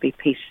hoped there would be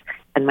peace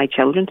in my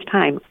children's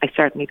time. I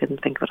certainly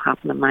didn't think it would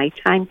happen in my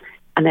time,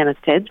 and then it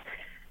did.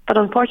 But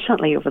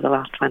unfortunately, over the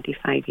last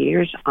 25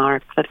 years,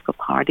 our political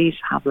parties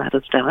have let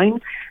us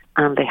down,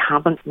 and they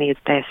haven't made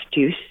best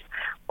use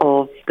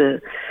of the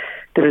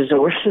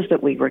resources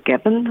that we were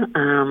given,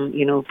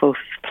 both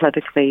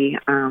politically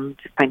and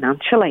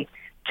financially,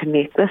 to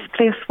make this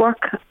place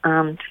work.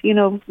 And,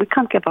 we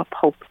can't give up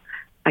hope.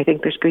 I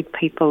think there's good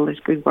people, there's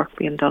good work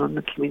being done in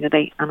the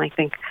community, and I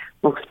think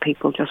most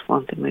people just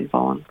want to move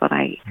on. But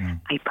I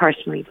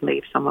personally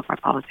believe some of our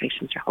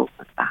politicians are holding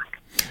us back.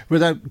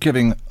 Without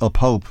giving up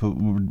hope,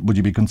 would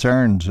you be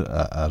concerned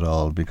at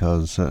all?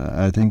 Because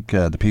I think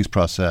the peace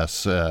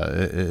process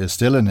is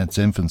still in its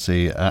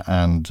infancy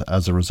and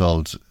as a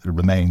result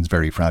remains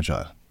very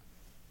fragile.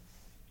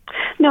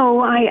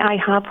 No, I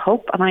have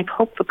hope, and I've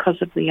hope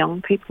because of the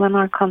young people in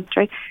our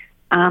country.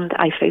 And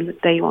I feel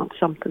that they want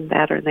something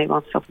better and they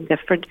want something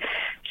different.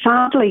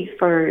 Sadly,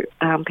 for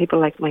people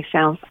like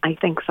myself, I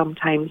think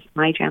sometimes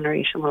my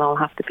generation will all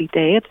have to be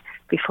dead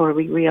before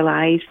we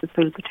realise the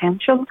full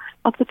potential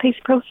of the peace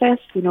process.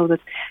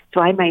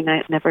 So I may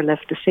never live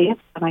to see it,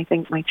 and I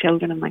think my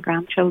children and my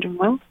grandchildren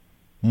will.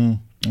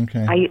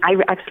 Okay. I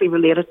actually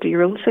related to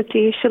your own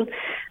situation,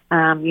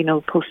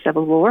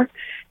 post-Civil War.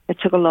 It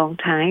took a long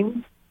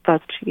time,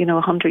 but,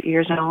 100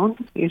 years on,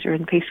 you're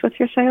in peace with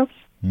yourselves.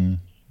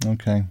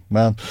 Okay,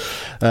 well,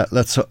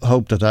 let's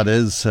hope that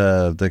is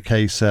the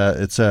case.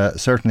 It's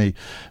certainly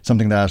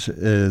something that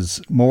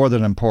is more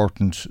than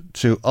important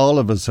to all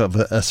of us of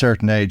a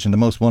certain age. And the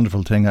most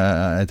wonderful thing,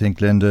 I think,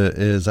 Linda,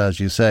 is, as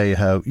you say,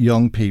 how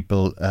young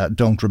people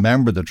don't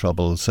remember the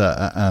Troubles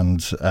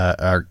and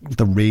are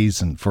the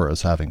reason for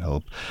us having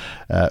hope.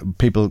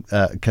 People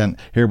can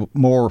hear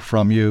more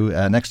from you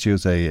next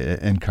Tuesday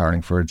in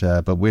Carlingford,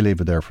 but we'll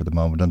leave it there for the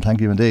moment. And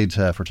thank you indeed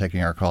for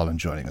taking our call and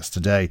joining us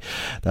today.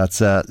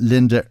 That's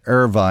Linda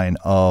Irvine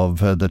of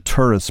the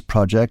Tourist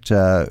Project,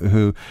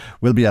 who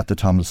will be at the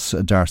Thomas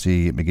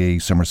Darcy McGee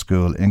Summer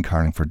School in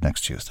Carlingford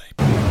next Tuesday.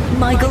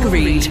 Michael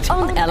Reade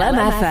on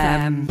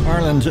LMFM.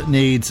 Ireland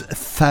needs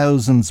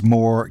thousands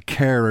more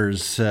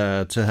carers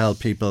to help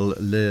people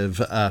live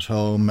at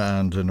home,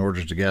 and in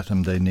order to get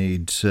them they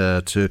need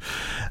to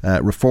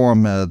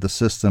reform the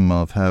system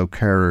of how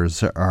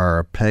carers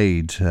are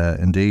paid.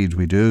 Indeed,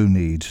 we do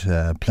need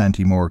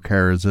plenty more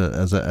carers,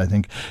 as I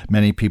think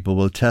many people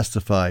will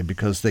testify,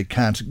 because they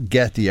can't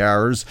get the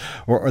hours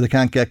or they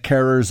can't get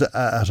carers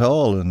at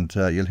all. And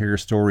you'll hear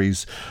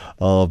stories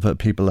of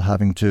people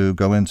having to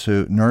go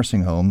into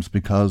nursing homes homes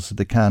because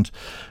they can't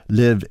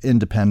live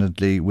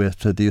independently with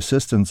the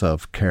assistance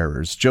of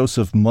carers.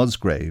 Joseph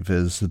Musgrave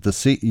is the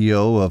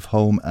CEO of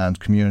Home and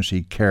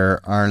Community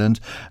Care Ireland.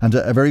 And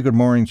a very good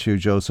morning to you,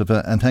 Joseph,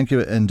 and thank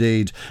you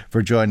indeed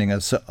for joining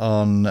us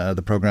on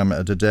the programme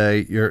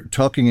today. You're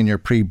talking in your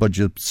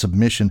pre-budget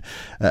submission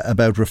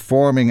about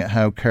reforming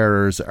how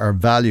carers are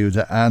valued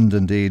and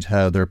indeed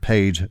how they're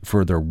paid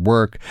for their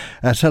work.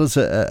 Tell us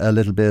a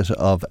little bit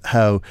of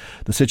how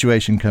the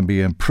situation can be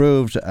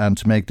improved and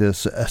to make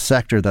this a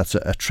sector that's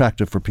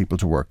attractive for people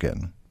to work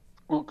in.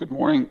 Well, good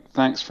morning.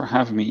 Thanks for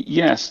having me.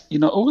 Yes,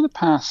 over the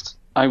past,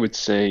 I would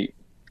say,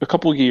 a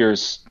couple of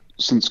years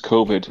since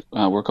COVID,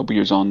 we're a couple of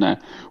years on now,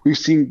 we've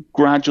seen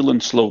gradual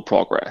and slow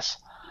progress.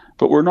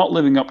 But we're not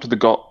living up to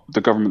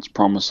the government's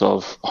promise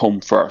of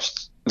home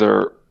first.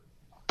 Their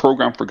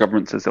programme for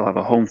government says they'll have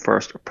a home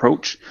first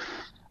approach.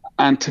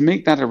 And to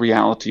make that a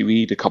reality, we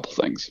need a couple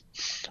things.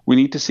 We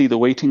need to see the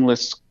waiting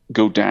lists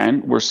go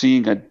down. We're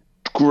seeing a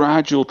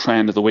gradual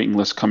trend of the waiting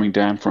list coming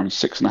down from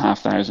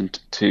 6,500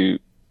 to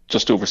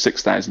just over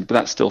 6,000, but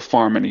that's still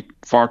far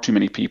too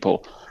many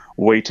people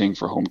waiting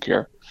for home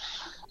care.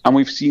 And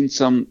we've seen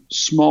some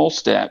small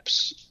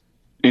steps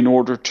in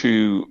order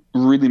to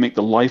really make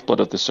the lifeblood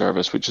of the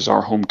service, which is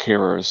our home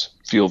carers,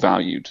 feel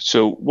valued.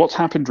 So what's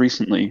happened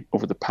recently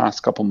over the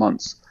past couple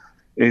months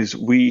is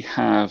we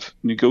have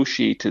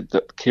negotiated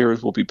that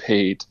carers will be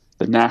paid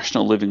the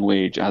national living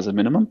wage as a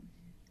minimum.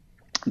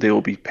 They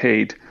will be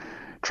paid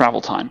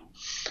travel time.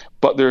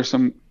 But there are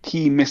some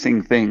key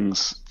missing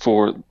things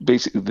for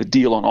basically the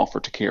deal on offer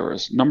to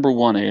carers. Number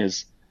one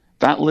is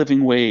that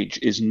living wage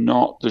there's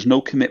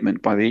no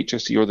commitment by the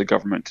HSE or the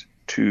government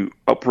to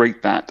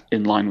uprate that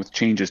in line with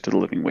changes to the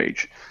living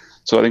wage.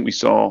 So I think we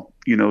saw,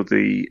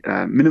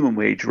 the minimum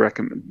wage, the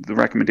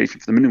recommendation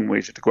for the minimum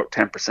wage is to go up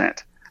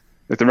 10%.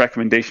 If the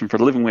recommendation for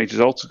the living wage is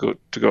also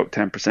to go up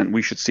 10%,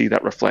 we should see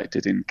that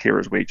reflected in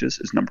carers' wages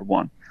is number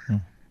one.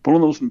 But one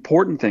of the most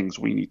important things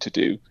we need to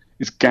do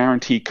is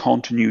guarantee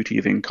continuity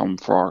of income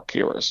for our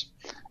carers.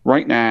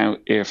 Right now,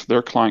 if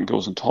their client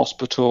goes into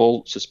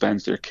hospital,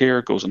 suspends their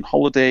care, goes on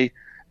holiday,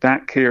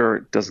 that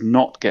carer does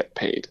not get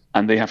paid,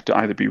 and they have to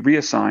either be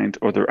reassigned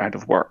or they're out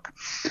of work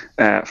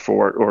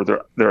or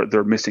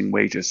they're missing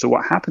wages. So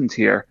what happens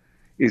here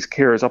is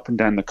carers up and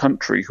down the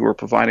country who are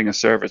providing a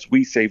service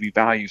we say we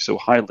value so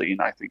highly,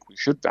 and I think we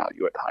should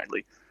value it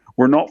highly.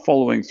 We're not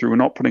following through. We're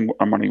not putting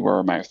our money where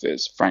our mouth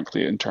is,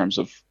 frankly, in terms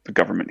of the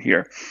government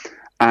here.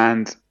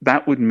 And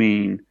that would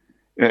mean,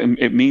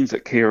 it means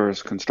that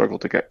carers can struggle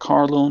to get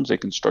car loans, they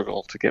can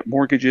struggle to get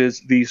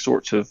mortgages, these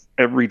sorts of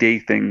everyday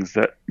things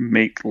that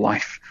make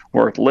life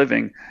worth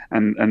living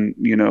and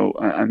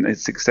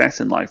its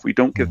success in life. We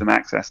don't give them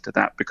access to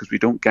that because we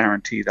don't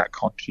guarantee that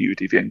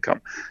continuity of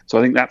income. So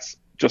I think that's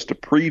just a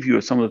preview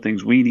of some of the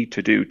things we need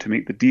to do to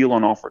make the deal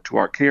on offer to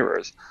our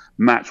carers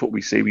match what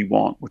we say we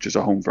want, which is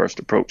a home-first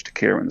approach to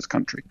care in this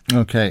country.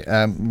 Okay,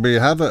 we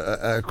have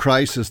a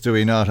crisis, do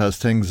we not, as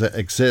things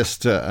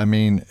exist?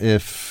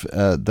 If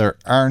there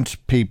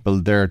aren't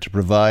people there to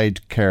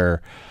provide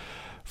care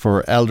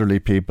for elderly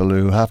people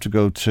who have to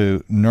go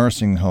to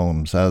nursing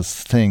homes as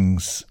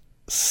things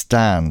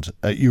stand,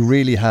 you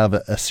really have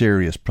a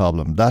serious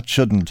problem. That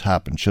shouldn't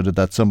happen, should it,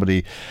 that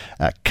somebody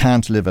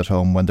can't live at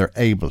home when they're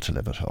able to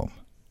live at home?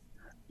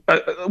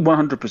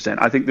 100%.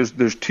 I think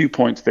there's 2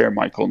 points there,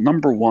 Michael.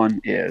 Number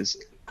one is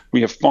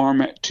we have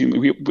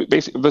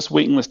basically this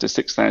waiting list of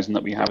 6,000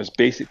 that we have is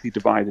basically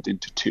divided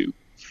into two.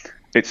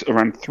 It's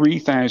around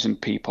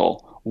 3,000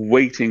 people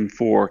waiting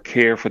for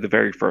care for the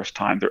very first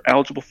time. They're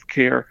eligible for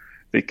care.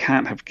 They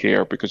can't have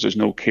care because there's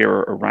no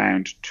carer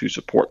around to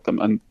support them.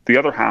 And the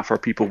other half are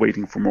people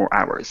waiting for more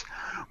hours.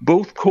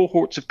 Both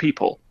cohorts of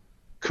people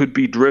could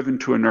be driven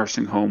to a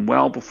nursing home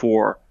well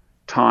before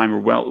time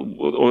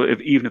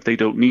even if they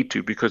don't need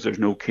to because there's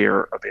no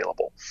care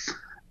available.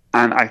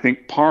 And I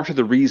think part of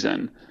the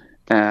reason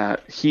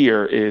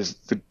here is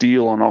the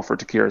deal on offer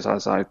to carers,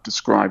 as I've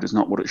described, is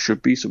not what it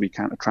should be, so we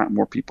can't attract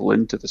more people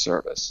into the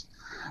service.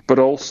 But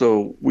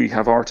also we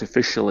have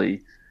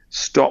artificially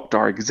stopped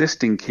our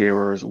existing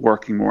carers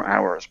working more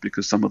hours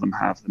because some of them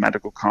have the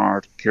medical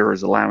card,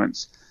 carers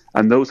allowance,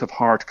 and those have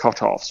hard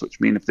cutoffs, which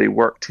mean if they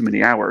work too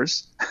many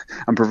hours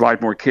and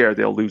provide more care,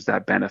 they'll lose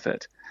that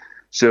benefit.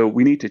 So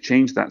we need to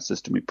change that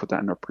system. We put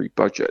that in our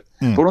pre-budget.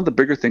 But one of the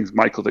bigger things,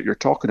 Michael, that you're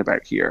talking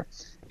about here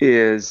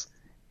is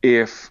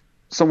if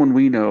someone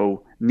we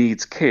know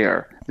needs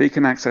care, they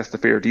can access the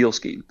Fair Deal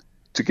scheme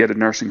to get a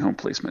nursing home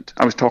placement.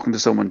 I was talking to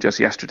someone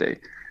just yesterday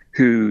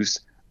whose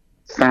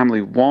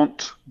family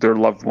want their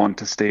loved one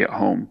to stay at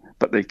home,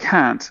 but they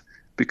can't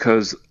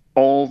because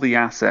all the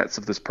assets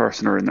of this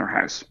person are in their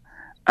house.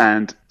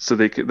 And so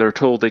they're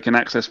told they can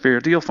access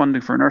Fair Deal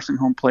funding for a nursing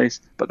home place,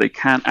 but they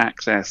can't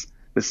access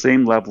the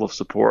same level of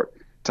support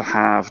to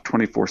have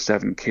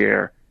 24/7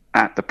 care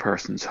at the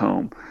person's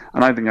home.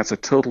 And I think that's a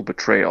total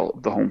betrayal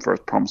of the Home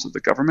First promise of the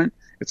government.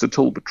 It's a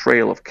total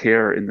betrayal of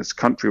care in this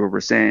country, where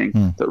we're saying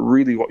that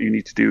really what you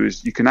need to do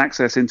is you can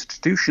access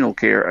institutional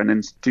care and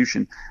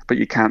institution, but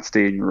you can't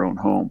stay in your own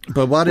home.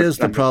 But what is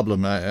the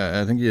problem?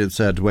 I think you had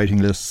said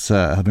waiting lists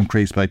have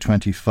increased by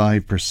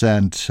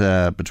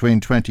 25% between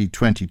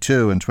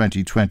 2022 and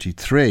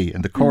 2023.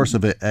 In the course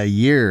of a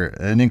year,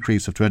 an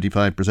increase of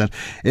 25%.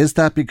 Is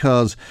that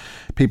because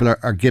people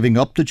are giving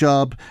up the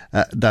job,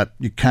 that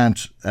you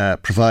can't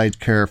provide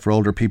care for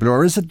older people,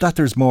 or is it that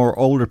there's more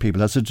older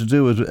people? Has it to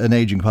do with an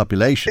ageing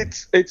population?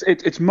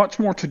 It's much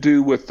more to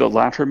do with the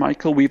latter,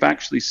 Michael. We've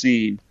actually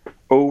seen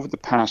over the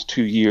past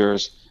 2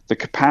 years the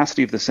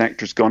capacity of the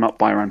sector has gone up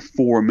by around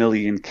 4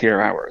 million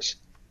care hours.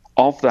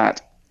 Of that,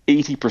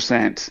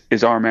 80%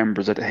 is our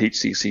members at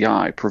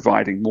HCCI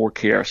providing more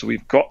care. So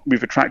we've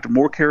attracted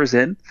more carers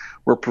in.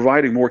 We're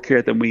providing more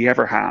care than we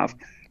ever have,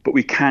 but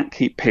we can't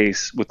keep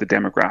pace with the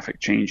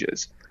demographic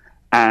changes.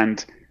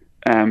 And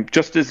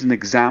just as an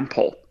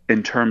example,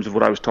 in terms of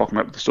what I was talking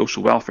about with the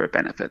social welfare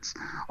benefits,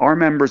 our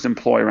members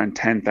employ around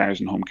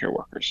 10,000 home care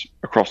workers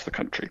across the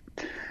country.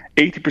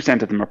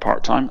 80% of them are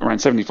part-time, around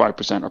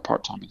 75% are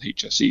part-time with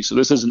HSE. So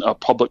this isn't a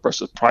public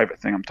versus private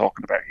thing I'm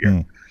talking about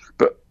here.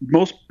 But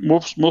most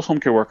home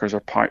care workers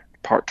are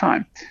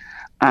part-time.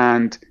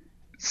 And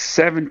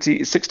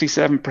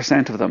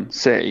 67% of them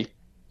say,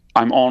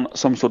 I'm on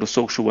some sort of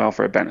social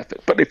welfare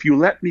benefit. But if you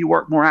let me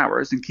work more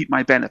hours and keep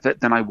my benefit,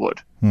 then I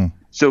would.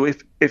 So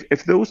if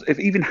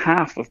even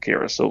half of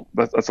carers, so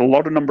that's a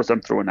lot of numbers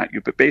I'm throwing at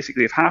you, but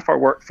basically if half our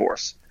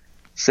workforce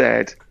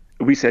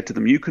we said to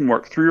them, you can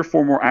work 3 or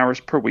 4 more hours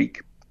per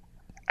week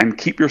and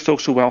keep your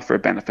social welfare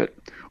benefit,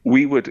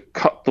 we would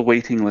cut the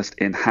waiting list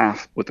in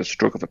half with a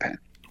stroke of a pen.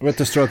 With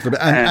the stroke of a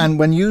pen. And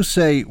when you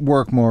say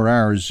work more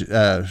hours,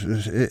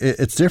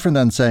 it's different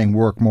than saying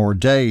work more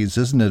days,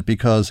 isn't it?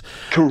 Because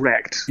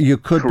you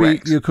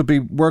could be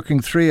working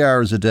 3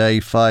 hours a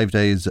day, 5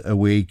 days a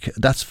week.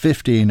 That's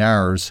 15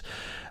 hours.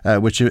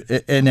 Which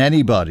in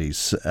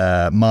anybody's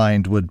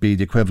mind would be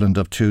the equivalent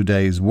of 2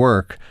 days'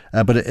 work,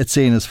 but it's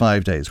seen as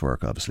 5 days'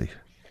 work, obviously.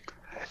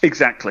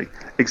 Exactly.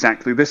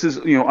 This is,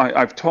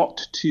 I've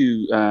talked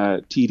to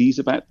TDs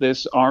about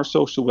this. Our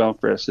social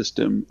welfare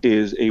system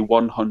is a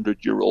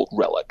 100-year-old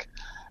relic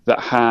that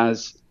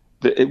has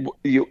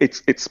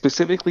it's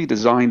specifically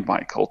designed,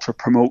 Michael, to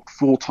promote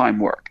full-time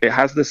work. It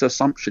has this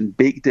assumption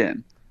baked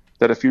in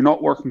that if you're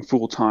not working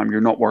full-time,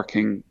 you're not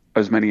working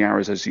as many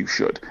hours as you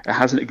should. It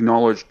hasn't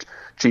acknowledged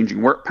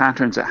changing work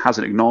patterns. It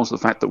hasn't acknowledged the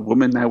fact that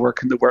women now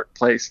work in the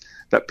workplace,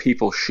 that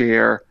people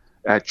share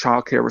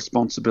childcare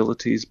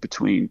responsibilities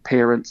between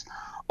parents,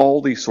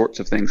 all these sorts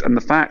of things. And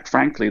the fact,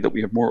 frankly, that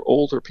we have more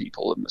older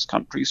people in this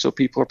country, so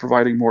people are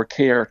providing more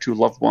care to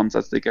loved ones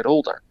as they get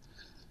older.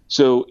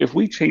 So if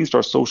we changed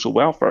our social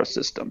welfare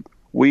system,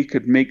 we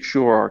could make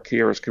sure our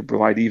carers could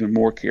provide even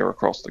more care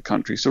across the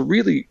country. So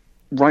really,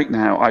 right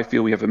now, I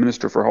feel we have a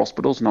Minister for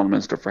Hospitals, not a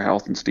Minister for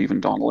Health, and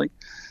Stephen Donnelly.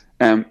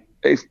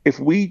 If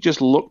we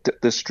just looked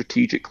at this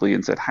strategically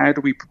and said, how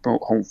do we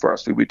promote Home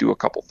First, we would do a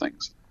couple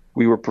things.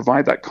 We would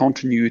provide that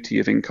continuity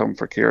of income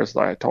for carers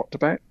that I talked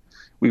about.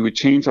 We would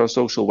change our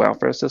social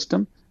welfare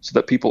system so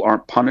that people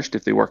aren't punished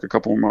if they work a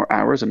couple more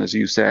hours. And as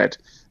you said,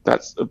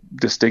 that's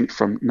distinct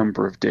from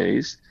number of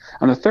days.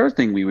 And the third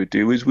thing we would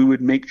do is we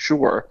would make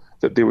sure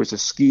that there was a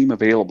scheme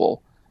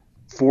available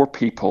for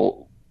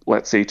people,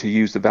 let's say, to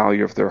use the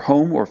value of their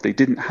home, or if they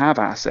didn't have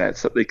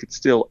assets, that they could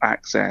still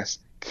access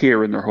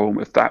care in their home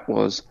if that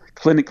was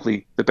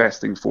clinically the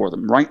best thing for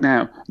them. Right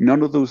now,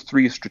 none of those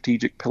 3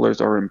 strategic pillars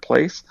are in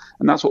place,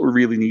 and that's what we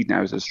really need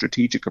now, is a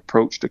strategic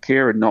approach to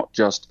care and not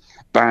just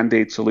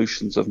band-aid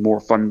solutions of more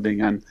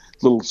funding and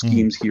little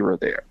schemes here or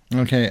there.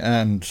 Okay,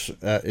 and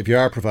if you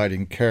are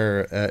providing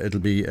care, it'll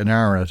be an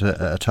hour at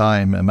a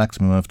time, a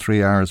maximum of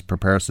 3 hours per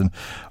person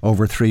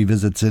over 3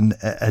 visits in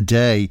a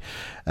day.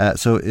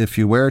 So if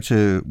you were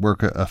to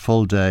work a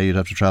full day, you'd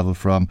have to travel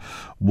from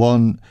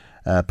one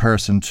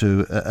person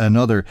to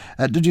another.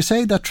 Did you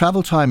say that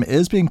travel time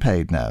is being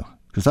paid now?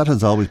 Because that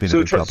has always been a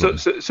big problem.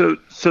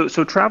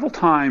 So travel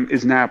time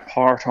is now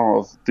part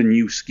of the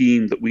new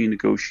scheme that we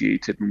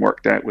negotiated and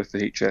worked out with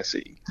the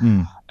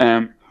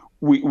HSE.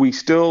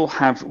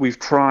 We've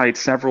tried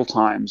several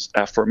times,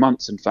 for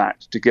months in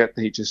fact, to get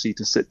the HSE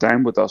to sit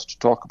down with us to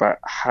talk about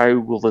how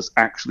will this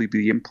actually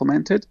be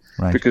implemented,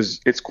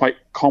 because it's quite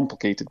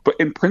complicated. But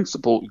in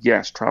principle,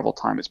 yes, travel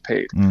time is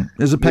paid.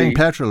 Is it paying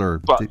petrol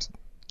or...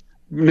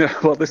 No,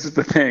 well, this is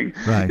the thing,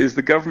 is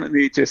the government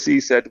and the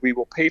HSE said we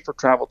will pay for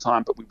travel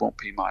time, but we won't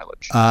pay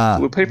mileage.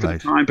 We'll pay for the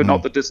time, but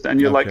not the distance. And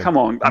you're like, come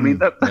on. I mean,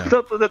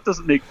 that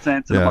doesn't make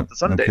sense in a month of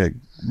Sundays. Okay.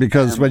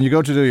 Because when you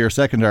go to do your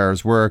second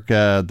hour's work,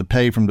 the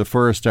pay from the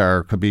first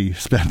hour could be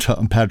spent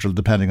on petrol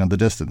depending on the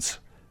distance.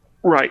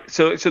 Right.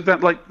 So that,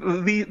 like,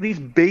 these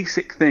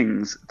basic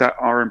things that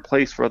are in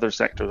place for other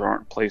sectors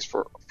aren't in place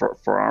for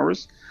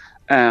ours.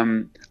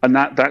 And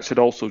that should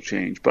also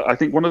change. But I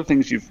think one of the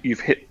things you've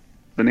hit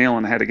the nail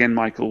on the head again,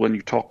 Michael, when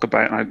you talk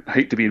about, and I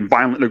hate to be in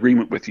violent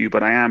agreement with you,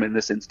 but I am in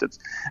this instance,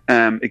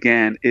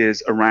 again,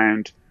 is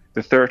around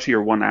the 30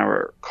 or 1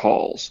 hour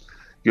calls.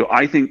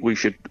 I think we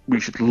should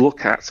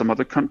look at some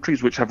other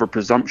countries which have a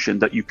presumption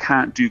that you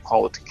can't do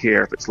quality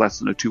care if it's less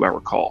than a 2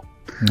 hour call.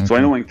 Okay. So I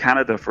know in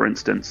Canada, for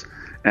instance,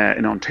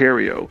 in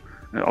Ontario,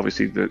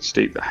 obviously the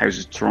state that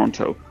houses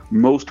Toronto,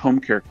 most home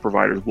care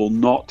providers will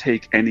not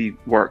take any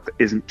work that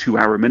isn't 2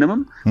 hour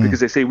minimum because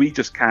they say we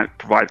just can't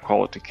provide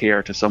quality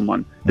care to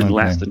someone in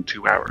less than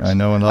 2 hours. I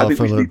know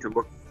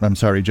I'm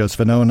sorry,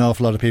 Joseph. I know an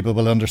awful lot of people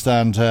will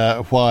understand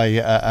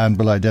why and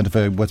will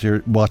identify what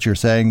you're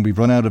saying. We've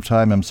run out of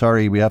time. I'm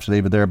sorry, we have to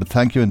leave it there. But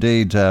thank you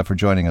indeed for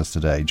joining us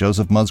today.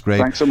 Joseph Musgrave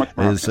Thanks so much,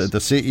 is the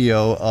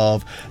CEO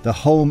of the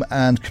Home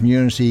and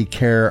Community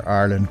Care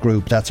Ireland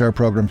Group. That's our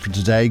programme for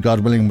today.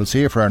 God willing, we'll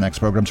see you for our next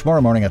programme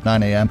tomorrow morning at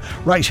 9 a.m.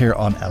 right here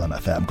on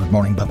LMFM. Good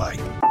morning. Bye-bye.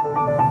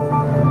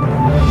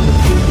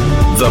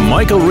 The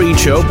Michael Reade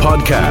Show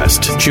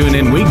podcast. Tune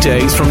in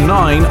weekdays from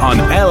 9 on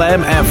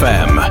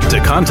LMFM. To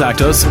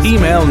contact us,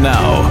 email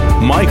now,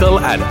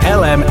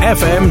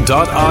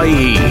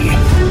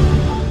 michael@lmfm.ie.